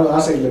 உங்களுக்கு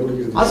ஆசை இல்ல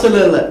குடிக்கிறது? ஆசை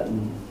இல்ல.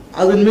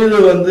 அதன் மீது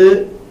வந்து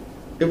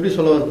எப்படி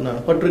சொல்ல வருது,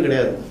 நான் பற்று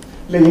கிடையாது.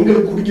 இல்ல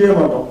எங்களுக்கு குடிக்கவே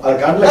மாட்டோம், அது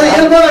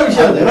இயல்பான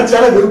விஷயம்.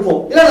 நினைச்சாலே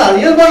விருப்பம் இல்ல, அது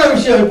இயல்பான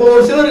விஷயம். இப்போ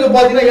ஒரு சிலருக்கு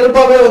பாத்தீங்கன்னா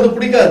இயல்பாவே வந்து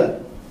பிடிக்காது.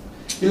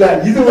 இல்ல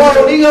இது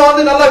நீங்க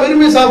வந்து நல்லா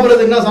விரும்பி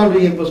சாப்பிடுறது என்ன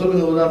சாப்பிடுவீங்க? இப்ப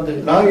சொல்லுங்க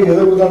உதாரணத்துக்கு. நாங்க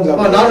எதாவது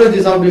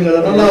நான்வெஜ் சாப்பிடுவீங்க,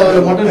 நல்லா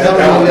மட்டன்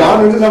சாப்பிடுவீங்க.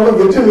 நான்வெஜ் சாப்பிட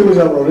வெஜ் விரும்பி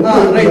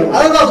சாப்பிடுவோம்.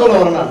 அதான் சொல்ல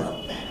வரேன் நான்.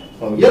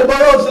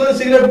 இயல்பாவே ஒரு சிலர்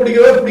சிகரெட்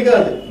பிடிக்கவே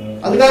பிடிக்காது,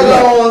 அதுக்காக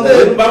அவன் வந்து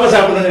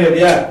சாப்பிடுறது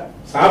இல்லையா,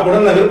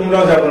 சாப்பிடணும்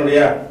விருப்பம்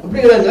சாப்பிடணும்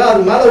அப்படிங்கிறாங்க.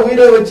 அது மேல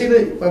உயிரை வச்சுன்னு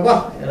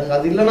எனக்கு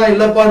அது இல்லன்னா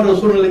இல்லப்பான்ற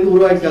சூழ்நிலைக்கு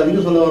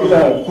உருவாக்காதுன்னு சொல்ல வரல.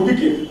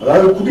 குடிக்க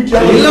அதாவது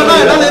குடிக்காம இல்லன்னா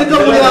என்னால இருக்க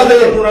முடியாது.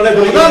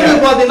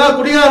 பாத்தீங்கன்னா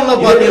குடிகாரன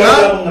பாத்தீங்கன்னா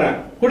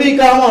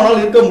குடிக்காம அவனால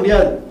இருக்க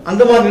முடியாது,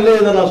 அந்த மாதிரி நிலையை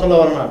தான் நான் சொல்ல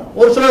வரேன் நான்.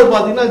 ஒரு சிலர்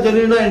பாத்தீங்கன்னா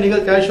ஜென்யூனா இன்னைக்கு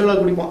கேஷுவலா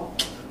குடிப்பான்,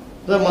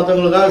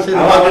 மத்தவங்களுக்காக சரி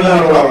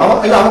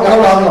அவன்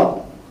கடவுள் ஆகலாம்.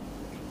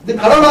 இது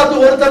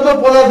கடவுளாத்து ஒரு தன்மை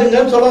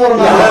போதாதுங்கன்னு சொல்ல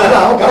வரணும்.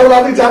 அவன்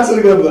கடவுளாத்துக்கு சான்ஸ்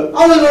இருக்கு.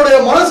 அவங்களுடைய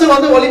மனசு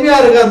வந்து வலிமையா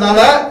இருக்கிறதுனால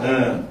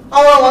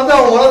அவன் வந்து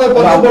அவன் மனதை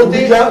பக்குவப்படுத்தி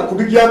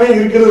குடிக்காம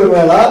இருக்கிறது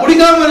மேல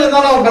குடிக்காம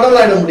இருந்தாலும் அவன் கடவுள்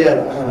ஆயிட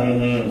முடியாது.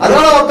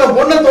 அதனால ஒருத்த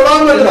பொண்ணை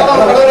தொடாம இருந்தாலும்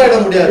அவன் கடவுள் ஆயிட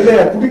முடியாது. இல்ல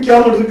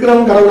குடிக்காம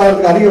இருக்கிறவங்க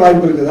கடவுளாகிறதுக்கு அதிக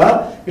வாய்ப்பு இருக்குதா?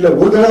 இல்ல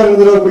ஒரு தடவை 2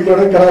 தடவை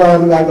குடிக்கிறவங்க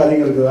கடவுளாகிறதுக்கு வாய்ப்பு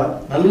அதிகம் இருக்குதா?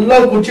 நல்லா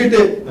குடிச்சிட்டு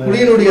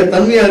குடியினுடைய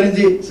தன்மையை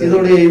அறிஞ்சு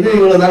இதோடைய இது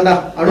இவ்வளவு தாண்டா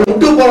அப்படி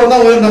விட்டு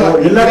போறதான் உயர்ந்தவன்.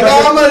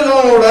 குடிக்காம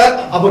இருக்கவனோட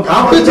அப்ப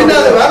காமிச்சுட்டு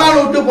அது வேணான்னு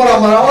விட்டு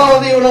போறாம அவன்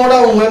வந்து இவனோட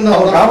அவன்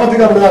உயர்ந்தவன்.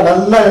 காமத்துக்கு அப்படிதான்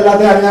நல்லா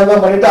எல்லாத்தையும்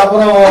அநியாயம் பண்ணிட்டு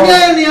அப்புறம்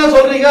நீ ஏன்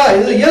சொல்றீங்க?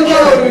 இது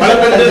இயல்பான ஒரு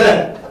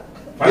விஷயம்.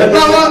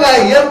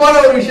 இயல்பான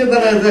ஒரு விஷயம்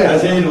தானே இது.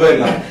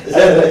 போயிடலாம்.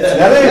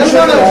 நிறைய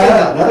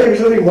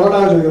விஷயத்துக்கு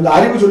முரணாக சொல்லுங்க. இந்த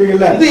அறிவு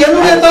சொல்லுங்கல்ல, இது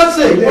என்னுடைய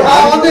தாட்ஸ்.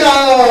 நான் வந்து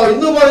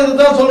இந்து மதத்தை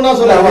தான் சொல்லணும்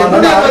சொல்றேன்.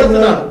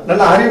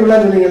 நல்ல அறிவு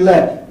எல்லாம் சொன்னீங்கல்ல,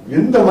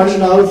 எந்த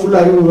மனுஷனாவது ஃபுல்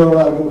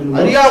அறிவுபூர்வமா இருக்க முடியும்?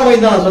 அறியாமை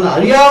தான் சொன்னேன்.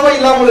 அறியாமை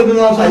இல்லாமல் இருக்கு.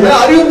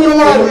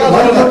 அறிவுபூர்வமா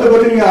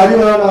இருக்கு. நீங்க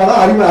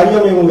அறிவானாதான்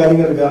அறியாமை உங்களுக்கு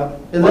அதிகம் இருக்கா?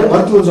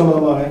 மருத்துவம்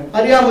சம்பந்தமாக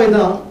அறியாமை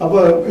தான். அப்ப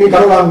நீ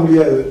கடவுளாக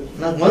முடியாது.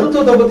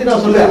 மருத்துவத்தை பத்தி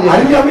நான் சொல்றேன்.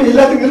 அறியாமை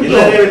எல்லாத்துக்கும்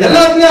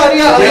எல்லாத்துலயும்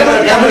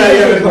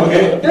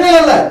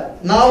இல்ல.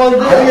 நான்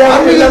வந்து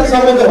ஆன்மீகம்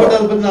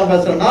சம்பந்தப்பட்டதை பத்தி நான்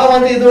பேசுறேன். நான்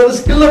வந்து இது ஒரு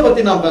ஸ்கில்ல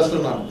பத்தி நான்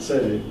பேசுறேன். நான்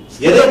சரி,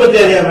 எதை பத்தி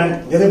அறியாம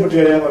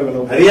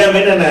இருக்கணும்? அறியாம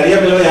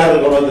அறியாமையில யாரு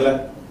இருக்கணும்?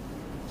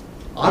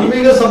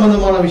 ஆன்மீக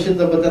சம்பந்தமான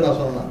விஷயத்தை பத்தி நான்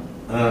சொன்னேன்.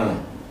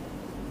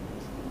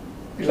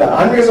 இல்ல,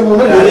 ஆன்மீக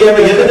சம்பந்தமா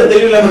அறியாம எதுக்கு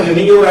தெரியல.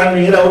 நீங்க ஒரு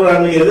ஆன்மீகர், அவர் ஒரு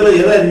ஆன்மீகர், எதுல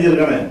எதை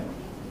அறிஞ்சிருக்கானே?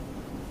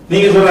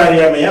 நீங்க சொல்ற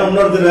அறியாமையா?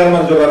 இன்னொருத்தர் வேற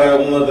மாதிரி சொல்றாரு.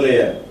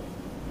 மூணுலயே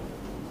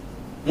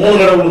 3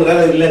 கடவுள்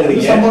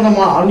இல்லங்கிறீங்க.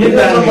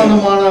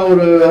 சம்பந்தமான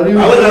ஒரு அறிவு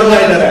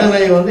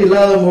வந்து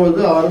இல்லாத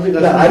பொழுது அவருக்கு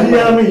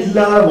அறியாமை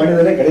இல்லாத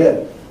மனிதனே கிடையாது.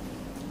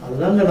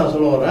 அதுதாங்க நான்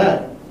சொல்ல வரேன்.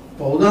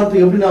 இப்ப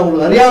உதாரணத்துக்கு எப்படி நான்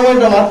உங்களுக்கு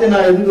அறியாமைன்ற வார்த்தை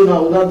நான் எதுக்கு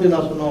நான் உதாரணத்துக்கு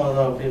நான் சொன்ன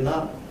வரேன் அப்படின்னா,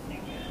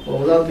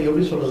 உதாரணத்துக்கு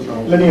எப்படி சொல்றது?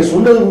 இல்ல, நீங்க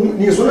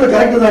சொல்றது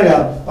கரெக்ட் தாங்க.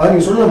 அது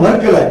நீங்க சொல்ற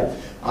மறுக்கல.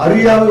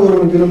 அறியாமை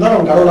ஒருவனுக்கு இருந்தா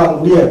அவன் கடவுளாக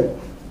முடியாது.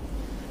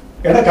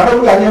 ஏன்னா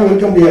கடவுளுக்கு அறியாமை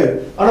இருக்க முடியாது.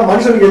 ஆனா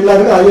மனுஷனுக்கு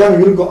எல்லாருக்கும் அறியாமை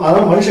இருக்கும். ஆனா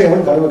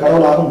மனுஷன்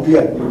கடவுளாக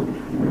முடியாது.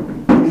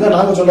 இதான்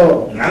நாங்க சொல்ல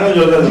வரோம்.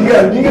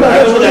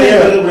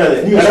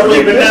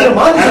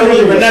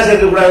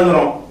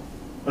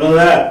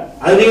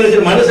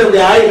 மனுஷன்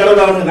இப்படி ஆகி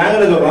கடவுள் அவனுக்கு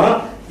நாங்களே சொல்றோம்.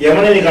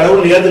 எவனை நீ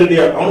கடவுள்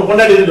ஏத்துக்கிட்டியோ அவனுக்கு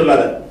கொண்டாடி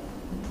சொல்லாத,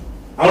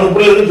 அவனுக்கு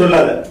பிள்ளைகளுக்கு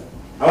சொல்லாத.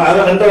 அவன் அதை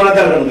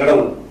நன்றவனாத்தான் இருக்கணும்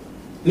கடவுள்.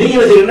 நீங்க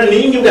வச்சுக்கிட்டா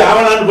நீங்க இப்படி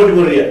ஆவலான்னு போட்டி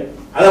போடுறீங்க,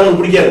 அது அவனுக்கு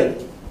பிடிக்காது.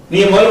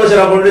 நீங்க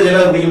முதலமைச்சரா போட்டு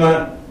ஜெயலலிதா பிடிக்குமா?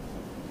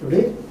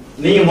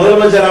 நீங்க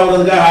முதலமைச்சர்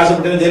ஆகுறதுக்காக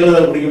ஆசைப்பட்டு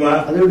ஜெயலலிதா பிடிக்குமா?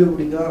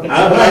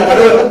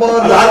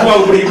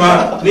 ஆத்மாவுக்கு பிடிக்குமா?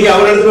 நீங்க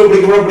அவர் இடத்துல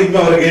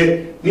பிடிக்குமா அவருக்கு?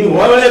 நீ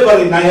ஓவலே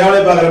பாருங்க, நான்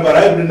எவ்வளவு பாக்குறேன்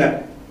பாரு அப்படின்னா,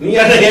 நீ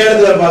என்ன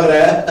இடத்துல பாக்குற?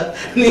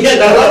 நீங்க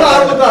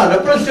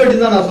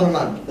ரெப்ரஸன்டேட்டிவ் தான் நான்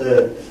சொன்னேன்.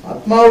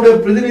 ஆத்மாவுடைய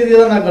பிரதிநிதியை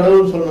தான் நான்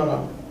கடவுள்னு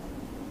சொன்னேன்.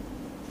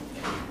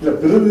 இல்ல,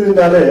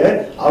 பிரதிநிதினாலே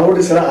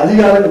அவருடைய சில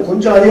அதிகாரம்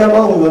கொஞ்சம் அதிகாரமா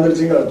உங்களுக்கு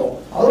வந்துருச்சுங்க அர்த்தம்.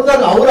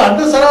 அவருதான் அவர்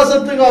அண்ட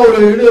சராசத்துக்கு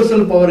அவர்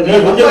யூனிவர்சல் பவர்.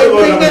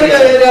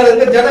 ஏரியால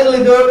இருக்க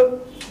ஜனங்களுக்கு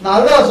நான்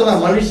அதான்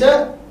சொன்னேன். மனுஷன்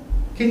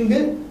கிங்கு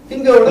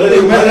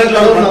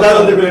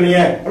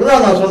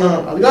அப்படிதான் நான் சொன்னேன்.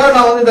 அதுக்காக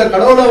நான் வந்து இந்த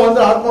கடவுளை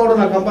வந்து ஆத்மாவோட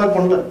நான் கம்பேர்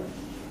பண்ணல.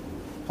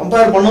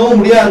 கம்பேர் பண்ணவும்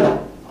முடியாது.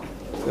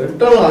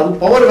 அது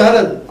பவர் வேற.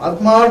 அது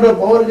ஆத்மாவோட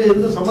பவருக்கு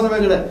எந்த சம்பந்தமே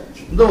கிடையாது.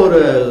 இந்த ஒரு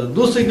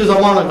தூசிக்கு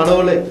சமான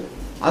கடவுளே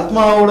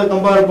ஆத்மாவோட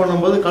கம்பேர்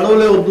பண்ணும்போது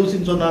கடவுளே ஒரு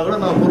தூசின்னு சொன்னா கூட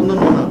நான்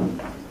பொருந்தணும்.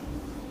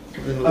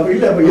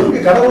 இல்ல, அப்ப எதுக்கு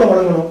கடவுளை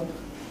வணங்கணும்?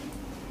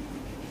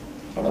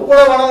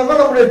 கடவுளை வணங்கணும்னா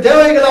நம்முடைய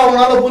தேவைகளை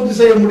அவங்களால பூர்த்தி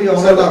செய்ய முடியும்.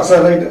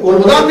 ஒரு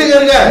உதாரணத்துக்கு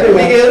இருங்க,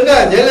 நீங்க இருங்க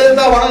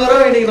ஜெயலலிதா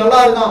வணங்குறோம், இன்னைக்கு நல்லா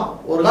இருக்கான்.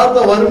 ஒரு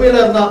காலத்துல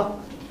வறுமையில இருந்தான்,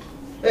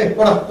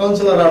 போடா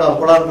கவுன்சிலர் ஆடா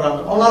போடான்றாங்க.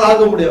 அவனால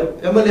ஆக்க முடியும்,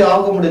 எம்எல்ஏ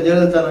ஆக்க முடியும்.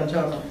 ஜெயலலிதா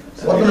நினைச்சாங்க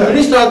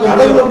மினிஸ்டர் ஆக்க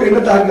முடியும்.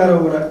 என்ன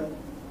தாக்குறாரு?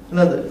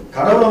 என்னது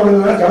கடவுளை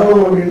வணங்குனா? கடவுளை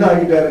உங்களுக்கு என்ன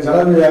ஆகிட்டாரு?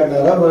 ஜனாதிபதி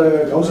ஆகினாரா,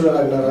 கவுன்சிலர்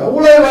ஆகினாரா?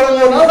 கடவுளை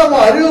வணங்குனா நம்ம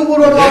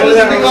அறிவுபூர்வமா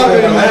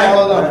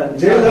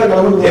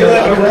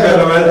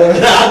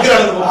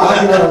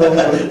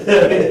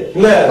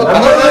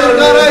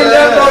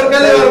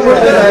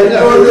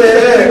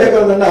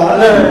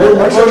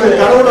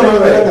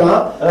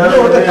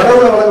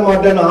கடவுளை வணங்க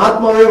மாட்டேன்,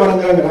 ஆத்மாவே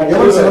வணங்குறாங்க.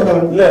 எவ்வளவு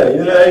சிறந்தவன் இல்ல.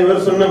 இதுல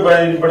இவர் சொன்ன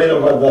அடிப்படையில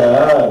பார்த்தா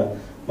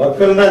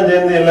மக்கள் தான்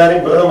சேர்ந்து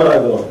எல்லாரையும்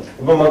பிரதமராக்குவோம்.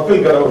 இப்ப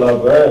மக்கள் கடவுளா?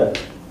 அப்ப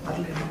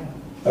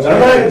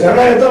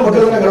ஜனநாயகத்தான்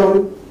மக்கள் தானே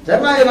கடவுள்.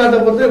 ஜனநாயக நாட்டை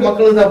பொறுத்து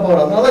மக்களுக்கு தான்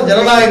போறோம். அதனால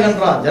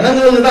ஜனநாயகன்றான்.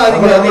 ஜனங்களுக்கு தான்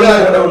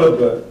அதிகாரம் கடவுள்.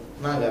 இப்ப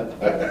நாங்க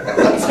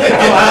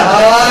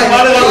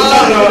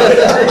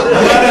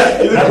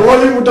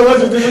கோழி முட்டமா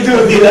சுத்தி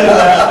சுத்தி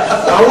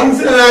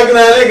கவுன்சிலர்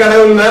ஆக்கினாலே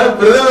கடவுள்னா,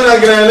 பிரதமர்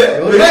ஆக்கினாலே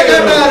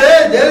கேட்டாரு.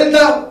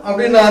 ஜெயலலிதா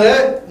அப்படின்னாரு,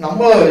 நம்ம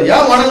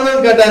ஏன்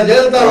வணங்கணும்னு கேட்டாரு.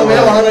 ஜெயலலிதா நம்ம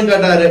ஏன் வணங்கணும்னு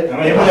கேட்டாரு.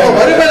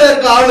 வறுமையில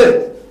இருக்க ஆளு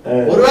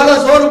ஒருவேளை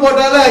சோறு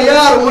போட்டாலே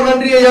ஐயா ரொம்ப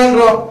நன்றி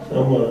ஐயான்றோம்.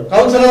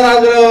 கவுன்சிலர்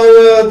ஆகிற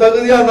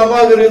தகுதியா அந்த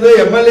அம்மாவுக்கு இருக்குது,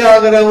 எம்எல்ஏ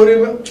ஆகிற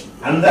உரிமை.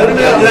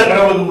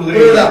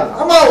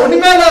 ஆமா,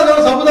 ஒண்ணுமே இல்லாத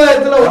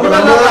சமுதாயத்துல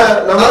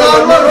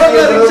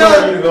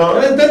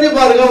தெரிஞ்சு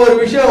பாருங்க. ஒரு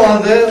விஷயம்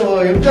வந்து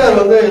எம்ஜிஆர்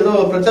வந்து ஏதோ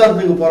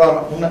பிரச்சாரத்துக்கு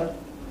போறாராம். முன்ன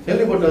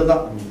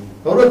கேள்விப்பட்டதுதான்.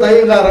 ஒரு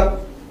தையல்காரன்,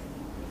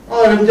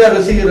 அவர் எம்ஜிஆர்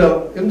ரசிகர்.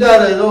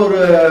 எம்ஜிஆர் ஏதோ ஒரு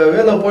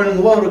வேலை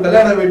போயிடுங்க, ஒரு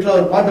கல்யாண வீட்டுல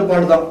ஒரு பாட்டு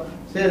பாடுதான்.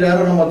 சரி,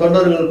 யாரும் நம்ம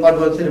தொண்டர்கள்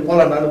பாட்டு, சரி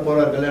போலான்னு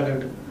போறாரு கல்யாண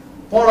வீட்டுக்கு.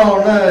 போன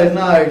உடனே என்ன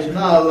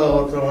ஆயிடுச்சுன்னா, அதுல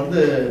ஒருத்தர் வந்து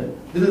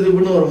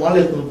திடீர்னு ஒரு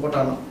மாலை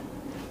போட்டானா.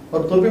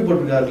 ஒரு தொப்பி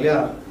போட்டிருக்காரு இல்லையா,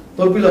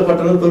 தொப்பில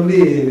பட்டணும் தொப்பி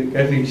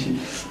கட்டிடுச்சு.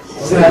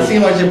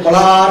 அசிங்கமாச்சு,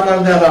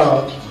 பலான்னு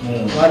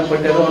மாதிரி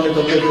பட்டு ஏதோ ஒன்று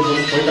தொப்பி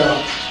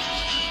போயிட்டாராம்.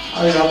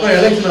 அதுக்கப்புறம்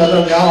எலெக்ஷன் வந்து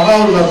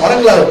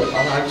மரங்களா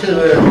அடிச்சு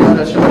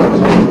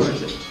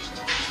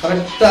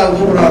கரெக்டா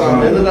கூப்பிடுறாங்க.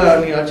 எதுல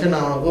நீங்க அடிச்சு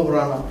அவனை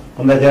கூப்பிடுறாங்க,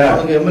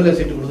 அவனுக்கு எம்எல்ஏ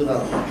சீட்டு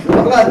கொடுத்துட்டாங்க.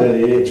 வரலாறு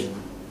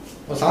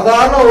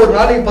சாதாரண ஒரு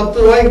நாளைக்கு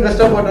 10 ரூபாய்க்கு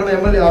கஷ்டப்பட்டான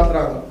எம்எல்ஏ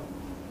ஆக்குறாங்க.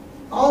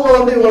 அவங்க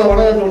வந்து இவங்களை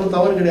வணங்குறது ஒன்றும்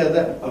தவறு கிடையாது.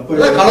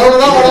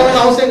 கடவுள் தான்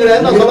வணங்கணும்னு அவசியம்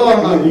கிடையாது. நான் சொல்ல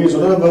வரேன், நீங்க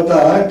சொல்றத பார்த்தா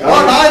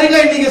நான்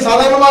இருக்கேன் இன்னைக்கு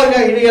சாதாரணமா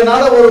இருக்கேன். இன்னைக்கு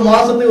என்னால ஒரு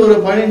மாசத்துக்கு ஒரு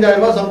 15,000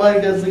 ரூபாய்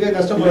சம்பாதிக்கிறதுக்கே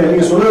கஷ்டப்படுறேன்.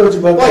 நீங்க சொல்றத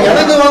வச்சு பார்த்தா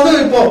எனக்கு வந்து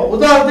இப்போ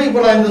உதாரணத்துக்கு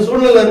இப்போ நான் இந்த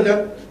சூழ்நிலை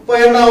இருக்கேன். இப்போ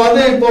என்ன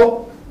வந்து இப்போ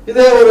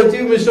இதே ஒரு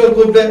சீஃப் மினிஸ்டர்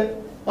கூப்பிட்டு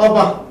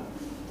பாப்பா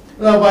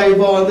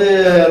இப்போ வந்து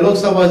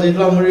லோக்சபா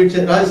சீட்லாம்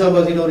முடிச்சு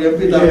ராஜ்யசபா சீட் ஒரு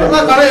எம்பி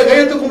தான்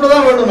கையெழுத்து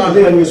கும்பிடதான் வேணும். நான்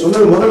நீங்க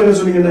சொன்னது முதல்ல என்ன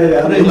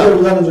சொன்னீங்கன்னா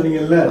உதாரணம்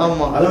சொன்னீங்கல்ல,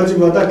 அதை வச்சு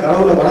பார்த்தா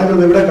கடவுளை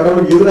வணங்குறதை விட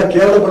கடவுளுக்கு எதிராக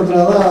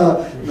கேவலப்படுத்தினாதான்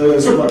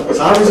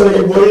சாமி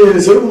சிலைக்கு போய்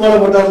செருப்பு மாலை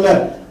போட்டார்ல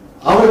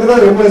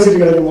அவருக்குதான் ரொம்ப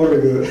சீட்டு கிடைக்கும் போல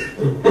இருக்குது.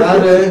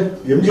 யாரு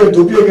எம்ஜிஆர்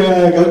தொப்பியை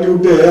கழட்டி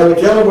விட்டு அவரை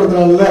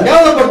கேவலப்படுத்தினால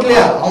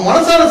கேவலப்படுத்தலையா, அவன்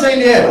மனசார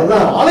செய்யலையே.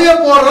 அதான் ஆலய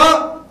போடுறான்,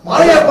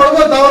 மாலையை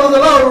போடும்போது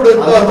தவறுதெல்லாம் அவருடைய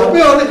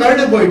தொப்பியை வந்து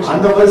கழட்டி போயிடுச்சு.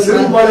 அந்த மாதிரி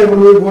செருப்பு மாலையை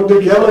கொண்டு போய் போட்டு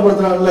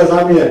கேவலப்படுத்தினால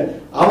சாமியை,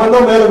 அவன்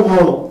தான் மேல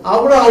போகணும்.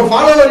 அப்புறம் அவன்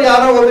ஃபாலோவர்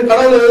யாரும் வந்து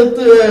கடவுளை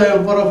எடுத்து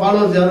போற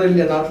ஃபாலோவர்ஸ் யாரும்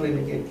இல்லையா நாட்டுல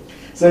இன்னைக்கு.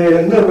 சரி,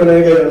 என்ன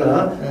கேட்கறேன்னா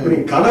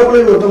நீங்க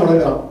கடவுளை ஒருத்தன்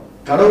வணங்குறான்,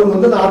 கடவுள்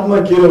வந்து அந்த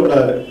ஆத்மா கீழே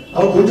விடாது,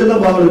 அவன் கொஞ்சம்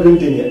தான் பாவம்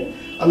இருக்குன்னு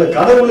அந்த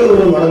கடவுளை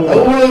ஒரு வணங்க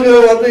அவங்களுக்கு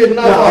வந்து என்ன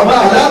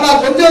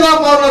கொஞ்சம்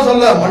தான் பாவம்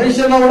சொல்ல,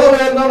 மனுஷனோட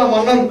உயர்ந்தவன்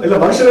மன்னன் இல்ல,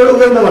 மனுஷனோட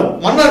உயர்ந்தவன்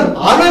மன்னன்,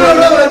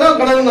 மன்னனோட உயர்ந்தவன்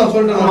கடவுள் நான்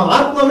சொல்றேன்.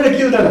 ஆத்மாவிட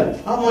கீழே தானே.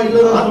 ஆமா,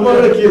 இல்ல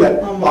ஆத்மாவிட கீழே.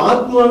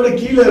 ஆத்மாவிட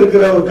கீழே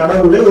இருக்கிற ஒரு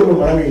கடவுளை ஒரு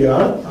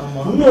வணங்குகிறான்,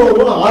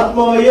 இன்னொரு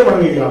ஆத்மாவையே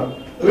வணங்குகிறான்.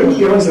 ரெண்டு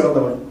எவன்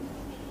சிறந்தவன்?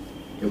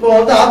 இப்போ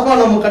வந்து ஆத்மா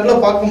நம்ம கண்ணுல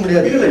பார்க்க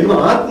முடியாது. இல்ல,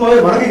 இவன் ஆத்மாவை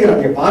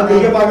வணங்குகிறான்.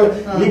 பாக்குறீங்க பார்க்கல,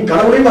 நீ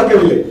கடவுளையும்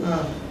பார்க்கவில்லை.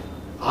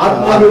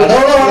 ஆத்மா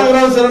கடவுளை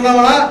வணங்குறவன்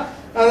சிறந்தவனா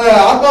அந்த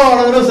ஆத்மா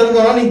வணங்குறவன்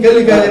சிறந்தவனா நீங்க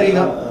கேள்வி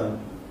கேட்கறீங்க.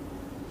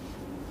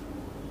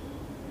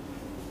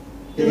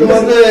 இது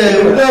வந்து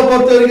இதை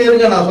பொறுத்த வரைக்கும்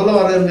இருங்க, நான் சொல்ல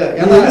வரேங்க.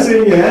 என்ன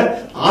செய்யுங்க,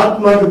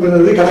 ஆத்மாக்கு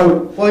பிறகு கடவுள்,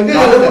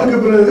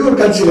 பிறகு ஒரு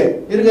கட்சியில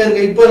இருங்க.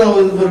 இப்ப நான்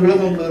ஒரு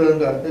விளக்கம்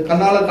கொடுக்குறேங்க.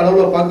 கண்ணால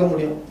கடவுளை பார்க்க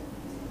முடியும்.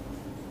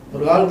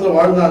 ஒரு காலத்துல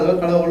வாழ்ந்தாங்க,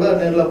 கடவுளை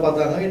நேர்ல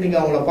பார்த்தாங்க.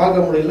 இன்னைக்கு அவங்கள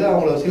பார்க்க முடியல,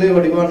 அவங்கள சிலை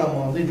வடிவா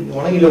நம்ம வந்து இன்னைக்கு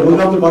வணங்கல. ஒரு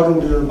காலத்துல பார்க்க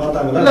முடியல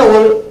பார்த்தாங்க. இல்ல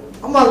ஒரு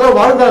ஆமா அதான்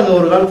வாழ்ந்தாங்க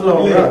ஒரு காலத்துல.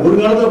 ஒரு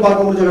காலத்துல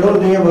பார்க்க முடிஞ்ச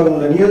கடவுள் நீங்க பார்க்க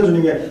முடியல. நீங்க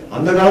சொன்னீங்க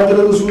அந்த காலத்துல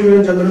இருந்து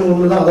சூரியன் சந்திரன்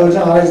ஒண்ணுதான், அதை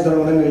வச்சு ஆராய்ச்சி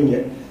தரணும்னு.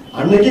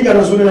 அன்னைக்கு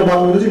கடவுள் சூரியனை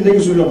பார்க்க முடிஞ்சு,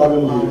 இன்னைக்கு சூரியனை பார்க்க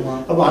முடியும்.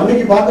 அப்ப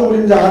அன்னைக்கு பார்க்க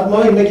முடிஞ்ச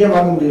ஆத்மாவை இன்னைக்கே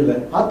பார்க்க முடியல.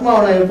 ஆத்மாவை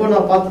நான் எப்போ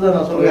நான் பார்த்துதான்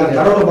நான் சொல்றேன்,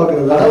 கடவுளை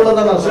பார்க்கறது. கடவுளை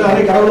தான் நான் சொல்றேன்.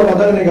 அன்னைக்கு கடவுளை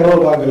பார்த்தா இன்னைக்கு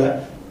கடவுளை பார்க்கல,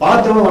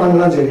 பார்த்தவங்க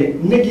வணங்கலாம். சரி,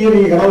 இன்னைக்கு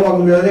நீங்க கடவுளை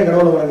பார்க்க முடியாதே,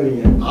 கடவுளை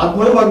வணங்குறீங்க.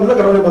 ஆத்மாவே பார்க்க முடியல,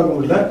 கடவுளை பார்க்க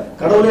முடியல,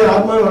 கடவுளே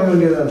ஆத்மாவே வணங்க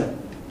வேண்டியதானே?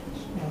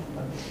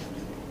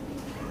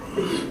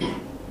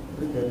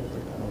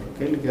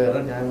 கேள்வி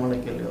கேட்குற நியாயமான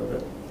கேள்வி அவரு.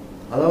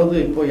 அதாவது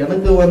இப்போ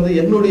எனக்கு வந்து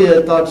என்னுடைய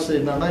தாட்ஸ்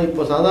என்னன்னா,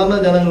 இப்போ சாதாரண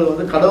ஜனங்கள்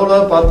வந்து கடவுளா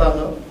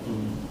பார்த்தாங்க,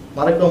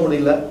 மறக்க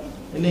முடியல.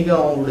 இன்னைக்கு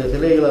அவங்களுடைய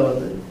சிலைகளை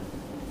வந்து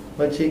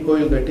வச்சு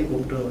கோயில் கட்டி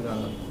கும்பிட்டு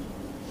இருக்காங்க.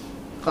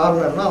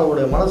 காரணம் என்ன,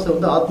 அவங்களுடைய மனசு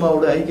வந்து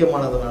ஆத்மாவோட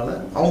ஐக்கியமானதுனால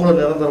அவங்களும்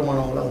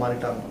நிரந்தரமானவங்களா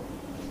மாறிட்டாங்க.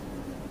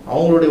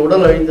 அவங்களுடைய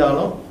உடல்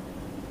அழிஞ்சாலும்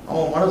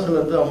அவங்க மனசுல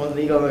இருந்து அவங்க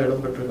நீங்காம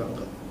இடம்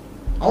பெற்றிருக்காங்க,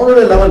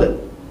 அவங்களுடைய லெவலு.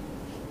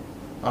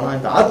 ஆனா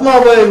இந்த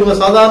ஆத்மாவை இவங்க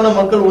சாதாரண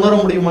மக்கள் உணர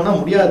முடியுமானா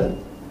முடியாது.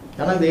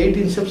 ஏன்னா இந்த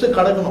 18 ஸ்டெப்ஸ்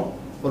கடக்கணும்.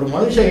 ஒரு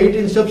மனுஷன்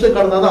 18 ஸ்டெப்ஸ்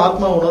கடந்தாதான்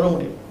ஆத்மா உணர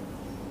முடியும்.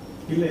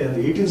 இல்ல, அந்த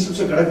 18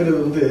 ஸ்டெப்ஸ் கடக்கிறது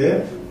வந்து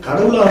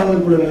கடவுள்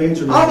ஆனதுக்குள்ள நிலைன்னு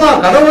சொல்லி. ஆமா,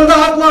 கடவுள்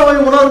தான் ஆத்மாவை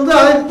உணர்ந்து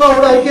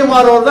ஆத்மாவோட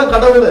ஐக்கியமாறவர் தான்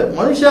கடவுள்.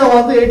 மனுஷன்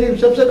வந்து 18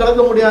 ஸ்டெப்ஸ்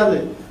கடக்க முடியாது.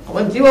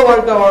 அவன் ஜீவ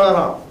வாழ்க்கை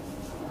வாழறான்.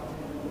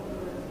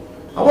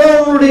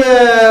 அவனுடைய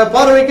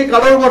பார்வைக்கு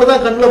கடவுள் மட்டும்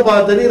தான்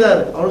கண்ணில்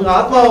தெரிகிறாரு. அவனுக்கு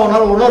ஆத்மாவை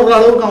உணர்ற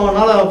அளவுக்கு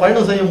அவனால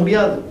பயணம் செய்ய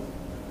முடியாது.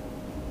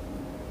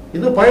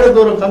 இது பயண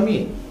தூரம் கம்மி.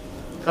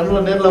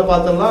 கண்ணில் நேரில்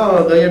பார்த்தெல்லாம்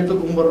கையெடுத்து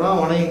கும்பிடுறான்,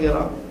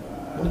 வணங்குறான்,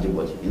 முடிச்சு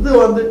போச்சு. இது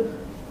வந்து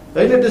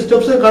 18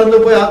 ஸ்டெப்ஸ் கடந்து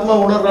போய் ஆத்மா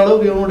உணர்ற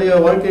அளவுக்கு இவனுடைய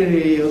வாழ்க்கை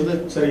வந்து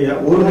சரியா.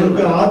 ஒரு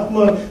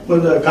ஆத்மா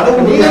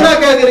கடவுள் நீங்க என்ன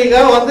கேக்குறீங்க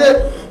வந்து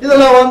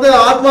இதுல வந்து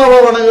ஆத்மாவை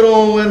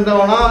வணங்குறோம்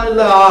என்றவனா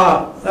இல்ல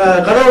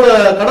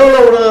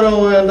கடவுளை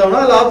உணர்றோம்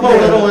என்றவனா இல்ல ஆத்மா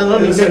உணர்றோம்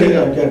நீங்க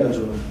கேட்டீங்க.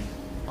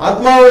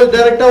 ஆத்மாவை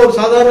டைரக்டா ஒரு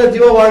சாதாரண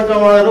ஜீவ வாழ்க்கை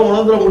வாழறோம்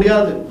உணர்ந்துட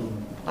முடியாது.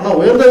 ஆனா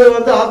உயர்ந்தது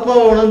வந்து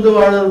ஆத்மாவை உணர்ந்து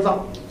வாழறது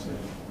தான்.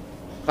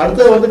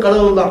 அடுத்தது வந்து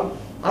கடவுள் தான்.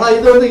 ஆனா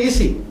இது வந்து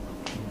ஈஸி,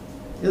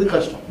 இது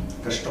கஷ்டம்.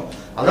 கஷ்டம்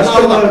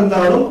அதனாலதான்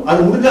இருந்தாலும்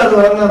அது முடிஞ்சாது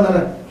வரணும்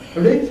தானே.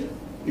 எப்படி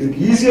இதுக்கு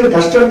ஈஸியா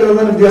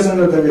கஷ்டங்கிறது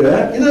வித்தியாசங்கிறத தவிர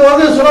இது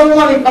வந்து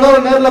சுலபமா நீ கடவுளை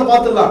நேர்ல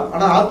பாத்துடலாம்.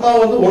 ஆனா ஆத்மாவை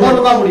வந்து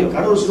உணரதான் முடியும்.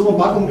 கடவுள் சுலபமா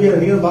பார்க்க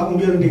முடியாது, நீங்க பார்க்க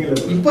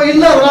முடியாது. இப்ப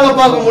இல்ல, அதனால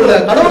பார்க்க முடியல.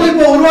 கடவுள்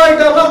இப்ப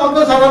உருவாயிட்டா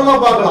மக்கள் சாதாரணமா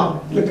பார்க்கலாம்.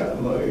 இல்ல,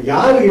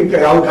 யாரு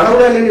அவன்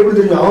கடவுளா இல்லைன்னு எப்படி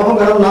தெரியும்?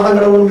 அவன் கடவுள், நான் தான்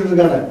கடவுள்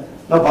இருக்காங்க,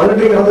 நான்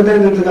 18 கடந்துட்டே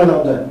இருக்காங்க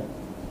அவங்க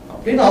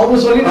அப்படின்னு அவங்க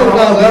சொல்லிட்டு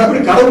இருக்காங்க. எப்படி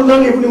கடவுள்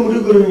தான் எப்படி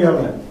முடிவுக்கு வருவீங்க?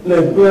 அவங்க இல்ல,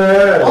 இப்ப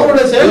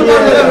அவங்களோட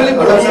செயல்பாடுகளை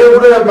வெளிப்பட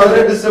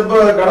 18 ஸ்டெப்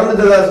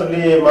கடந்துட்டதா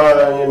சொல்லி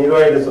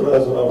நிர்வாகிகள்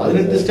சொன்னாங்க.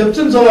 18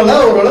 ஸ்டெப்ஸ் சொல்லல,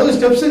 ஓரளவு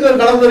ஸ்டெப்ஸ்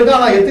கடந்திருக்கு.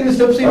 ஆனா எத்தனை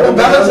ஸ்டெப்ஸ் இன்னும்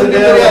பேலன்ஸ்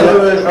இருக்கு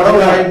தெரியாது.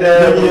 கடவுள் ஆயிட்டு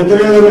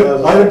எத்தனை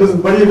 18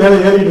 படி மேல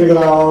ஏறிட்டு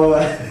இருக்கிறான்.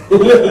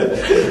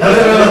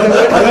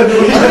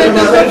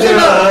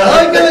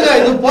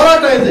 இது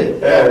போராட்டம்.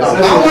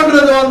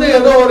 இது வந்து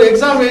ஏதோ ஒரு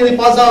எக்ஸாம் எழுதி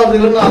பாஸ் ஆகுறது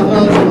இல்லைன்னு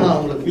அதனால சொன்னா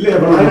அவங்களுக்கு இல்ல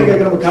நான்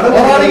கேக்குறேன் கடவுள்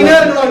போராடிக்கிட்டே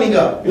இருக்கணும் நீங்க.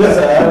 இல்ல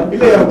சார்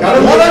இல்ல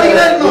கடவுள்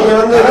போராடிக்கிட்டே இருக்கணும். நீங்க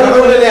வந்து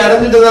கடவுள் நிலையை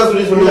அடைஞ்சிட்டதா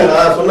சொல்லி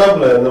நான்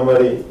சொன்னாப்ல இந்த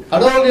மாதிரி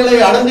கடவுள்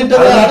நிலையை அடைஞ்சிட்டு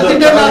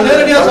நான்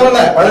நேரடியா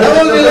சொல்லல.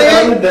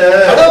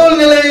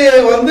 கடவுள் நிலையை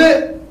வந்து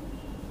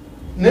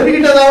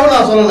நெருங்கிட்டதாவும்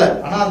நான் சொல்லல.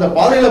 ஆனா அந்த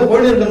பாதையில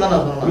போயிட்டு இருக்குன்னு தான்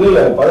நான் சொன்னேன். இல்ல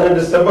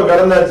 18 ஸ்டெப்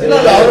கடந்தாச்சு.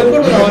 இல்ல அவரு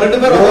கூட அவர்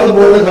ரெண்டு பேரும்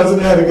போடுங்க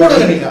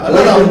நீங்க.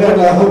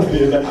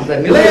 அந்த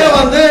நிலையை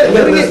வந்து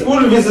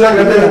ஸ்கூல் ஃபீஸ் எல்லாம்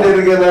கட்ட வேண்டி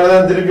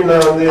இருக்கிறதுனாலதான் திருப்பி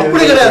நான் வந்து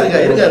அப்படி கிடையாதுங்க.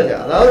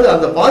 இருக்க அதாவது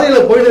அந்த பாதையில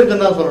போயிட்டு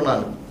இருக்குன்னு தான் சொல்றேன்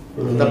நான்.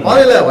 இந்த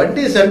பாதையில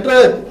வண்டி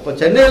சென்ட்ரல் இப்ப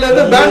சென்னையில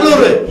இருந்து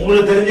பெங்களூரு,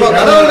 உங்களுக்கு தெரிஞ்ச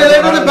கடவுள்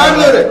நிலையில இருந்து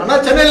பெங்களூரு, ஆனா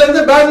சென்னையில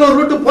இருந்து பெங்களூர்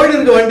ரூட் போயிட்டு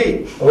இருக்கு வண்டி.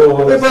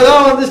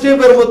 இப்பதான் வந்து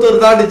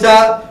ஸ்ரீபெரும்புத்தூர் தாண்டிச்சா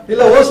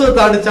இல்ல ஓசூர்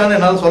தாண்டிச்சான்னு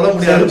என்னால சொல்ல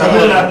முடியாது.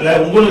 தமிழ்நாட்டுல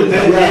உங்களுக்கு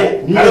தெரிஞ்சு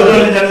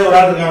கடவுள் நிலையில ஒரு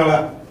ஆள் இருக்காங்களா?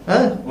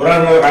 ஒரு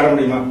ஆள் காட்ட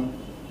முடியுமா?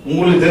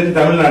 உங்களுக்கு தெரிஞ்சு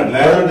தமிழ்நாட்டுல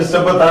 18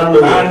 ஸ்டெப்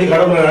தாண்டி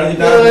கடவுள்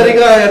அடைஞ்சிட்டாங்க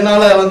வரைக்கும்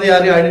என்னால வந்து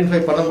யாரையும்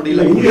ஐடென்டிஃபை பண்ண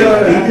முடியல.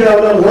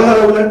 இந்தியாவுல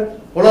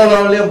உலக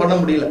லெவலையும் பண்ண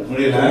முடியல.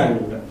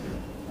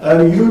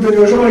 25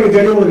 வருஷமா நீங்க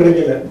தேடி உங்களுக்கு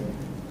கிடைக்கல.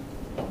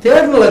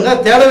 தேடலங்க,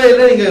 தேடவே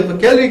இல்லை. நீங்க இப்ப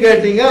கேள்வி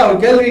கேட்டீங்க, அவர்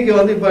கேள்விக்கு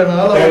வந்து இப்ப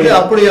என்னால வந்து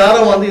அப்படி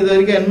யாரும் வந்து இது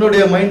வரைக்கும்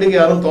என்னுடைய மைண்டுக்கு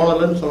யாரும்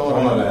தோணலன்னு சொல்ல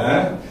வராங்க.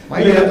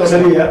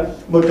 சரியா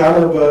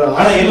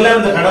ஆனா எல்லாம்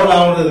இந்த கடவுள்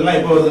ஆகுறதுலாம்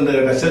இப்ப வந்து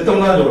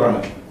செத்தம் தான் சொல்றாங்க.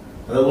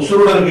 அது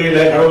உசுரோட இருக்கையில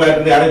கடவுளா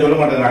இருந்து யாரையும் சொல்ல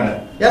மாட்டேங்கிறாங்க.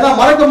 ஏன்னா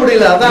மறக்க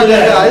முடியல. அதான்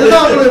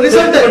இதுதான் உங்களுக்கு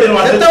ரிசல்ட்.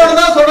 செத்தவன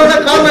தான் சொல்றத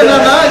காரணம்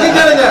என்னன்னா நீங்க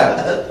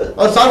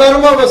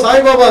சாதாரணமா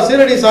சாய்பாபா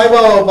சீரடி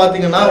சாய்பாபாவை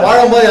பாத்தீங்கன்னா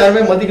வாழும்போது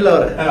யாருமே மதிக்கல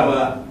அவரு.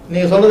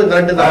 நீங்க சொல்றது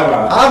கரெக்ட் தான்.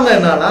 காரணம்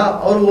என்னன்னா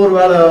அவருக்கு ஒரு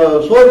வேலை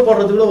சோறு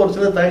போடுறதுக்குள்ள ஒரு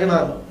சில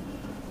தயங்கினாங்க.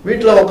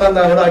 வீட்டுல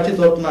உட்காந்தா கூட அடிச்சு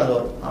தோட்டினாங்க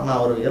அவர். ஆனா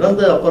அவர்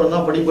இறந்து அப்புறம்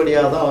தான்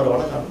படிப்படியா தான் அவர்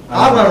வணக்கம்.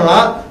 காரணம்னா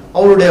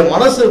அவருடைய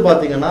மனசு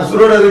பாத்தீங்கன்னா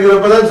உசுரோட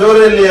இருக்கிறப்பதான்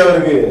சோறு இல்லையா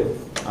அவருக்கு.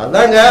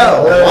 அதாங்க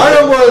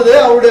வாழும்போது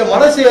அவருடைய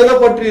மனசு எதை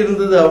பற்றி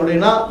இருந்தது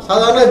அப்படின்னா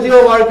சாதாரண ஜீவ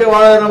வாழ்க்கை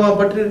வாழ நம்ம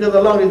பற்றி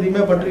இருக்கிறதெல்லாம் அவர்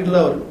எதுவுமே பற்றி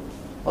இல்லை.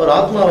 அவர்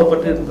ஆத்மாவை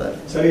பற்றி இருந்தார்.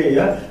 சரி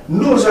ஐயா,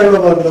 இன்னொரு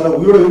சாய்பாபா இருந்தாரு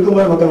உயிரோட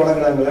இருக்கும்போது மக்கள்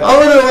வணங்குறாங்க.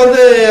 அவரு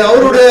வந்து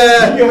அவருடைய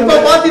இப்ப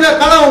பாத்தீங்கன்னா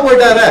காணாம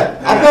போயிட்டாரு.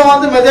 அப்ப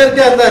வந்து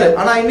மெஜாரிட்டியா இருந்தாரு.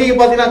 ஆனா இன்னைக்கு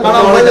பாத்தீங்கன்னா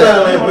காணாம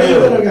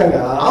இருக்காங்க.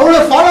 அவரோட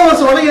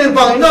ஃபாலோவர்ஸ் வணங்கி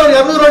இருப்பாங்க. இன்னும் ஒரு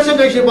 200 வருஷம்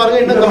கழிச்சு பாருங்க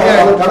இன்னும் கம்மியா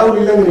கடவுள்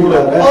இல்லைன்னு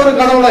அவரு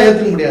கடவுளா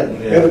ஏத்துக்க முடியாது.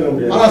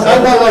 ஆனா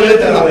சாய்பாபா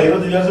ஏத்துக்கலாம்.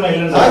 25 வருஷமா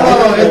இல்ல.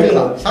 சாய்பாபாவை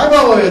ஏத்துக்கலாம்.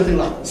 சாய்பாபாவை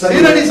ஏத்துக்கலாம்.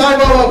 சீரடி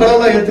சாய்பாபா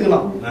கடவுளா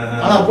ஏத்துக்கலாம்.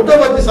 ஆனா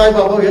புட்டபர்த்தி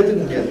சாய்பாபாவை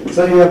ஏத்துக்க முடியாது.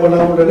 சரி, அப்ப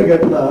நான் உங்கள்ட்ட என்ன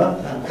கேட்டேன்னா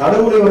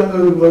கடவுளை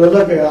வணங்குறதுக்கு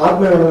பதிலாக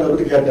ஆத்மா வணங்குறத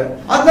பத்தி கேட்டேன்.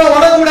 ஆத்மா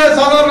வணங்க முடியாது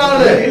சாதாரண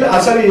ஆளு. இல்ல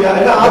சரி,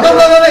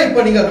 இப்ப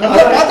நீங்க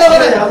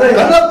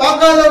கண்ண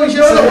பார்க்காத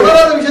விஷயம்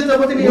உணராத விஷயத்தை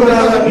பத்தி நீங்க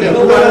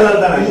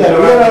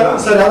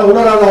சரி அதை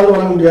உணராத ஆளு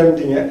வணங்க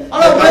முடியாதுட்டீங்க.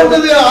 ஆனா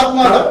உணர்ந்தது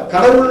ஆத்மா.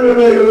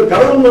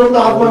 கடவுள் வந்து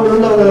ஆத்மா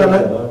விழுந்தவங்க தானே.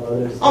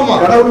 ஆமா,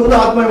 கடவுள் வந்து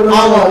ஆத்மா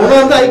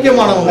உணர்ந்து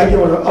ஐக்கியமானவங்க.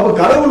 அப்ப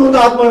கடவுள்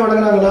வந்து ஆத்மா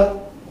வணங்குறாங்களா?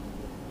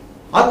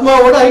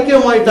 ஆத்மாவோட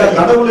ஐக்கியமாயிட்டாங்க.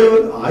 கடவுளை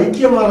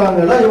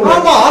ஐக்கியமாறாங்களா?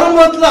 ஆமா,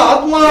 ஆரம்பத்துல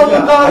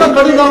ஆத்மாவுக்காக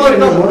கடினமா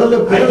இருக்காங்க. முதல்ல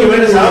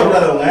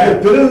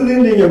பிறகு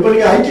நீங்க எப்ப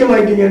நீங்க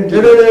ஐக்கியமாயிட்டீங்க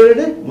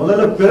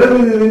முதல்ல பிறகு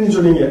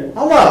சொன்னீங்க.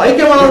 ஆமா,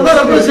 ஐக்கியமானதான்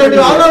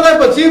ரெப்ரசன்டேட்டிவ். அதனாலதான்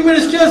இப்ப சீஃப்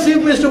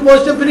மினிஸ்டர்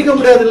போஸ்ட் பிரிக்க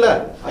முடியாது இல்ல.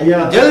 ஐயா,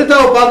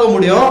 ஜெயலலிதாவை பார்க்க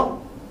முடியும்.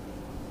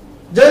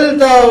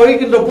 ஜெயலலிதா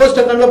வகிக்கின்ற போஸ்ட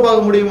கண்ட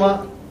பார்க்க முடியுமா?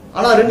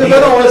 ஆனா ரெண்டு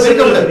பேரும்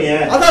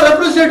அதான்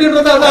ரெப்ரசன்டேட்டிவ்.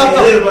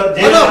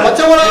 அதான்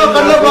பச்சை மிளகா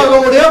கண்ட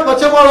பார்க்க முடியும்.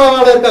 பச்சை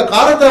மிளகால இருக்க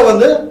காரத்தை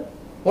வந்து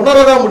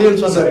உணரதான்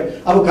முடியும்னு சொன்னாரு.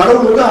 அப்ப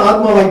கடவுள் வந்து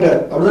ஆத்மா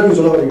வாங்கிட்டார் அப்படிதான் நீங்க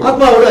சொல்ல வரீங்க.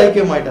 ஆத்மாவோட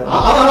ஐக்கியம் ஆயிட்டார்.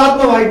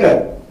 ஆத்மா வாங்கிட்டார்.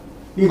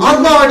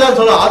 ஆத்மா ஆயிட்டான்னு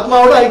சொல்ல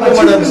ஆத்மாவோட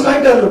ஐக்கியம்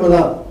ஆயிட்டார்.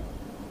 இப்பதான்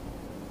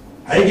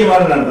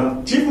ஐக்கியமான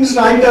சீஃப்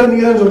மினிஸ்டர் ஆயிட்டாரு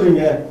நீங்க தான்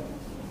சொல்றீங்க.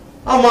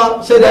 ஆமா,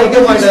 சரி,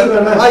 ஐக்கியம் ஆயிட்டாரு.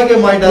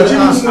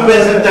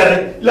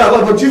 இல்ல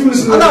அப்ப சீஃப்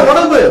மினிஸ்டர் அதான்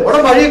உடம்பு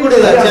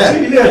அழியக்கூடியதாச்சு.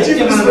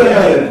 சீஃப் மினிஸ்டர்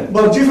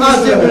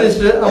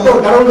அப்ப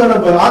கடவுள் தானே,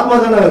 ஆத்மா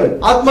தானே அவரு.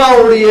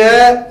 ஆத்மாவுடைய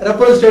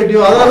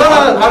ரெப்ரசன்டேட்டிவ். அதனால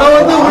கடவுள்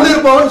வந்து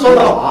உள்ளிருப்பவன்னு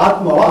சொல்றோம்.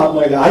 ஆத்மாவா ஆத்மா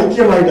இல்ல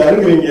ஐக்கியம்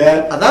ஆயிட்டாருங்கிறீங்க.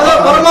 அதாவது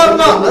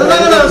பரமாத்மா.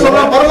 அதுதாங்க நான்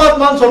சொல்றேன்,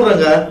 பரமாத்மான்னு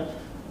சொல்றேங்க.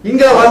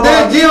 இங்க வந்து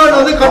ஜீவன்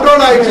வந்து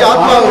கண்ட்ரோல் ஆயிடுச்சு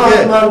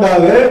ஆத்மாவுக்கு.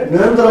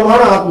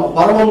 நிரந்தரமான ஆத்மா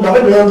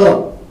பரமம்தாவே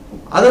நிரந்தரம்.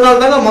 அதனால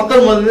தாங்க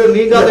மக்கள் மத்தியில்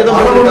நீங்காத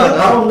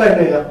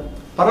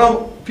பரம்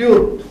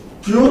பியூர்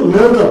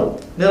நிரந்தரம்.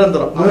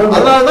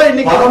 அதனாலதான்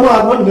இன்னைக்கு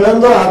பரமாத்மா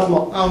நிரந்தர ஆத்மா.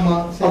 ஆமா,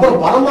 அப்புறம்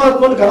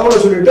பரமாத்மான்னு கடவுளை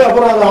சொல்லிட்டு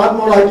அப்புறம் அது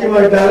ஆத்மாவோட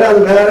ஐக்கியமாயிட்டாரு. அது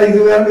வேற இது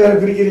வேற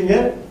பிரிக்கிறீங்க.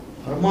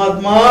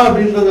 பரமாத்மா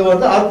அப்படின்றது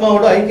வந்து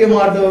ஆத்மாவோட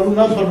ஐக்கியமானவர்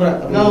தான் சொல்றேன்.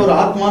 அதான் ஒரு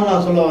ஆத்மான்னு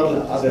நான் சொல்ல வரல.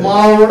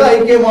 ஆத்மாவோட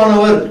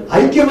ஐக்கியமானவர்.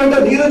 ஐக்கியமாயிட்டா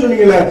நீங்க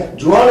சொன்னீங்கல்ல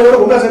ஜுவாலையோட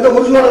ஒன்னா சேர்ந்த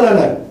ஒரு ஜுவாலை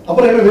தானே.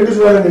 அப்புறம் என்ன 2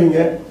 ஜுவாலைங்கிறீங்க?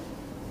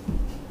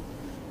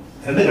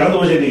 ரெண்டு கலந்து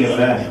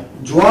போச்சுட்டீங்கல்ல.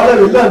 ஜுவாலை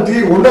எல்லாம் தீ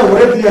ஒன்னா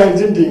ஒரே தீ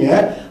ஆயிடுச்சுட்டீங்க.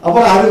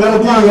 அப்புறம் அது வேற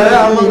தீங்க.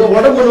 அவங்க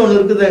உடம்புன்னு ஒண்ணு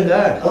இருக்குதுங்க.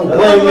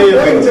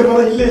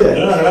 இல்லையே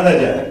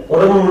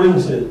உடம்பு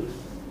முடிஞ்சு.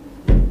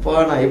 இப்போ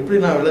நான் எப்படி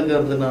நான்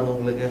விளக்குறது? நான்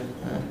உங்களுக்கு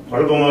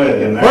குழப்பமாவே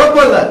இருக்கேன்.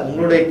 குழப்பம் இல்ல.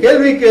 உங்களுடைய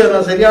கேள்விக்கு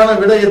நான் சரியான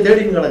விடையை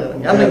தேடின்னு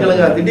கிடக்குறேன். என்ன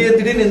கிழங்க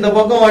திடீர்னு இந்த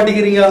பக்கம்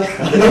மாட்டிக்கிறீங்க.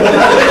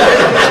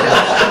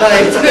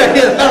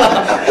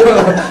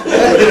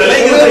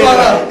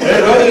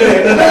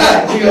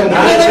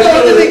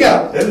 வந்துட்டீங்க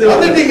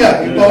வந்துட்டீங்க.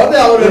 இப்ப வந்து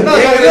அவர் என்ன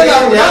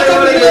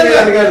ஒரு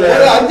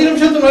 5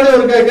 நிமிஷத்துக்கு முன்னாடி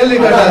ஒரு கேள்வி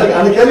கேட்டாரு.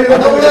 அந்த கேள்வி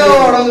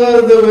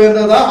வணங்குறது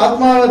உயர்ந்ததா,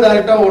 ஆத்மாவை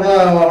டைரக்டா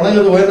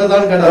வணங்குறது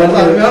உயர்ந்ததான்னு கேட்டாரு.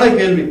 அருமையான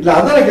கேள்வி. இல்ல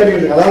அதான் கேள்வி.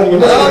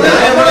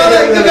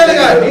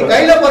 நீ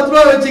கையில 10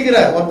 ரூபா வச்சுக்கிற,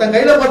 ஒருத்தன்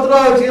கையில 10 ரூபா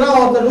வச்சுக்கிறான்,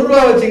 ஒருத்தன் 100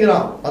 ரூபா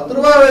வச்சுக்கிறான். 10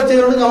 ரூபா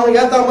வச்சுக்கிறவனுக்கு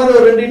அவனுக்கு ஏத்த மாதிரி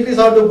ஒரு 2 இட்லி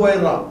சாப்பிட்டு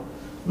போயிடுறான்.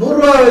 100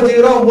 ரூபா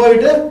வச்சுக்கிறோம்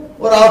போயிட்டு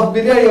ஒரு ஹாஃப்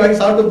பிரியாணி வாங்கி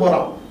சாப்பிட்டு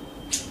போறான்.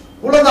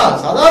 இவ்வளவுதான்.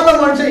 சாதாரண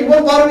மனுஷன்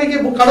இவன் பார்வைக்கு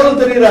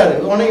கடவுள் தெரிகிறாரு,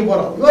 வணங்கி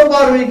போறான். இவன்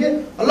பார்வைக்கு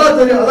அல்லாஹ்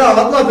தெரியும், அதான்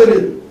ஆத்மா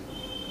தெரியுது,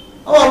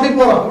 அவன் அப்படி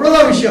போறான்.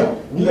 இவ்வளவுதான் விஷயம்.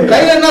 உங்க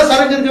கையில என்ன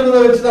சரக்கு இருக்கிறத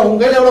வச்சுதான், உங்க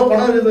கையில எவ்வளவு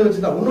பணம் இருக்கிறத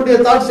வச்சுதான், உன்னுடைய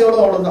தாட்ஸ்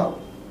எவ்வளவு, அவ்வளவுதான்.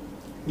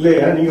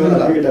 இல்லையா, நீங்க வந்து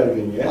அட்வொகேட்டா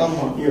இருக்கீங்க.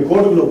 ஆமா. நீங்க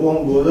கோர்ட்டுக்குள்ள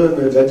போகும்போது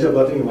அந்த ஜட்ஜை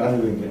பார்த்து நீங்க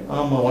வணங்குவீங்க.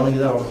 ஆமா,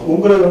 வணங்கிதான்.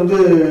 உங்களை வந்து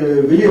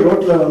வெளியே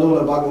ரோட்ல வந்து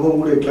உங்களை பார்க்கும்போது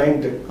உங்களுடைய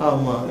கிளைண்ட்,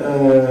 ஆமா,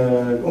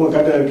 உங்க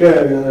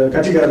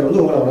கட்சிக்காரர்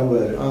வந்து உங்களை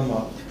வணங்குவாரு. ஆமா.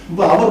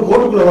 இப்ப அவர்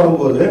கோர்ட்டுக்குள்ள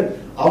வரும்போது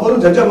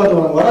அவரும் ஜட்ஜை பார்த்து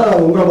வணங்குவாரா,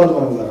 உங்களை பார்த்து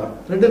வணங்குவாரா?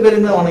 2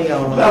 பேருமே வணங்கி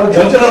ஆகணும்.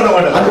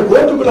 அந்த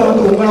கோர்ட்டுக்குள்ள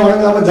வந்து உங்களை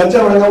வணங்காம ஜட்ஜை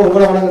வணங்காம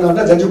உங்களை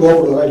வணங்கினா ஜட்ஜு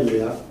கோபப்படுவாரா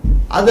இல்லையா?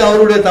 அது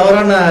அவருடைய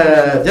தவறான.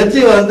 ஜட்ஜி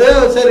வந்து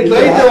சரி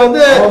கிளைண்ட்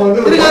வந்து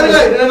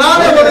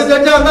நானே ஒரு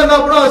ஜட்ஜா இருந்தா என்ன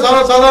பண்ண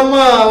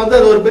சாதாரணமா வந்து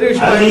அது ஒரு பெரிய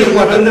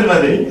விஷயம்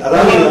மாதிரி.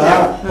 அதாவது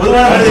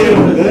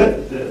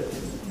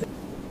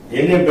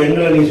எங்க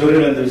பெண்களை நீ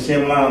சொல்லி அந்த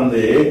விஷயம்லாம்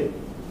வந்து,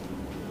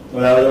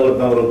 அதாவது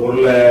ஒருத்தன் ஒரு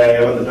பொருளை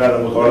இழந்துட்டா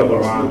நம்ம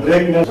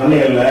கவலைப்படுறான்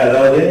சொன்னீங்கல்ல.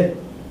 அதாவது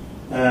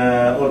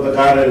ஒருத்தர்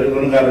கார்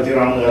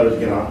வச்சுக்கிறான், அவனு கார்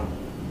வச்சுக்கிறான்,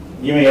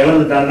 இவன்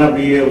இழந்துட்டான்னா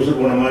அப்படியே உசுறு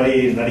போன மாதிரி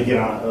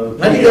நடிக்கிறான்,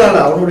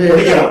 அவனுடைய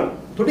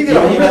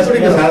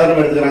சாதாரண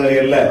எடுத்துக்கிறாங்க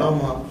இல்ல.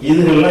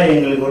 இதுகள்லாம்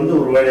எங்களுக்கு வந்து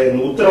ஒரு வேலை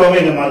உத்தரவாவே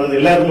எங்க மாறுறது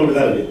எல்லாருக்கும்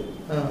இப்படிதான் இருக்கு.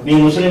 நீங்க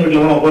முஸ்லீம்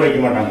வீட்டுல கூட ஒப்ப வைக்க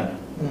மாட்டாங்க.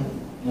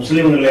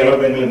 முஸ்லீம்கள்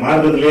எங்களுக்கு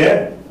மார்க்கத்திலேயே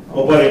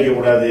ஒப்ப வைக்க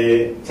கூடாது,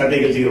 சட்டை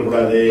கழிச்சிக்க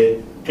கூடாது,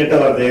 கெட்ட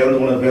வார்த்தை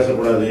இறந்து போனது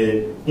பேசக்கூடாது,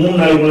 3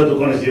 நாளைக்கு கூட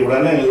துக்கம்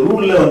செய்யக்கூடாதுன்னு எங்களுக்கு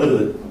ரூல்ல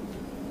வந்துருது.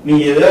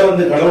 நீங்க ஏதாவது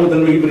வந்து கடவுள்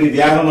தன்மைக்கு பெரிய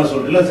தியாகமா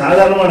சொல்றீங்களா,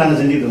 சாதாரணமா நாங்க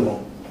செஞ்சுட்டு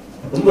இருக்கோம்.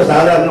 ரொம்ப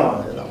சாதாரணமா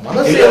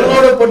மனசு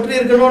எவ்வளவு பற்றி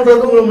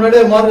இருக்கணும்ன்றது உங்களுக்கு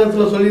முன்னாடியே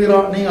மார்க்கத்துல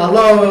சொல்லிக்கிறோம். நீங்க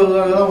அல்லாஹ்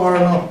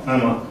வாழணும்.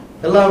 ஆமா,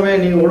 எல்லாமே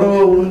நீங்க உணவு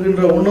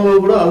உண்கின்ற உணவு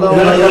கூட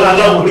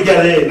அல்லாஹ்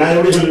பிடிக்காது நாங்க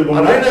எப்படி சொல்லி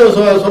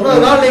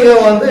சொன்னதுனால நீங்க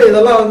வந்து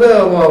இதெல்லாம் வந்து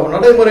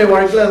நடைமுறை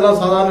வாழ்க்கையில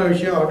இதெல்லாம் சாதாரண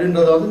விஷயம்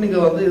அப்படின்றத வந்து நீங்க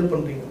வந்து இது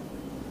பண்றீங்க.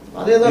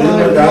 அதேதான்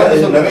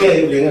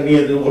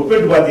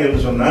ஒப்பிட்டு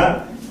பாத்தீங்கன்னு சொன்னா,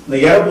 இந்த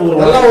இறப்பு ஒரு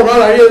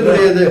நாள் அழிய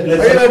கிடையாது,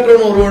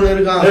 அழிவற்றவன் ஒருவன்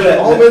இருக்கான்,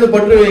 அவன் மீது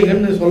பற்று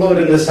வைங்கன்னு சொல்ல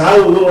வரீங்க. சாவு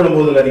உருவடும்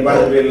போதுல நீ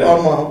பாத்துக்கவே இல்ல.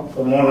 ஆமா,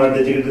 மோன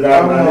அடிச்சுக்கிட்டு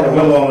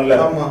போவாங்கல்ல,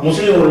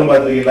 முஸ்லீம் உருவம்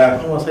பாத்துருக்கீங்களா?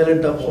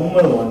 சைலண்டா சும்மா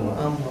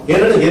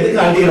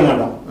எதுக்கு அண்டிக்க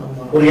மாட்டான்.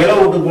 ஒரு இலை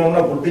விட்டு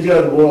போனோம்னா பொட்டிச்சு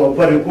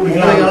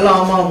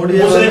குடிக்கலாம்.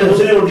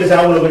 முஸ்லீம் வீட்டுல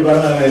சாவுல போய்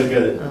பாருங்க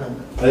இருக்காது.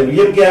 அது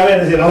இயற்கையாவே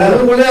என்ன செய்யலாம்,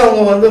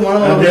 அவங்க வந்து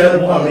மனம்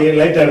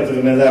லைட்டா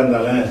எடுத்துக்கணும். எதா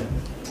இருந்தாலும்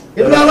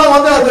இருந்தாலும்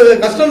வந்து அது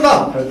கஷ்டம் தான்.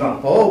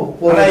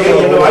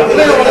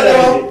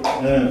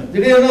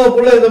 திடீர்னு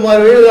புள்ள இந்த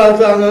மாதிரி வெயில்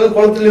காலத்துல அங்க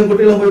குளத்திலயும்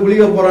குட்டிலும் போய்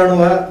குளிக்க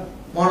போறானுவ,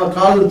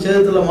 கால்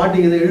சேதத்துல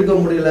மாட்டிக்குது, இழுக்க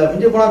முடியல.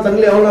 மிஞ்சி போனா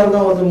தண்ணில எவ்வளவு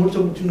இருந்தா ஒருத்தர்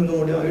முடிச்சு நிற்க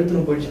முடியும்?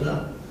 இழுத்துன்னு போயிடுச்சுன்னா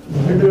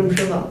 2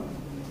 நிமிஷம் தான்,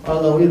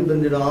 அதுல உயிர்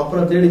தெரிஞ்சிடும்.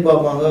 அப்புறம் தேடி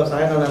பார்ப்பாங்க,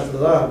 சாயங்கால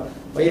நேரத்துல தான்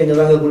பையன்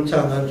இங்கதாங்க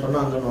குளிச்சாங்கன்னு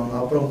சொன்னாங்கன்னு.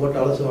 அப்புறம்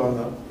போட்டு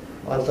அலசுவாங்க,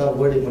 பார்த்தா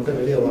போடி மட்டும்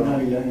வெளியே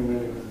வரும்.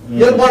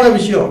 இயல்பான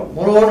விஷயம்.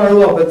 முறவோன்னு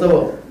அழுவா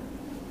பெத்தவோ,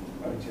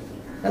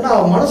 ஏன்னா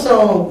அவன் மனசு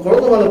அவன்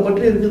குழந்தை மேல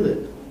பற்றி இருக்குது.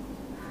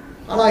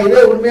 ஆனா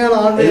இதே உண்மையான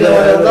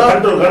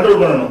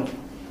கண்ட்ரோல் பண்ணணும்.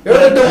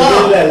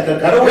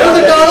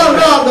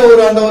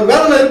 அந்த ஒரு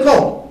வேதனை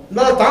இருக்கும்,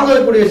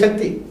 தாங்கக்கூடிய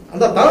சக்தி,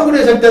 அந்த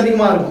தாங்கக்கூடிய சக்தி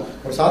அதிகமா இருக்கும்.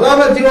 ஒரு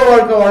சாதாரண ஜீவ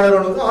வாழ்க்கை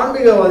வாழறவனுக்கும்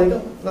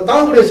ஆன்மீகவாதிக்கும் அந்த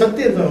தாங்கக்கூடிய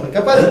சக்தி இருக்கும்.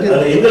 கெப்பாசிட்டி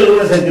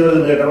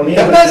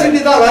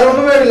தான், வேற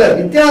ஒண்ணுமே இல்ல.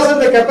 வித்தியாசம்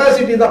இந்த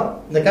கெப்பாசிட்டி தான்.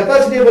 இந்த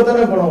கெப்பாசிட்டியை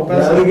பத்தானே போனோம்.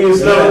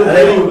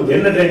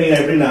 என்ன ட்ரைனிங்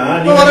எப்படின்னா,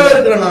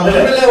 வரவேற்கிறேன் நான்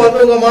உண்மையிலே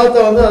வந்து உங்க மதத்தை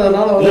வந்து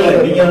அதனால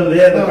நீங்க வந்து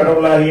அந்த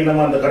கடவுளாகி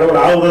நம்ம அந்த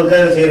கடவுள்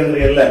ஆகுறதுக்காக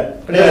செய்யறது இல்ல.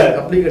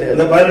 அப்படி கிடையாது.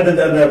 அந்த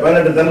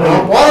 18 தன்மை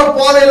போற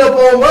பாதையில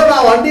போகும்போது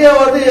நான் வண்டியை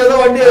வந்து ஏதோ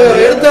வண்டியை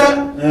எடுத்தேன்,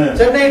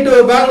 சென்னை டு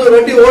பெங்களூர்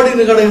வண்டி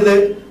ஓடின்னு கிடக்குது.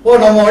 ஓ,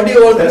 நம்ம வண்டி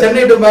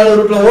சென்னை டு பெங்களூர்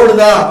ரூட்ல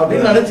ஓடுதா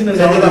அப்படின்னு நினைச்சுன்னு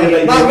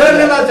நான்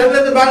வேணும். நான் சென்னை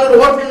டு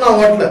பெங்களூர் ஓட்டணும், நான்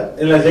ஓட்டல,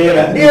 இல்ல செய்யல.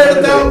 வண்டியை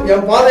எடுத்தேன்,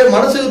 என் பாதை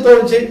மனசுக்கு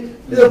தோணுச்சு,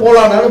 இது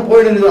போலாம் நானும்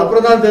போயிட்டு இருக்குது.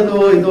 அப்புறம் தான் தெரிஞ்சு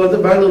இது வந்து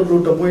பெங்களூர்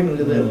ரூட்ட போயிட்டு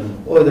இருக்குது.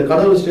 ஓ, இது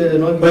கடவுள் ஸ்டேஜ்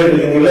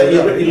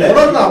நோக்கி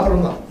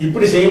அப்புறம் தான்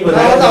இப்படி செய்யும்போது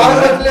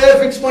ஆரம்பத்திலே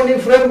பிக்ஸ் பண்ணி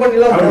ஃப்ரேம்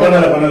பண்ணிலாம்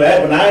பண்ணல.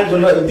 நான்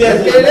சொல்ற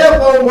வித்தியாசத்திலே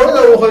போகும்போது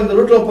ஓஹோ இந்த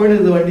ரூட்ல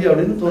போயிடுது வண்டி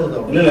அப்படின்னு தோணுது.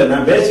 இல்ல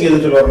நான் பேசிக்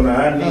எது சொல்ல வரேன்னா,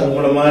 நீங்க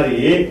உங்களை மாதிரி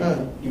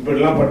இப்படி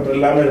எல்லாம் பற்று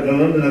இல்லாம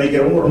இருக்கணும்னு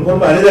நினைக்கிறவங்க ரொம்ப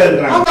ரொம்ப அரிதா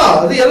இருக்கிறாங்க.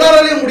 அது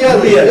எல்லாராலையும்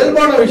முடியாது,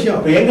 இயல்பான விஷயம்.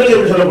 எங்களுக்கு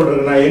எப்படி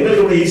சொல்லப்பட்டிருக்குன்னா,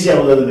 எங்களுக்கு எப்படி ஈஸியா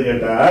வருது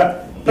கேட்டா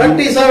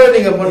பிராக்டிஸாவே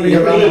நீங்க பண்றீங்க.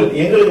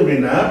 எங்களுக்கு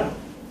எப்படின்னா,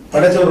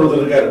 படைச்சவர்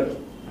ஒருத்தர் இருக்காரு,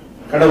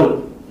 கடவுள்,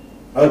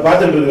 அவர்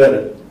பார்த்துட்டு இருக்காரு.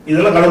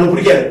 இதெல்லாம் கடவுள்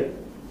பிடிக்காது.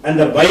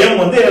 அந்த பயம்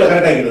வந்து எங்களை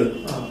கரெக்ட் ஆகிறது.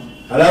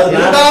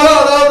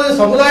 அதாவது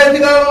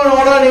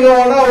சமுதாயத்துக்காக நீங்க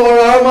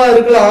ஆழமா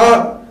இருக்கலாம்,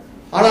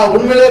 ஆனா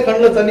உண்மையிலே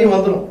கண்ணுல தண்ணி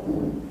வந்துடும்.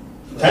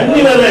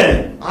 தண்ணி வரேன்.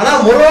 ஆனா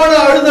முறையான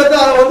அழுத்தத்தை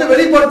அதை வந்து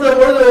வெளிப்படுத்துற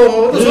பொழுது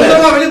வந்து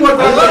சுத்தமா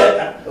வெளிப்படுத்துறாங்க.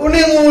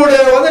 உங்களுடைய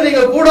வந்து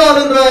நீங்க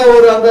கூடாதுன்ற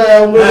ஒரு அந்த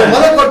உங்களுடைய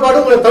மத கோட்பாடு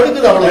உங்களை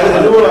தடுக்குது.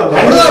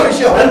 அவ்வளவுதான்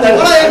விஷயம்.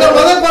 ஆனா எங்க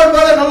மத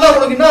கோட்பாடு நல்லா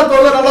உங்களுக்கு என்ன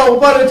தோல்ல நல்லா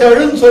உப்பாரி வச்சு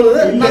அழுன்னு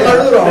சொல்லுது. நாங்க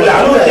அழுகுறோம்.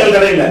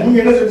 நீங்க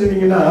என்ன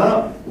செஞ்சீங்கன்னா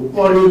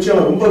உப்பாரி வச்சு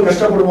ரொம்ப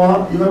கஷ்டப்படுவான்,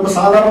 இவன் ரொம்ப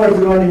சாதாரணமா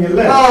எடுத்துருவான். நீங்க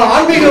இல்ல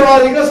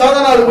ஆன்மீகவாதிக்கு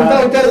சாதாரண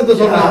ஆளுக்கு வித்தியாசத்தை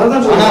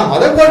சொல்றேன்.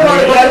 மத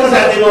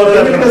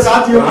கோட்பாடு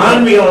சாத்தியம்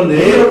ஆன்மீகம் வந்து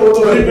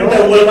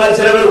உங்களை மாதிரி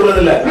சில பேர்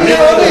உள்ளது இல்ல.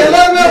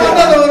 எல்லாருமே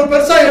வந்து அதை ஒரு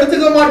பெருசா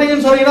எடுத்துக்க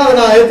மாட்டீங்கன்னு சொன்னீங்கன்னா அதை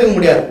நான் ஏத்துக்க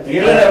முடியாது.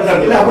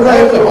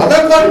 மத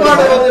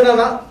கோட்பாடு வந்து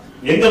என்னன்னா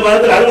எங்க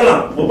மதத்துல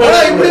அழுகலாம்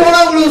இப்படி வேணா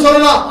உங்களுக்கு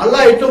சொல்லலாம்,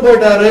 அல்லாஹ் இட்டு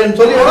போயிட்டாருன்னு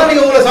சொல்லி வேணா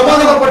நீங்க உங்களை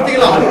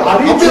சமாதானப்படுத்திக்கலாம்.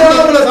 அப்படி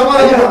வேணா உங்களை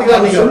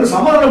சமாதானப்படுத்திக்கலாம். நீங்க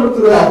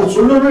சமாதானப்படுத்துறது அப்படி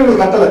சொல்லவே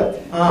உங்களுக்கு கட்டல.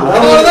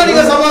 அதனாலதான்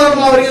நீங்க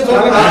சமாதானம் ஆவறீங்க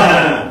சொல்றீங்க.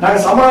 நாங்க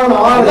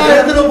சமாதானம் அல்லாஹ்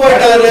எடுத்துட்டு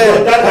போயிட்டாரு,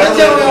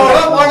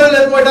 பாடல்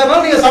எடுத்து போயிட்டாருன்னா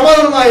நீங்க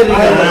சமாதானம்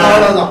ஆயிருங்க.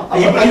 அவ்வளவுதான்.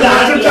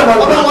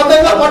 அப்புறம்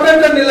மொத்தமா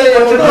பட்டன்ற நிலையை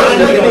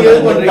நீங்க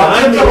இது பண்றீங்க.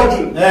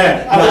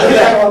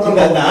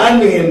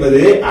 ஆன்மீகம்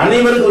என்பது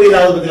அனைவருக்கும்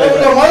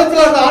உங்க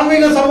மதத்துல அந்த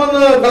ஆன்மீக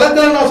சம்பந்தம்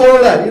கலக்கலாம் நான்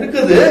சொல்லல,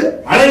 இருக்குது.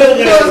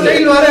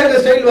 ஸ்டைல் வேற, எங்க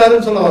ஸ்டைல்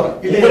வேறன்னு சொல்ல வரேன்.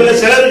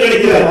 சிலருக்கு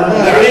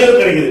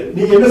கிடைக்குது.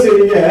 நீங்க என்ன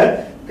செய்றீங்க,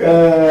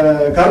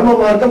 கர்ம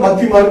மார்க்கம்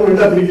பக்தி மார்க்கம்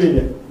ரெண்டா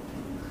பிரிக்கிறீங்க.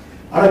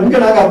 ஆனா இங்க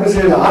நாங்க அப்படி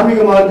செய்யல.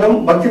 ஆன்மீக மார்க்கம்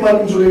பக்தி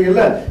மார்க்கம்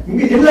சொல்றீங்கல்ல,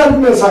 இங்க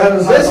எல்லாருக்குமே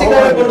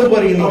கொண்டு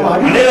போறீங்க.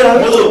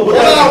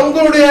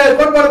 உங்களுடைய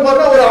கோட்பாடு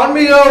பார்த்தா ஒரு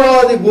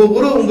ஆன்மீகவாதி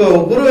குரு, உங்க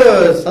குரு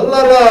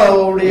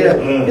சல்லல்லாஹுடைய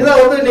இத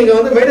வந்து நீங்க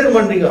வந்து மெயின்டைன்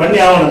பண்றீங்க.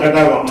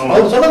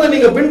 அவர் சொன்னதை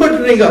நீங்க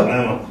பின்பற்றுறீங்க.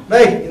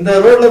 இந்த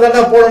ரோட்ல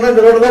தானே போறோம்னா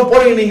இந்த ரோட்ல தான்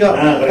போறீங்க. நீங்க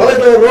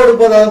பக்கத்துல ஒரு ரோடு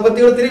போதும், அதை பத்தி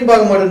கூட திரும்பி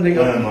பார்க்க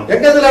மாட்டேன்றீங்க.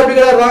 எங்கத்துல அப்படி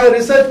கிடையாது. நாங்க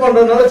ரிசர்ச்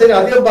பண்றதுனால சரி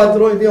அதையும்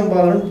பார்த்துருவோம் இதையும்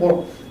பார்க்கணும்னு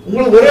போறோம்.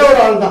 உங்களுக்கு ஒரே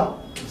ஒரு ஆள் தான்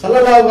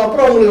சல்லல்லாஹுக்கு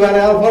அப்புறம் உங்களுக்கு வேற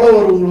யாரும்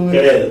ஃபாலோவர் உங்களுக்கு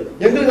கிடையாது.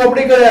 எங்களுக்கு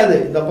அப்படி கிடையாது.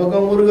 இந்த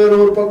பக்கம் முருகர்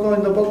ஒரு பக்கம்,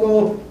 இந்த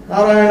பக்கம்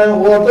நாராயணன்,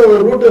 ஒவ்வொருத்தர்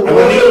ஒரு ரூட்.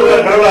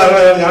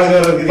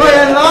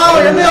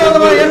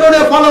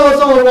 என்னுடைய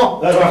ஃபாலோவர்ஸும் வருவோம்.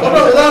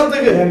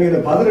 உதாரணத்துக்கு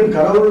 18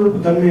 கடவுள்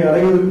தன்மை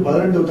அடைவதற்கு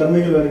 18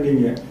 தன்மைகள்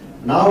வேணுங்க.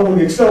 நான்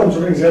உங்களுக்கு எக்ஸ்ட்ரா ஒன்று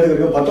சொல்றேன்,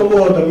 சேர்த்துக்கிறேன்.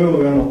 19 தன்மை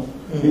உங்களுக்கு வேணும்.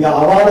 நீங்க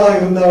அவார்டா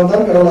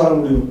இருந்தால்தான் கடவுள் ஆக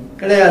முடியும்.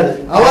 கிடையாது.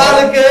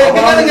 அவார்டுக்கு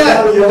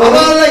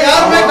அவார்டுல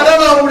யாருமே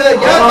கடவுள் ஆக முடியாது.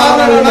 ஏன்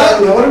காரணம்,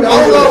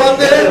 அவங்க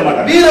வந்து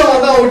வீரம்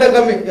வந்து அவங்ககிட்ட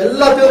கம்மி,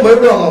 எல்லாத்தையும்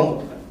பயப்படுவாங்க அவங்க.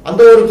 அந்த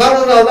ஒரு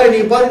காரணத்தால தான்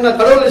நீங்க பாத்தீங்கன்னா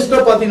கடவுள்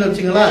லிஸ்ட பாத்தீங்கன்னு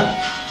வச்சுங்களேன்,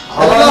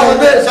 அதெல்லாம்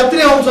வந்து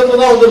சத்திரிய வம்சத்துல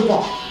தான்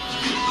வந்திருப்போம்.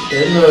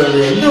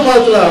 இந்து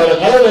மதத்துல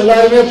கடவுள்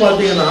எல்லாருமே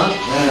பாத்தீங்கன்னா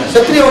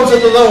சத்திரிய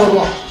வம்சத்துல தான்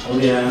வருவான்.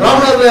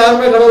 பிராமணர்ல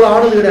யாருமே கடவுள்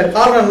ஆனது கிடையாது.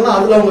 காரணம் என்ன,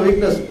 அதுல அவங்க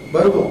வீக்னஸ்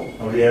பருக்கும்.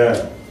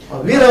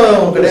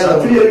 வீரம் கிடையாது.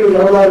 சத்திரியர்கள்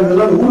கடவுளா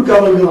இருக்கிறது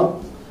ஊர்காவலுக்கு தான்.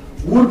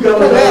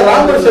 ஊர்காவல்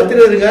ராமர்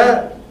சத்திரியருங்க,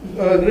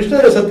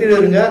 கிருஷ்ணர்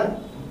சத்திரியருங்க,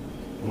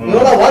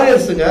 இவெல்லாம்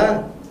வாரியர்ஸுங்க.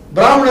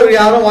 பிராமணர்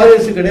யாரும்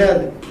வாரியர்ஸ்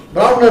கிடையாது.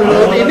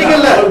 பிராமணர்கள் வந்து இன்னைக்கு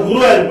இல்ல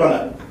குருவா இருப்பாங்க.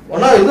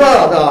 ஆனா இது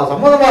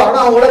சம்மதமா. ஆனா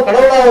அவங்கள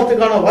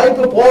கடவுளாவதுக்கான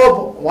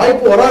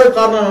வாய்ப்பு வராத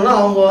காரணம் என்னன்னா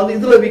அவங்க வந்து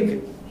இதுல வீக்.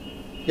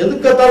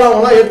 எதுக்கத்தாலும்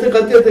அவங்களாம்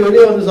கத்தி எடுத்து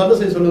வெளியே வந்து சண்டை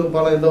செய்ய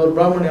சொல்லுவாங்க. இந்த ஒரு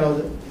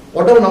பிராமணியாவது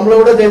உடம்பு நம்மளை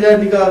விட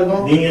ஜெயஜாட்டிக்கா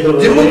இருக்கும்,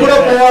 ஜிம்மு கூட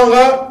போவாங்க.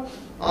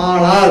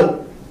 ஆனால்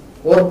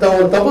ஒருத்தன்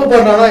ஒரு தப்பு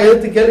பண்றானா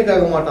எடுத்து கேள்வி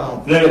கேட்க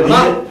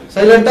மாட்டான்.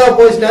 சைலண்டா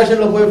போய்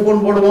ஸ்டேஷன்ல போய்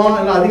போன் போடுவான்,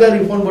 இல்ல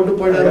அதிகாரிக்கு போன் போட்டு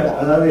போயிட்டு.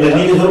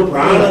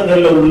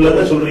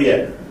 சொல்றீங்க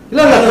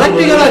இல்ல இல்ல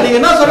பிராக்டிகலா நீங்க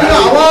என்ன சொல்றீங்க,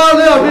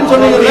 அவாது அப்படின்னு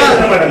சொன்னீங்கல்ல,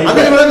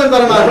 அதுக்கு விளக்கம்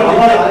தரணும்.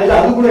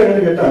 அது கூட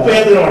என்னன்னு கேட்டா,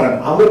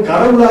 அவர்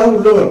கடவுளாக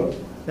உள்ளவர்.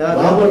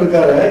 ராமர்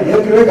இருக்காரு,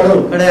 ஏற்கனவே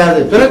கடவுள் கிடையாது.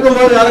 பிறக்கும்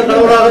போது யாரும்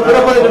கடவுளாக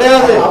பிறப்பது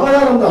கிடையாது.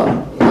 அவதாரம் தான்.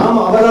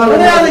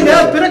 கிடையாதுங்க.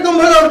 பிறக்கும்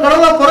போது அவர்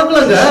கடவுளா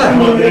பிறக்கலங்க.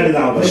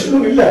 விஷ்ணு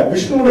இல்ல,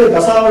 விஷ்ணுடைய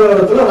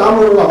தசாவதாரத்துல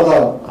ராமர்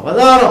அவதாரம்.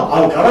 அவதாரம்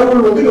அவர்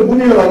கடவுள் வந்து இந்த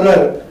பூமியில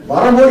வர்றாரு.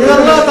 வரும்போது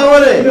இதெல்லாம்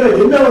தவறு. என்ன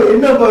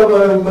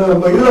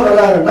இதுல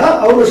வர்றாருன்னா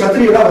அவர்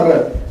சத்திரியரா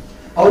வர்றாரு.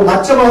 அவர்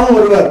மச்சமாகவும்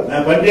வருவார்,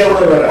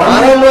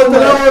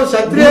 ஒரு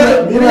சத்திரியர்.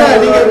 நீங்க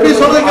எப்படி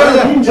சொல்றீங்க,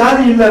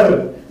 ஜாதி இல்ல,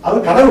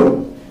 அவர் கடவுள்,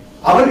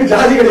 அவருக்கு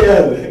ஜாதி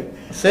கிடையாது.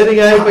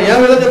 சரிங்க, இப்ப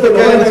என் விளக்கத்தை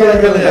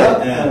கேளுங்க.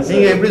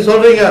 நீங்க எப்படி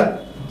சொல்றீங்க,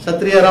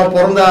 சத்திரியரா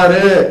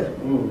பிறந்தாரு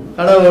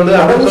கடவுள்,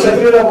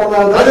 சத்திரியரா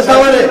பிறந்தாரு, அது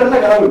தவறு.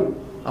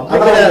 அப்படி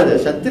கிடையாது.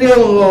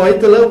 சத்திரியன்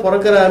வயிற்றுல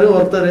பிறக்கிறாரு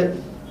ஒருத்தர்,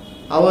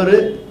 அவரு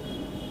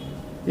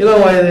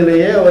இளம்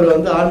வயதிலேயே அவர்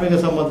வந்து ஆன்மீக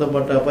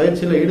சம்பந்தப்பட்ட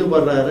பயிற்சியில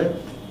ஈடுபடுறாரு.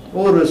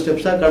 ஒவ்வொரு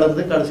ஸ்டெப்ஸா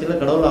கடந்து கடைசியில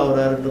கடவுள்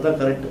ஆகுறாருன்றதான்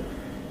கரெக்ட்.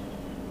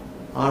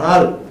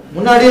 ஆனால்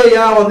முன்னாடியே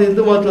ஏன் வந்து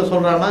இந்து மதத்துல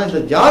சொல்றாங்கன்னா, இந்த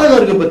ஜாதகம்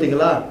இருக்கு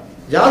பாத்தீங்களா,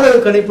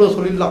 ஜாதக கணிப்புல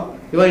சொல்லிடலாம்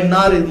இவன்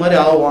இன்னார் இது மாதிரி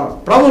ஆவான்,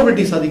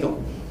 ப்ராபபிலிட்டிஸ் அதிகம்.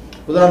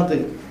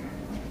 உதாரணத்துக்கு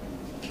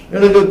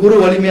எனக்கு குரு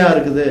வலிமையா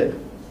இருக்குது,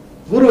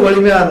 குரு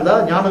வலிமையா இருந்தா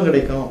ஞானம்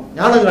கிடைக்கும்,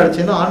 ஞானம்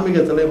கிடைச்சுன்னா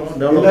ஆன்மீகத்துல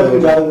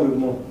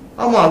டெவலப்.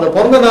 ஆமா, அந்த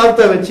பிறந்த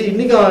நேரத்தை வச்சு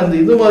இன்னைக்கு இந்த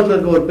இந்து மதத்துல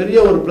இருக்க ஒரு பெரிய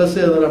ஒரு பிளஸ்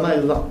எதுலன்னா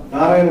இதுதான்.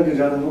 நாராயணனுக்கு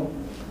ஜாதகம்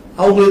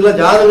அவங்களுக்கு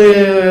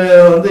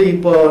ஜாதகம் வந்து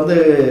இப்போ வந்து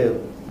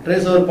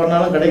ட்ரேஸ் ஓவர்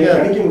பண்ணாலும்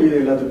கிடைக்க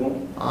முடியுது எல்லாத்துக்கும்.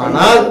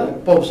 ஆனால்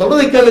இப்ப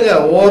சொல்றதை கேளுங்க,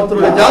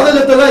 ஒவ்வொருத்தருடைய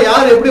ஜாதகத்துல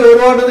யார் எப்படி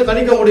வருவான்றது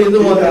கணிக்க முடியுது.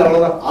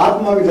 அவ்வளவுதான்.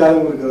 ஆத்மாவுக்கு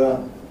ஜாதகம் இருக்குதா?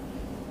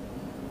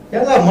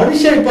 ஏங்க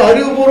மனுஷன் இப்ப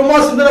அறிவுபூர்வமா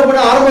சிந்தனை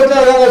பண்ண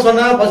ஆரம்பத்துல அதான்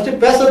சொன்னேன். ஃபர்ஸ்ட்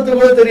பேசுறதுக்கு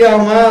கூட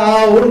தெரியாம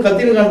ஒரு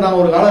கத்தின்னு கண்டான்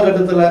ஒரு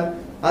காலகட்டத்துல.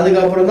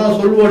 அதுக்கப்புறம் தான்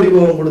சொல்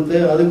வடிவம் கொடுத்து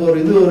அதுக்கு ஒரு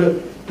ஒரு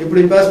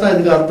இப்படி பேசினா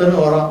இதுக்கு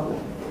அர்த்தம்னு வரான்,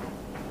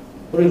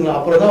 புரியுங்களா?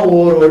 அப்புறம் தான்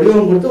ஒவ்வொரு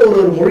வடிவம் கொடுத்து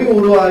ஒரு மொழி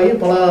உருவாகி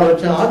பல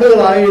லட்சம்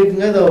ஆண்டுகள்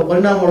ஆகிருக்குங்க. இதை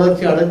பரிணாம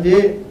வளர்ச்சி அடைஞ்சு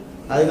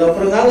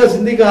அதுக்கப்புறம் தாங்க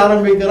சிந்திக்க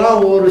ஆரம்பிக்கிறான்.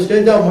 ஒவ்வொரு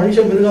ஸ்டேஜா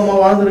மனுஷன் மிருகமா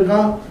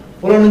வாழ்ந்திருக்கான்,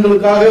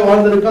 புலன்களுக்காக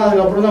வாழ்ந்திருக்கான்.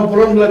 அதுக்கப்புறம் தான்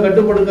புலன்களை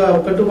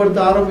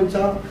கட்டுப்படுத்த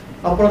ஆரம்பிச்சான்.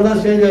 அப்புறம் தான்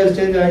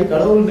ஸ்டேஜ் ஆகி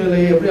கடவுள்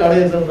நிலையை எப்படி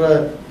அடையுதுன்ற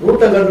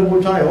ரூட்டை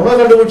கண்டுபிடிச்சான். எவ்வளவு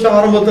கண்டுபிடிச்சான்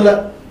ஆரம்பத்துல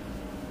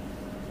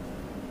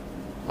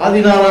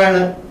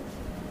ஆதிநாராயணன்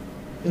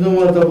இந்து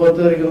மதத்தை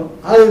பொறுத்த வரைக்கும்.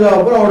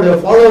 அதுக்கப்புறம் அவருடைய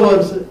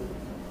ஃபாலோவர்ஸ்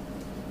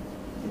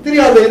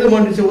தெரியாத இது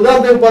பண்ணிச்சு.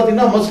 உதாரணத்துக்கு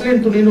பாத்தீங்கன்னா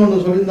மஸ்லின் துணின்னு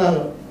ஒண்ணு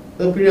சொல்லியிருந்தாங்க,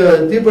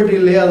 தீப்பெட்டி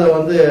இல்லையே அதை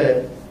வந்து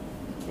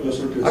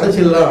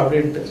அடைச்சிடலாம்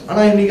அப்படின்ட்டு.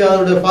 ஆனா இன்னைக்கு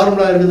அதோட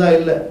ஃபார்முலா இருக்குதா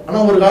இல்ல. ஆனா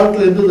ஒரு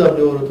காலத்துல இருந்தது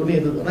அப்படி ஒரு துணி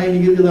இருந்தது. ஆனா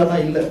இன்னைக்கு இருக்குதானா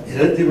இல்ல.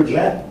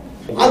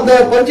 அந்த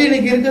பஞ்சு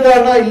இன்னைக்கு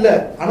இருக்குதானா இல்ல.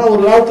 ஆனா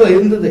ஒரு காலத்துல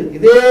இருந்தது.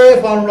 இதே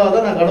ஃபார்முலா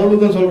தான் நான்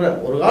கடவுளுக்கும் சொல்றேன்.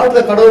 ஒரு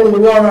காலத்துல கடவுள்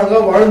உருவானாங்க,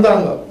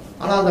 வாழ்ந்தாங்க.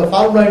 ஆனா அந்த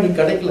ஃபார்முலா இன்னைக்கு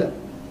கிடைக்கல.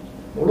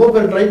 எவ்வளவு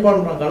பேர் ட்ரை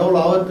பண்றான்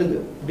கடவுள் ஆவறதுக்கு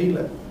முடியல.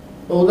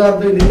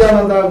 உதாரணத்துக்கு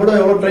நித்யானந்தா கூட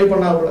எவ்வளவு ட்ரை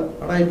பண்ணா கூட.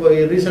 ஆனா இப்போ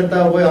ரீசெண்டா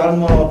போய்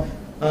ஆன்மா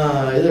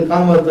இது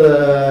காமத்தை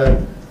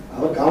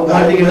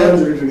கிடையாது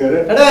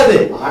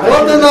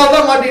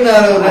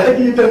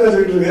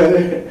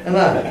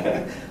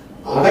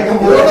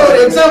ஒரு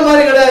எக்ஸாம்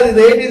மாதிரி கிடையாது.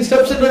 இது 18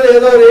 ஸ்டெப்ஸ்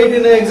ஏதோ ஒரு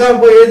 18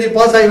 எக்ஸாம் போய் எழுதி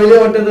பாஸ் ஆகி வெளியே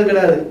வந்தது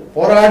கிடையாது.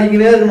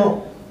 போராடிக்கினே இருக்கணும்.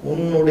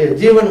 உன்னுடைய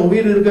ஜீவன்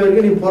உயிர் இருக்க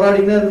வரைக்கும் நீ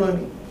போராடிக்கினே இருக்கணும்.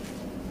 நீ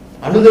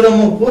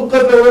அனுதினமும்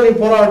தூக்கத்தோட நீ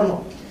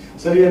போராடணும்.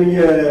 சரியா?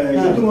 நீங்க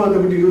இந்து மதத்தை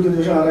பற்றி 25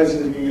 வருஷம் ஆராய்ச்சி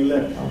இருக்கீங்கல்ல,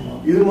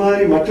 இது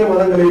மாதிரி மற்ற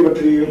மதங்களை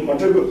பற்றி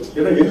மற்ற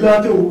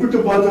எல்லாத்தையும் ஒப்பிட்டு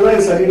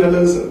பார்த்துதான் சரி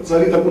நல்லது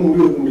சரி தப்பு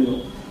முடிவு எடுக்க முடியும்.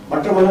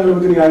 மற்ற மதங்களை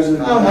பத்தி நீங்க ஆராய்ச்சி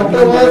மற்ற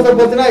மதத்தை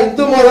பத்தினா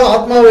இந்து மதம்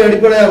ஆத்மாவை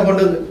அடிப்படையாக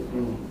கொண்டது,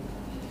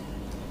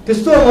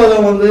 கிறிஸ்துவ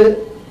மதம் வந்து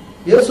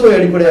இயேசுவை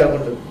அடிப்படையாக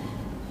கொண்டது.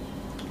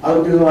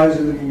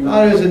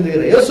 ஆராய்ச்சி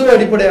செஞ்சுக்கிறேன். இயேசுவை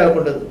அடிப்படையாக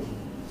கொண்டது.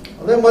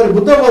 அதே மாதிரி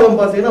புத்த மதம்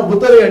பாத்தீங்கன்னா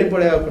புத்தரை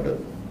அடிப்படையாக கொண்டது.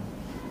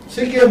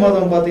 சீக்கிய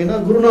மதம் பாத்தீங்கன்னா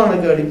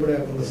குருநானக்கு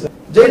அடிப்படையாக கொண்டது.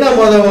 ஜெயின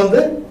மதம்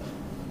வந்து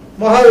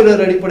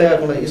மகாவீரர் அடிப்படையாக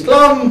கொண்டது.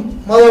 இஸ்லாம்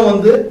மதம்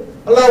வந்து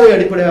அல்லாஹ்வை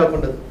அடிப்படையாக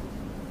கொண்டது.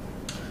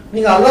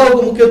 நீங்க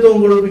அல்லாஹ்வுக்கு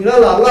முக்கியத்துவம் கொடுப்பீங்களா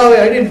அல்ல அல்லாஹ்வை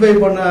ஐடென்டிஃபை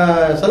பண்ண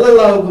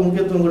ஸல்லல்லாஹுவுக்கு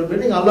முக்கியத்துவம்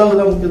கொடுப்பீங்க? நீங்க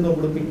அல்லாஹ்வுக்கு தான் முக்கியத்துவம்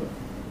கொடுப்பீங்க.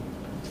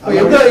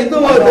 இந்து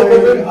மதத்தை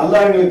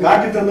அல்லாஹ் எங்களுக்கு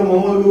காட்டி தந்த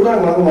முகமது கூட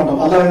வணங்க மாட்டோம்.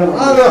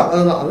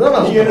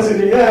 அதான் நீங்க என்ன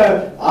செய்றீங்க?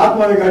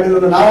 ஆத்மாவை காட்டி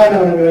தந்த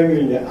நாராயணன்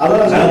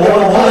அதான்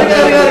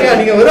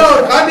நீங்க வெறும்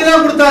அவர் காட்டி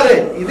தான் கொடுத்தாரு.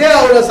 இதே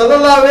அவரோட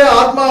ஸல்லல்லாஹு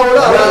ஆத்மாவோட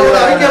அல்லாஹ்வோட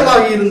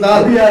ஐக்கியமாகி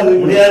இருந்தால்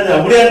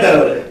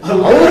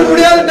அவரு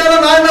முடியாதுட்டாரு.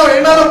 நான்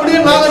என்னால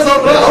முடியும் நாங்க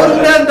சொல்றோம். அவரு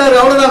முடியாதுட்டாரு.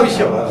 அவ்வளவுதான்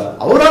விஷயம்.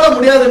 அவரால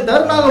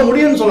முடியாதுட்டாரு, நாங்க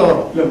முடியும்னு சொல்ல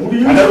வரோம்.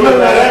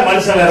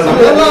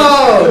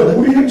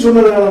 முடியும்னு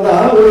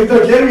சொன்னதுனாலதான் ஒரு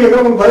இத்தனை கேள்வி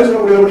கேட்க பதில்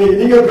சொல்ல முடியாது.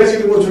 நீங்க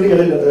பேசிட்டு கூட சொன்னீங்க.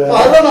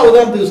 அதான் நான்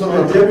உதாரணத்துக்கு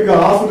சொன்னேன். கேள்விக்கு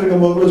ஆஃப்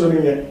இருக்கும் போது கூட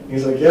சொன்னீங்க, நீங்க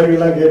சில கேள்வி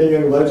எல்லாம் கேட்டீங்க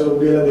பதில் சொல்ல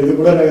முடியல. இது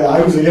கூட நாங்க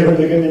ஆய்வு செய்ய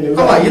வேண்டியிருக்கேன்.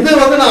 இது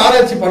வந்து நான்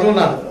ஆராய்ச்சி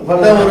பண்ணல.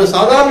 நான் ஒரு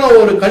சாதாரண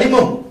ஒரு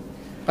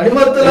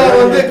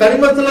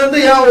கனிமத்துல இருந்து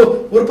ஏன்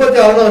உற்பத்தி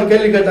ஆகணும் ஒரு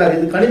கேள்வி கேட்டார்.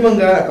 இது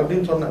கனிமங்க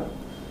அப்படின்னு சொன்னேன்.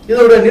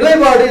 இதோட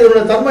நிலைப்பாடு இதோட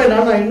தன்மை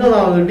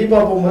இன்னும் டீப்பா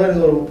போகும்போது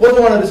எனக்கு ஒரு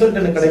போதுமான ரிசல்ட்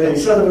எனக்கு கிடைக்கும்.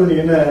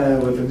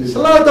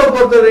 இஸ்லாத்தை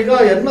பொறுத்த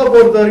வரைக்கும் என்ன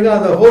பொறுத்த வரைக்கும்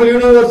அந்த whole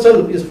universal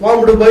is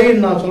formed by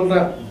நான்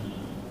சொல்றேன்.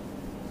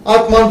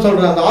 ஆத்மான்னு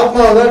சொல்றேன். அந்த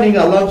ஆத்மாவை தான் நீங்க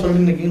அல்லாஹ்னு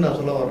சொல்லிருக்கீங்க நான்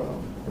சொல்ல வரேன்.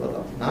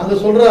 அவ்வளவுதான். நாங்க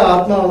சொல்ற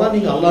ஆத்மாவை தான்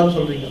நீங்க அல்லாஹ்னு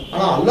சொல்றீங்க.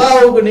 ஆனா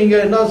அல்லாஹ்வுக்கு நீங்க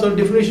என்ன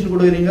டிஃபினிஷன்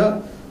கொடுக்குறீங்க?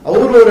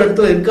 அவரு ஒரு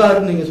இடத்துல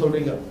இருக்காருன்னு நீங்க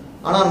சொல்றீங்க.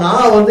 ஆனா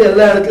நான் வந்து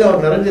எல்லா இடத்துலயும்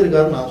அவர்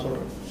நிறைஞ்சிருக்காருன்னு நான்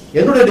சொல்றேன்.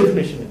 என்னுடைய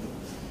definition.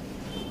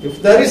 If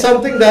there is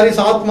something, there is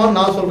ஆத்மா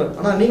நான் சொல்றேன்.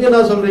 ஆனா நீங்க என்ன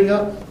சொல்றீங்க?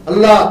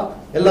 அல்லாஹ்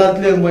எல்லா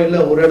இடத்துலயும் இல்ல,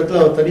 ஒரு இடத்துல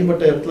அவர்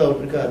தனிப்பட்ட இடத்துல அவர்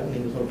இருக்காரு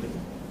நீங்க சொல்றீங்க.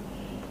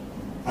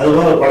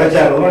 அதுபோல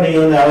படைச்சாருன்னா நீங்க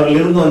வந்து அவர்ல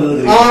இருந்து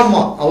வந்தது.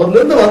 ஆமா, அவர்ல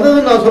இருந்து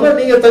வந்ததுன்னு நான் சொல்றேன்.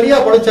 நீங்க தனியா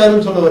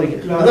படைச்சாருன்னு சொல்ல வரீங்க.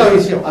 அதான்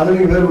விஷயம். அதை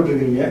நீங்க வேறுபட்டு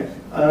இருக்கீங்க.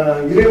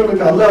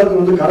 இறைவனுக்கு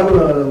அல்லாஹ்வுக்கு வந்து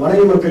கடவுள்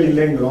மனைவி மக்கள்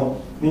இல்லைங்கிறோம்.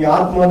 நீங்க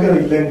ஆத்மாவுக்கு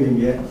அது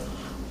இல்லைங்கிறீங்க.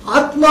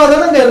 ஆத்மா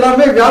தானே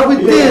எல்லாமே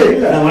வியாபித்து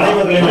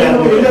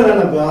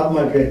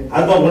ஆத்மாக்கு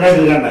ஆத்மா முன்னாடி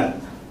இருக்காங்க.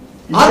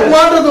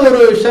 ஆத்மான்றது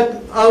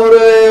ஒரு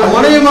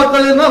மனைவி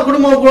மக்கள்னா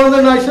குடும்பம்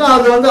குழந்தைன்னு ஆச்சுன்னா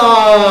அது வந்து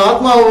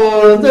ஆத்மா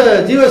வந்து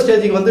ஜீவ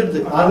ஸ்டேஜுக்கு வந்துடுது.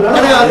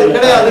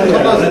 கிடையாது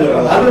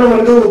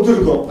ஒத்து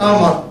இருக்கும்.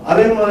 ஆமா,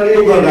 அதே மாதிரி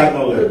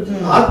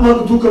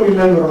ஆத்மாவுக்கு தூக்கம்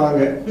இல்லைங்கிறோம்.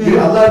 நாங்க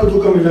அல்லாஹ்வுக்கு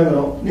தூக்கம்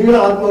இல்லைங்கிறோம்.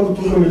 நீங்களும் ஆத்மாவுக்கு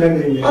தூக்கம்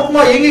இல்லைங்கிறீங்க. ஆத்மா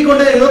இயங்கிக்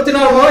கொண்டே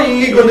 24 மணி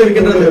இயங்கிக் கொண்டு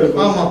இருக்கின்றது.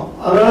 ஆமா,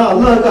 அதனால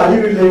அல்லாஹ்வுக்கு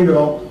அழிவு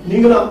இல்லைங்கிறோம்.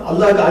 நீங்களும்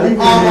அல்லாஹ்வுக்கு அழிவு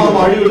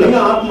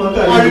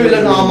ஆத்மாவுக்கு அழிவு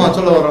இல்லை. ஆமா,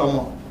 சொல்ல வரோம்.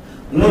 ஆமா,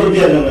 இன்னொரு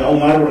வித்தியாசம்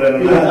அவங்க மாறுபடுறாங்க.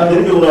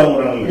 திருப்பி உருவாங்க.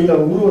 இல்ல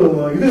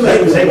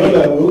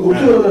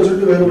ஒத்து வரத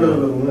சொல்லிட்டு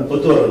வேறுபடுறது.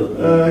 ஒத்து வர்றது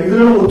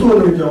இதுல ஒத்து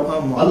வந்து நிற்கிறோம்.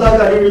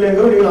 அல்லாஹ்வுக்கு அழிவு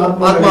இல்லைங்கிறோம். நீங்க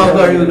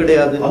ஆத்மாவுக்கு அழிவு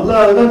கிடையாது.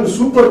 அல்லாஹ் தான்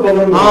சூப்பர்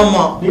பவர்.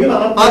 ஆமா, நீங்க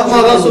ஆத்மா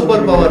தான்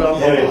சூப்பர் பவர்.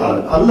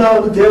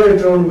 அல்லாஹ்வுக்கு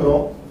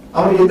தேவையற்றவங்கிறோம்.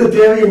 அவன் எந்த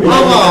தேவையும்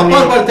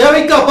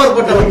தேவைக்கு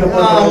அப்பாற்பட்டவங்க.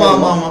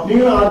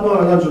 நீங்களும் ஆத்மா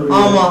வேணாம் சொல்றீங்க.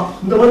 ஆமா,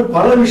 இந்த மாதிரி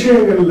பல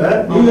விஷயங்கள்ல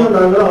நீங்க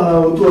நாங்க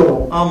ஒத்து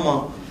வரோம். ஆமா,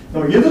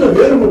 நம்ம எதுல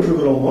வேறுபட்டு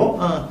இருக்கிறோமோ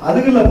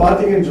அதுக்குள்ள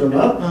பாத்தீங்கன்னு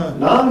சொன்னா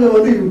நாங்க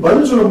வந்து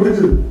பதில் சொல்ல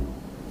முடியுது,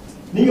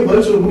 நீங்க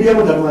பதில் சொல்ல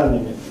முடியாம தரமா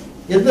இருந்தீங்க.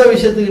 எந்த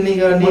விஷயத்துக்கு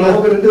நீங்க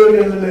நமக்கு 2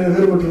 பேரும்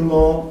வேறுபட்டு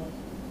இருந்தோம்.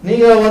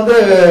 நீங்க வந்து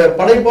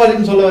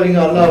படைப்பாளின்னு சொல்ல வரீங்க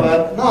அல்லாஹ்வை.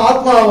 நான்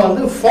ஆத்மாவை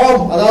வந்து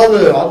ஃபார்ம், அதாவது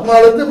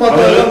ஆத்மால இருந்து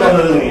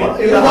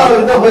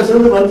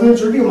வந்ததுன்னு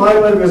சொல்லிட்டு மாறி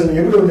மாறி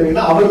பேசுறீங்க. எப்படி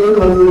வந்தீங்கன்னா அவர்கள்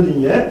இருந்து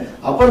வந்ததுட்டீங்க,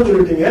 அப்புறம்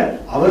சொல்லிட்டீங்க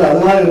அவர்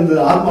அதுவா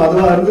இருந்தது, ஆத்மா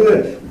அதுவா இருந்தது,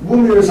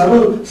 பூமியோட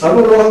சர்வ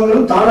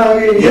லோகங்களும் தானாக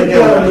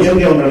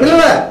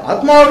இல்ல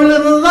ஆத்மாவில்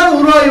இருந்துதான்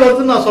உருவாகி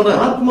வருதுன்னு நான்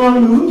சொல்றேன்.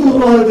 ஆத்மாவில் இருந்து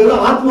உருவாகுது,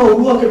 ஆத்மா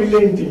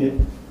உருவாக்கவில்லைன்ட்டீங்க.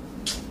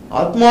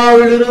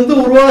 ஆத்மாவிலிருந்து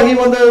உருவாகி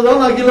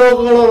வந்ததுதான் அகில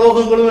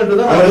லோகங்களும்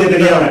என்றுதான்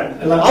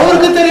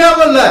அவருக்கு தெரியாம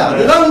இல்ல,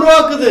 அதுதான்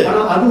உருவாக்குது.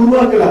 அது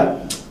உருவாக்கல,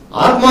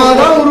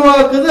 ஆத்மாதான்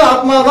உருவாக்குது,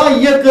 ஆத்மாதான்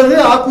இயக்குது,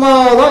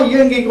 ஆத்மாதான்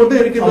இயங்கி கொண்டு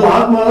இருக்கிறது.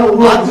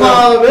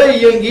 ஆத்மாவே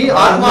இயங்கி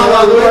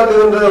ஆத்மாவாகவே.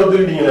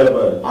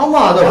 ஆமா,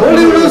 அது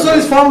Holi universal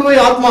is formed by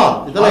ஆத்மா.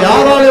 இதெல்லாம்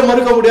யாராலையும்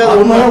மறுக்க முடியாத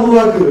உண்மை.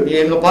 உருவாக்குது.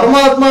 எங்க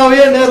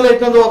பரமாத்மாவே நேர்ல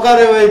இட்டு வந்து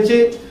உட்கார வச்சு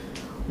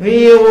நீ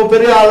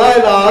பெரிய ஆளா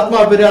இல்ல ஆத்மா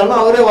பெரிய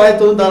ஆளா அவரே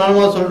வாய்த்து வந்து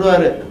தாராளமா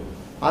சொல்றாரு.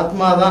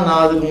 ஆத்மா தான்,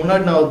 நான் அதுக்கு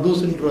முன்னாடி நான்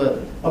தூசுன்றாரு.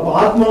 அப்ப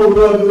ஆத்மா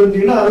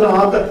உருவாக்குதுன்னா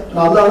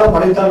அதான்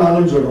படைத்தான்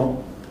நாங்கன்னு சொல்றோம்.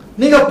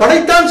 நீங்க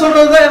படைத்தான்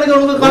சொல்றதுதான் எனக்கு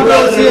உங்களுக்கு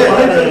கான்ட்ரோவர்சி.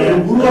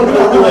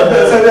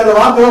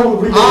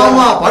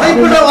 ஆமா,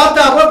 படைப்பிட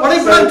வார்த்தை. அப்ப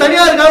படைப்பிட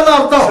தனியா இருக்காதுன்னு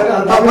அர்த்தம்.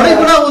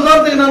 படைப்பிட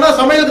உதாரணத்துக்கு என்னன்னா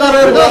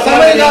சமையல்காரர் இருக்கா,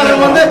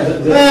 சமையல்காரர் வந்து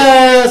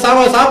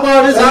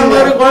சாப்பாடு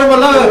சாம்பார்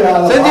குழம்பெல்லாம்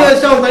செஞ்சு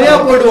வச்சு அவன் தனியா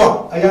போயிடுவான்.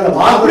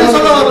 அப்படி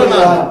சொல்ல வரேன்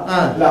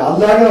நான்.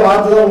 அல்லாங்கிற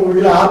வார்த்தை தான்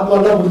உங்களுக்கு ஆத்மா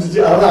தான்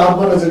முடிச்சிச்சு, அதான்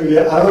ஆத்மா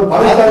வச்சிருக்கீங்க.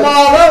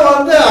 ஆத்மாதான்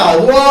வந்து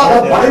அதுவா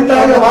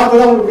படைத்தாங்க வார்த்தை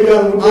தான் உங்களுக்கு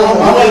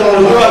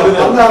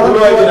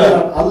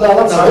அல்லாஹ்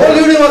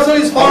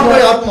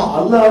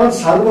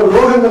சர்வ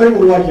லோகங்களையும்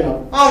உருவாக்கினான்.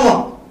 ஆமா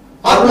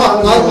ஆத்மா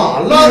ஆத்மா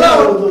அல்லாஹ்.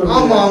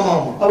 ஆமா ஆமா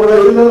அவரோட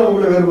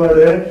உங்களுடைய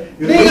வேறுபாடு.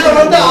 நீங்க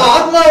வந்து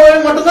ஆத்மாவை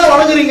மட்டும்தான்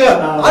வணங்குறீங்க,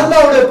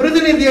 ஆத்மாவுடைய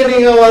பிரதிநிதியை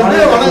நீங்க வந்து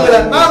வணங்குற.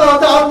 நான்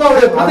வந்து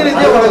ஆத்மாவுடைய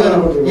பிரதிநிதியை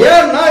வணங்குறேன்.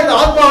 ஏன்னா இந்த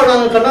ஆத்மாவை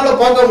நாங்க கண்ணால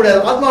பார்க்க முடியாது,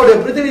 ஆத்மாவுடைய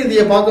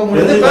பிரதிநிதியை பார்க்க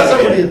முடியாது, பேச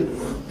முடியாது.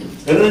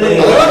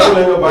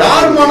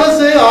 யார்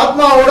மனசு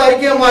ஆத்மாவோட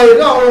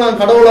ஐக்கியமாயிருக்கு அவனை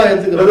நான் கடவுளா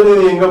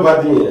எடுத்துக்கிறேன். எங்க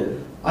பாத்தீங்க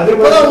அது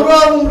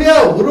உருவாக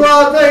முடியாது,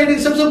 உருவாக்க 80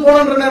 ஸ்டெப்ஸ்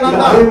போனேன்.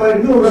 அதே மாதிரி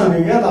இன்னும்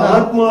சொன்னீங்க, அந்த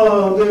ஆத்மா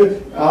வந்து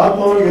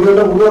ஆத்மாவுக்கு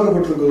எதெல்லாம்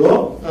உருவாக்கப்பட்டிருக்குதோ,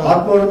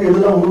 ஆத்மா வந்து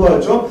எதெல்லாம்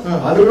உருவாச்சோ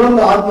அதுதான்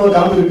அந்த ஆத்மா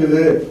கலந்து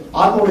இருக்குது,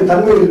 ஆத்மாவுடைய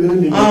தன்மை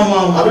இருக்குது.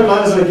 அதை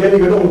நான் சில கேள்வி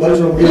கேட்டு உங்களுக்கு பதில்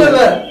சொல்ல முடியல.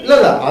 இல்ல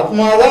இல்ல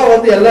ஆத்மாதான்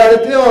வந்து எல்லா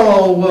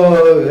இடத்துலயும்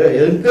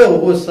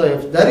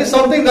there is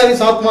something, there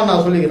is ஆத்மா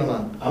நான் சொல்லிக்கிறேன்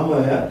நான். ஆமா,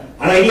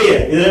 ஆனா இல்லையே,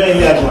 இதெல்லாம்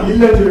இல்லையா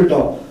இல்லன்னு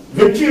சொல்லிட்டோம்.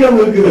 வெற்றிடம்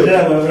இருக்குது,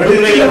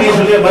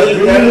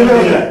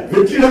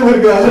 வெற்றிடம்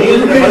இருக்குது.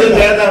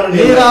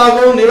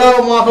 நீராகவும்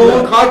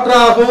நிலவமாகவும்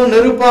காற்றாகவும்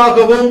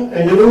நெருப்பாகவும்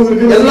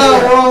எல்லா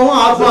உலகமும்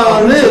ஆத்மா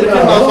வந்து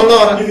நான் சொல்ல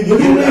வரேன்.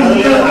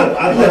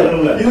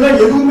 இதெல்லாம்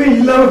எதுவுமே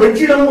இல்லாம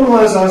வெற்றிடம்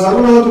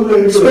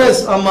சர்வலோகத்துக்குள்ள இருக்கு.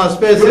 ஸ்பேஸ். ஆமா,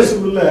 ஸ்பேஸ்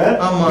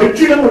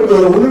வெற்றிடம்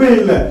இருக்குது, ஒண்ணுமே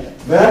இல்ல.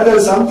 வேற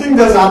சம்திங்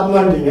தஸ்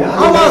ஆத்மான்றீங்க.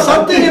 ஆமா,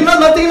 சம்திங் இல்ல,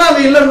 நதிங்னா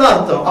அது இல்லன்னு தான்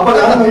அர்த்தம். அப்ப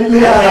நாம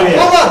இல்லையா?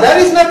 ஆமா, there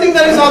is nothing,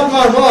 there is ஆத்மா.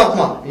 நோ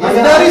ஆத்மா.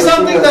 there is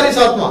something, there is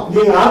ஆத்மா.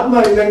 நீங்க ஆத்மா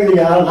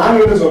இல்லங்கறீங்க, நாங்க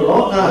என்ன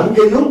சொல்றோம்?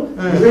 அங்கேயும்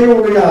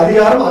இறைவனுடைய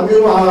அதிகாரம்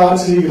அங்கேயும்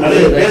ஆட்சி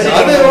செய்கிறது.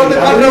 அது வந்து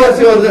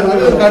கான்ட்ரோவர்சி வருது,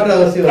 அது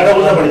கான்ட்ரோவர்சி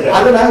வருது.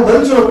 அது நாங்க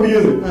பதில் சொல்ல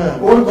முடியாது,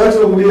 உங்களுக்கு பதில்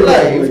சொல்ல முடியல.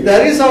 if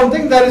there is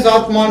something, there is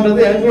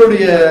ஆத்மான்றது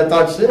எங்களுடைய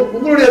தாட்ஸ்.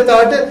 உங்களுடைய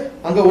தாட்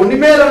அங்க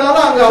ஒண்ணுமே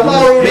இல்லனாலும் அங்க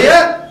அல்லாஹ்வுடைய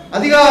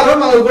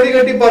அதிகாரம் அங்க கொடி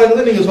கட்டி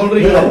பாருங்க நீங்க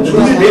சொல்றீங்க.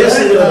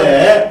 பேசுகிறத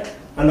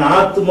அந்த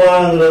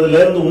ஆத்மாங்கிறதுல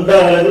இருந்து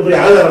உண்டாகிறது இப்படி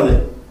ஆகாது.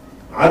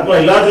 ஆத்மா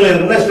எல்லாத்துல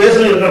இருக்குன்னா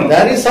ஸ்பேஸ்ல இருக்கணும்.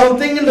 there is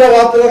something என்ற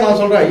வார்த்தை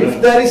நான் சொல்றேன். if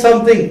there is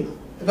something,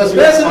 இப்ப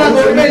ஸ்பேஸ் நாங்க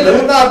ஒண்ணுமே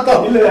இல்லன்னு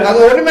அர்த்தம். நாங்க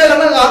ஒண்ணுமே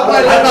இல்லன்னா ஆத்மா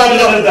இல்லன்னு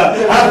அர்த்தம்.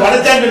 ஆனா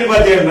படைச்சான்னு சொல்லி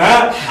பாத்தீங்கன்னா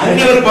அங்க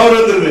ஒரு பவர்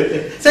வந்துருது.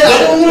 சரி,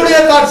 அது உங்களுடைய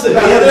தாட்ஸ்.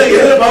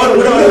 எதுல பவர்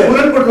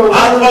முரண்படுறோம்?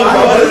 ஆத்மா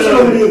பவர்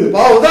சொல்ல முடியுது.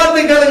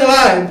 உதாரணத்துக்கு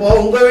கேளுங்களேன், இப்போ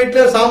உங்க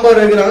வீட்டுல சாம்பார்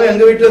வைக்கிறாங்க,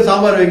 எங்க வீட்டுல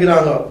சாம்பார்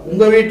வைக்கிறாங்க.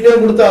 உங்க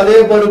வீட்லயும் கொடுத்த அதே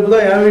பருப்பு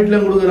தான் என்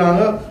வீட்லயும்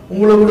கொடுக்குறாங்க,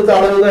 உங்களுக்கு கொடுத்த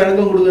அளவு தான்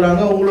எனக்கும்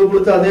கொடுக்குறாங்க, உங்களுக்கு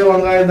கொடுத்த அதே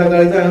வெங்காயம்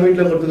தக்காளி தான் எங்க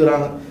வீட்டுல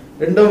கொடுத்துக்கிறாங்க.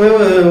 ரெண்டுமே.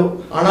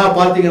 ஆனா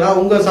பாத்தீங்கன்னா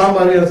உங்க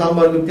சாம்பார் என்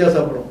சாம்பாருக்கு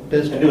வித்தியாசப்படும்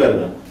டேஸ்ட்.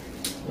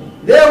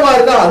 இதே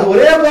மாதிரி தான், அது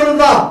ஒரே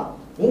பொருள் தான்.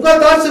 உங்க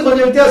தாட்ஸ்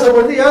கொஞ்சம்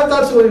வித்தியாசப்படுது, என்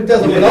தாட்ஸ் கொஞ்சம்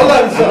வித்தியாசப்படுது.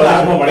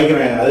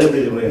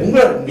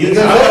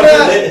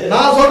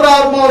 நான் சொல்ற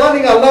ஆத்மாதான்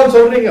நீங்க அல்லாஹ்னு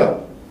சொல்றீங்க,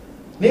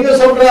 நீங்க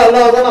சொல்ற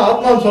அல்லாஹ் தான்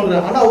ஆத்மான்னு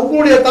சொல்றேன். ஆனா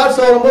உங்களுடைய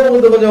தாட்ஸ் வரும்போது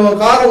உங்களுக்கு கொஞ்சம்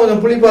காரம்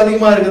கொஞ்சம் புளிப்பு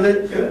அதிகமா இருக்குது,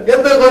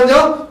 எந்த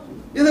கொஞ்சம்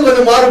இது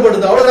கொஞ்சம்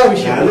மாறுபடுது. அவ்வளவுதான்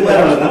விஷயம்.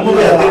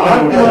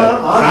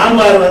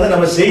 சாம்பார் வந்து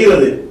நம்ம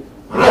செய்யறது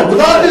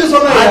உதாரணத்துக்கு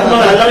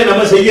சொன்னேன்,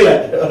 நம்ம செய்யல.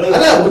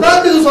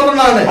 உதாரணத்துக்கு சொன்னேன்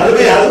நானு.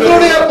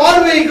 உங்களுடைய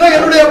பார்வைக்கும்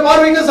என்னுடைய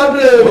பார்வைக்கும்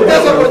சற்று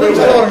வித்தியாசப்படுதுன்னு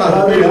சொல்ல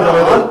வரேன்.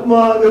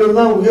 ஆத்மாங்கிறது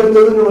தான்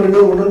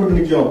உயர்ந்ததுன்னு உணர்ந்து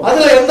நிற்கும்.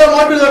 அதுல எந்த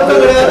மாற்று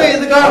கருத்தும் கிடையாது.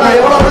 இதுக்காக நான்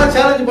எவ்வளவு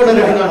சேலஞ்ச் பண்ண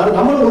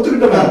நம்மளும்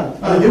ஒத்துக்கிட்டேன்.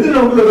 எது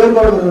நமக்குள்ள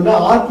வேறுபாடு வருதுன்னா,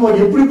 ஆத்மா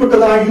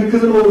எப்படிப்பட்டதாக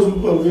இருக்குதுன்னு ஒரு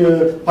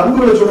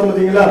பண்புகளை சொல்ல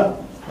மாட்டீங்களா,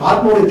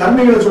 ஆத்மாவுடைய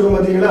தன்மைகளை சொல்ல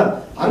மாட்டீங்களா,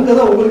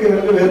 அங்கதான் உங்களுக்கு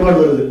எனக்கு வேறுபாடு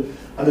வருது.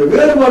 அந்த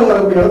வேறுபாடு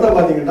வரக்கூடிய இடத்த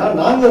பாத்தீங்கன்னா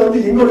நாங்க வந்து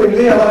எங்களுடைய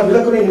நிலையை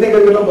விளக்குறோம், இணை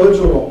கேள்வியெல்லாம் பதில்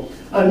சொல்றோம்.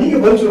 ஆனா நீங்க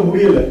பதில் சொல்ல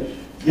முடியல.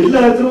 எல்லா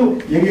இடத்திலும்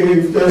எங்க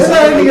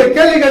நீங்க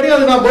கேள்வி கேட்டீங்க,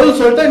 அது நான் பதில்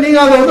சொல்லிட்டேன், நீங்க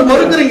அதை வந்து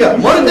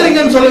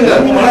மறுக்கிறீங்கன்னு சொல்லுங்க.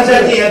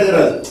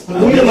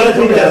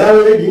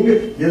 அதாவது இங்க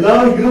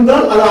ஏதாவது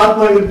இருந்தால் அது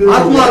ஆத்மா இருக்கு,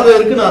 ஆத்மா அது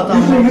இருக்குன்னு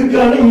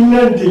இருக்கானே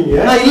இல்லன்ட்டீங்க.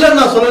 இல்லன்னு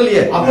நான்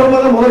சொல்லலையே. அப்புறமா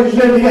தான் முதல்ல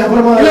இல்லன்னீங்க,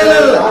 அப்புறமா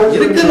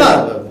இருக்குன்னா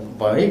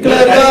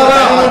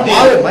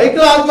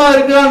மைக்ல ஆத்மா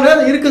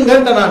இருக்குங்க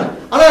நான்.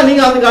 ஆனா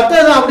நீங்க அதுக்கு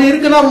அர்த்தம் அப்படி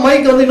இருக்குன்னா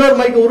மைக் வந்து இன்னொரு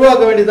மைக்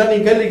உருவாக்க வேண்டியதான்.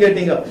 நீங்க கேள்வி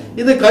கேட்டீங்க,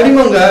 இது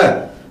கனிமங்க,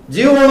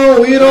 ஜீவனும்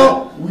உயிரும்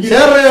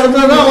சேர்ற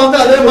இடத்துல வந்து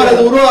அதே மாதிரி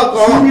அது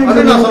உருவாக்கும்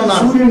அப்படின்னு நான்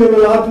சொன்னேன்.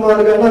 சூரியன் ஆத்மா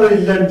இருக்காங்க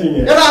இல்லன்ட்டீங்க.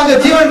 ஏன்னா அங்க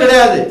ஜீவன்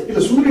கிடையாது,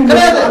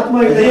 கிடையாது.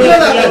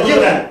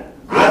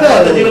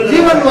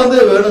 ஜீவன் வந்து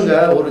வேணுங்க,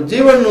 ஒரு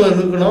ஜீவன்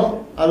இருக்கணும்.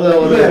 அது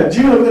ஒரு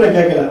ஜீவன் வந்து நான்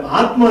கேட்கல,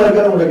 ஆத்மா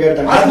இருக்கான்னு உங்களை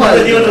கேட்டேன். ஆத்மா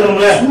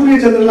சூரிய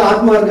சந்திரன்ல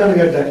ஆத்மா இருக்கான்னு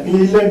கேட்டேன்,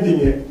 நீங்க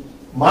இல்லன்ட்டீங்க.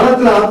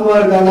 மனத்துல ஆத்மா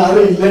இருக்காங்க, அது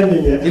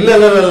இல்லன்னீங்க. இல்ல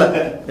இல்ல இல்ல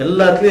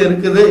எல்லாத்துலயும்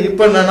இருக்குது.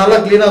 இப்ப நான் நல்லா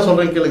கிளீனா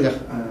சொல்றேன் கேளுங்க.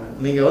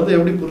 நீங்க வந்து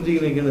எப்படி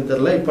புரிஞ்சுக்கிறீங்கன்னு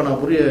தெரியல. இப்ப நான்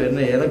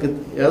என்ன எனக்கு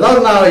ஏதாவது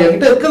நான்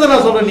என்கிட்ட இருக்கிறத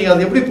நான் சொல்றேன், நீங்க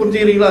அது எப்படி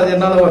புரிஞ்சுக்கிறீங்களோ அது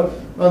என்னால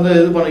வந்து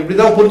இது பண்ண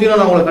இப்படிதான்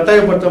புரிஞ்சுக்கணும் நான் உங்களை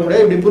கட்டாயப்படுத்த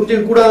முடியாது, இப்படி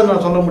புரிஞ்சுக்க கூடாதுன்னு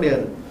நான் சொல்ல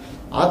முடியாது.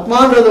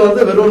 ஆத்மான்றது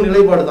வந்து வெறும்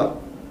நிலைப்பாடு தான்.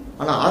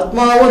 ஆனா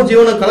ஆத்மாவும்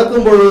ஜீவனை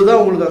கலக்கும் பொழுதுதான்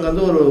உங்களுக்கு அங்க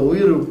வந்து ஒரு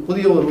உயிர்,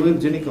 புதிய ஒரு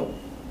உயிர் ஜனிக்கும்.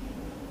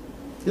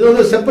 இது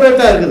வந்து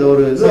செப்பரேட்டா இருக்குது,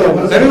 ஒரு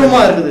கடினமா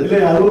இருக்குது.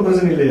 இல்லையா, அதுவும்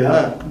பிரச்சனை இல்லையா?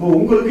 இப்போ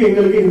உங்களுக்கு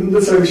எங்களுக்கு இந்த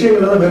சில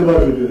விஷயங்கள்ல தான்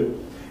வேறுபாடு இருக்குது.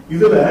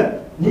 இதுல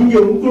நீங்க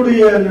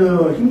உங்களுடைய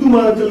இந்து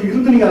மதத்தில்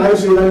இருந்து நீங்க ஆய்வு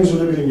செய்யலாம்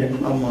சொல்லிருக்கீங்க.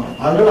 ஆமா,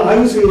 அதனால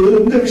ஆய்வு செய்வது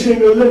இந்த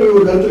விஷயங்கள்ல நீங்க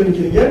ஒரு கருத்துல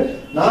நிக்கிறீங்க,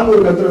 நாங்க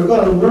ஒரு கருத்துல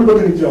இருக்கோம், அது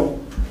முரண்பட்டு நிக்கிறோம்.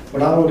 இப்ப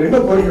நாங்க ஒரு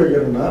என்ன கோரிக்கை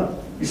வைக்கிறோம்னா,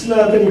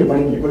 இஸ்லாத்தை நீங்க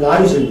பண்ணீங்க, கொஞ்சம்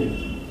ஆய்வு செய்யுங்க.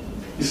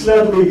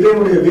 இஸ்லாத்துடைய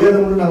இறைவனுடைய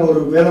வேதம்னு நாங்க ஒரு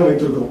வேதம்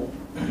வைத்திருக்கிறோம்.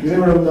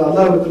 இறைவனுடைய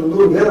அல்லாஹ்விடத்துல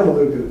இருந்து ஒரு வேதம்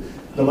வந்து இருக்குது.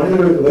 இந்த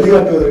மனிதர்களுக்கு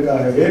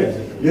வழிகாட்டுவதற்காகவே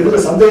எதுல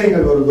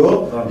சந்தேகங்கள் வருதோ,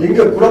 எங்க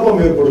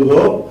குழப்பம்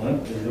ஏற்படுதோ,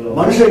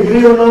 மனுஷன்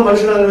இறைவனா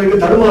மனுஷனாக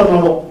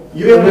தடுமாறணும்,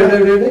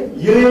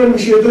 இறைவன்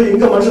விஷயத்துல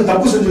எங்க மனுஷன்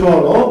தப்பு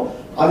செஞ்சிருவானோ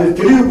அதை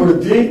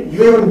தெளிவுபடுத்தி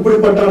இறைவன்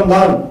இப்படிப்பட்டவன்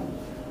தான்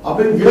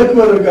அப்படின்னு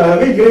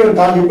விளக்குவதற்காகவே இறைவன்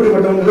தான்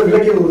இப்படிப்பட்டவன்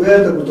விளக்கிய ஒரு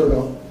வேதத்தை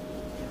கொடுத்திருக்கான்.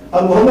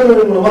 அது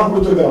முகமது மூலமா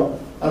கொடுத்திருக்கான்.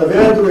 அந்த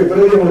வேதத்துடைய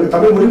பிரதி உங்களுக்கு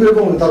தமிழ்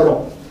முடிந்திருக்கும் உங்களுக்கு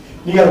தர்றோம்.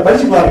 நீங்க அதை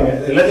படிச்சு பாருங்க,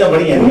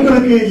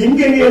 உங்களுக்கு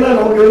எங்க எல்லாம்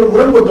நமக்கு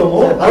முரண்பட்டோமோ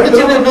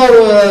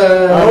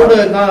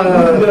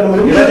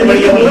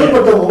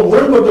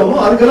முரண்பட்டோமோ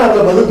அதுக்கெல்லாம்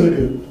அதுல பதில்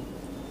இருக்கு.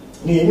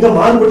 நீ எங்க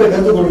மாறுபட்ட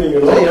கருத்து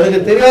கொள்றீங்களோ, எனக்கு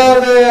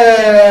தெரியாத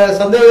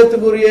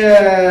சந்தேகத்துக்குரிய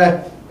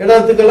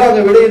இடத்துக்கெல்லாம்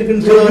அங்க விடை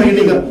இருக்குன்னு சொல்ல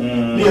வரீங்க.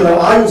 நீங்க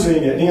ஆய்வு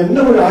செய்யுங்க. நீங்க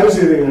என்ன கொஞ்சம் ஆய்வு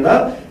செய்வீங்கன்னா,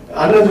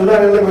 அண்ணன்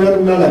சொன்னாங்க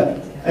முன்னால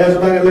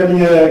சொன்னாங்கல்ல,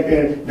 நீங்க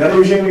நிறைய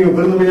விஷயங்கள் நீங்க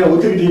பெருந்தமையா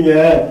ஒத்துக்கிட்டீங்க.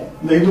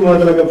 இந்த இந்து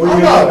மதத்துல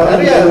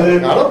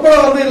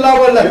கலப்படம் வந்து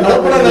இல்லாம இல்ல,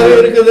 கலப்படம் நிறைய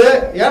இருக்குது.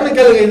 ஏன்னு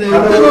கேளுங்க, இந்த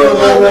இந்து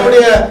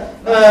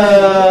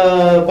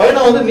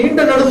பயணம் வந்து நீண்ட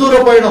நெடுந்தூர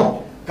பயணம்.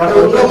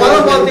 உங்க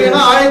மதம்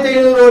பாத்தீங்கன்னா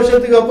 1500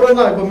 வருஷத்துக்கு அப்புறம்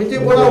தான். இப்ப மிஞ்சி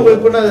போனா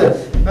உங்களுக்கு பண்ணது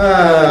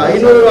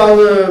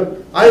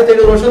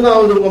 1500 வருஷம் தான்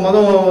ஆகுது உங்க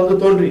மதம் வந்து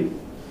தோன்றி.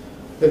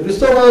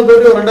 கிறிஸ்தவ மதம்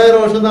தோன்றி ஒரு 2000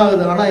 வருஷம் தான்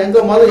ஆகுது. ஆனா எங்க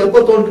மதம் எப்ப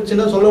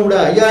தோன்றுச்சுன்னு சொல்ல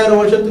முடியாது. 5000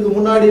 வருஷத்துக்கு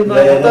முன்னாடி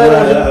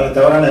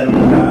தவறான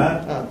என்னன்னா,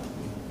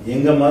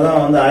 எங்க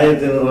மதம் வந்து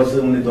 1500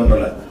 வருஷத்துக்கு முன்னாடி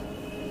தோன்றல.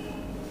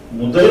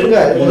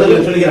 முதல்ல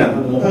சொல்லிக்கிறேன்,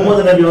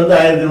 முகமது நபி வந்து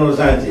 1500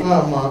 வருஷம் ஆச்சு.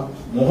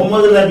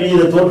 முகமது நபி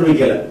இதை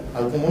தோற்றுவிக்கல,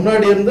 அதுக்கு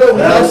முன்னாடி இருந்து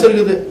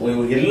இருக்குது.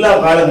 எல்லா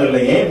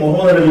காலங்கள்லயும்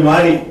முகமது நபி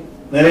மாறி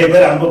நிறைய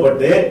பேர்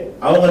அனுப்பப்பட்டு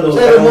அவங்க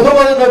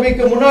முகமது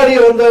நபிக்கு முன்னாடி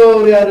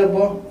வந்தவர் யாரு?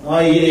 இப்போ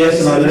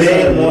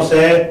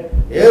மோசே,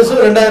 இயேசு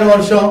 2000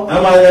 வருஷம்.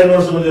 ஆமா, 2000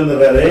 வருஷம் முடிஞ்சு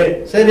வந்துடுறாரு.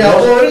 சரி,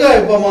 அப்போ வருங்க.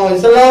 இப்ப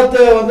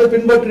இஸ்லாத்தை வந்து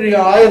பின்பற்றி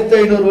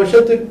 1500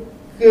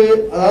 வருஷத்துக்கு,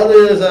 அதாவது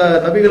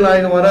நபிகள்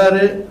நாயகம்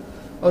வராரு.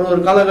 அவர்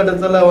ஒரு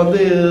காலகட்டத்துல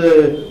வந்து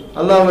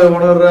அல்லாஹ்வை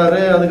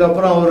உணர்றாரு.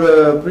 அதுக்கப்புறம் அவர்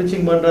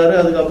ப்ரீச்சிங் பண்றாரு.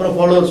 அதுக்கப்புறம்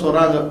ஃபாலோவர்ஸ்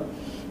வராங்க.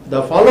 இந்த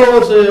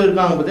ஃபாலோவர்ஸ்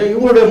இருக்காங்க பத்தியா,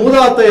 இவங்களுடைய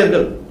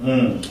மூதாதையர்கள்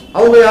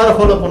அவங்க யாரை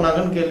ஃபாலோ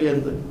பண்ணாங்கன்னு கேள்வி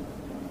இருந்து,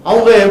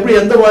 அவங்க எப்படி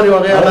எந்த மாதிரி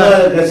வகையான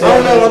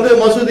அவங்க வந்து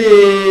மசூதி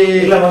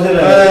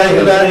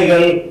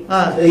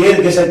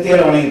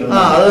சக்திகளை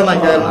அதான்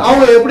நான் கேட்கிறேன்.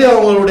 அவங்க எப்படி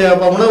அவங்களுடைய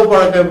உணவு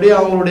பழக்கம் எப்படி,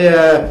 அவங்களுடைய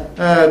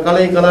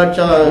கலை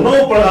கலாச்சாரம்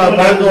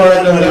பழக்க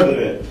வழக்கங்கள்,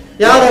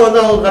 யாரை வந்து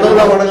அவங்க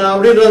கடவுளா வணங்க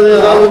அப்படின்றது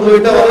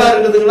உங்ககிட்ட வரலாறு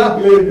இருக்குதுங்களா?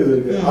 இருக்குது.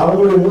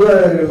 அவங்களுடைய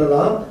மூதாதையர்கள்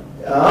தான்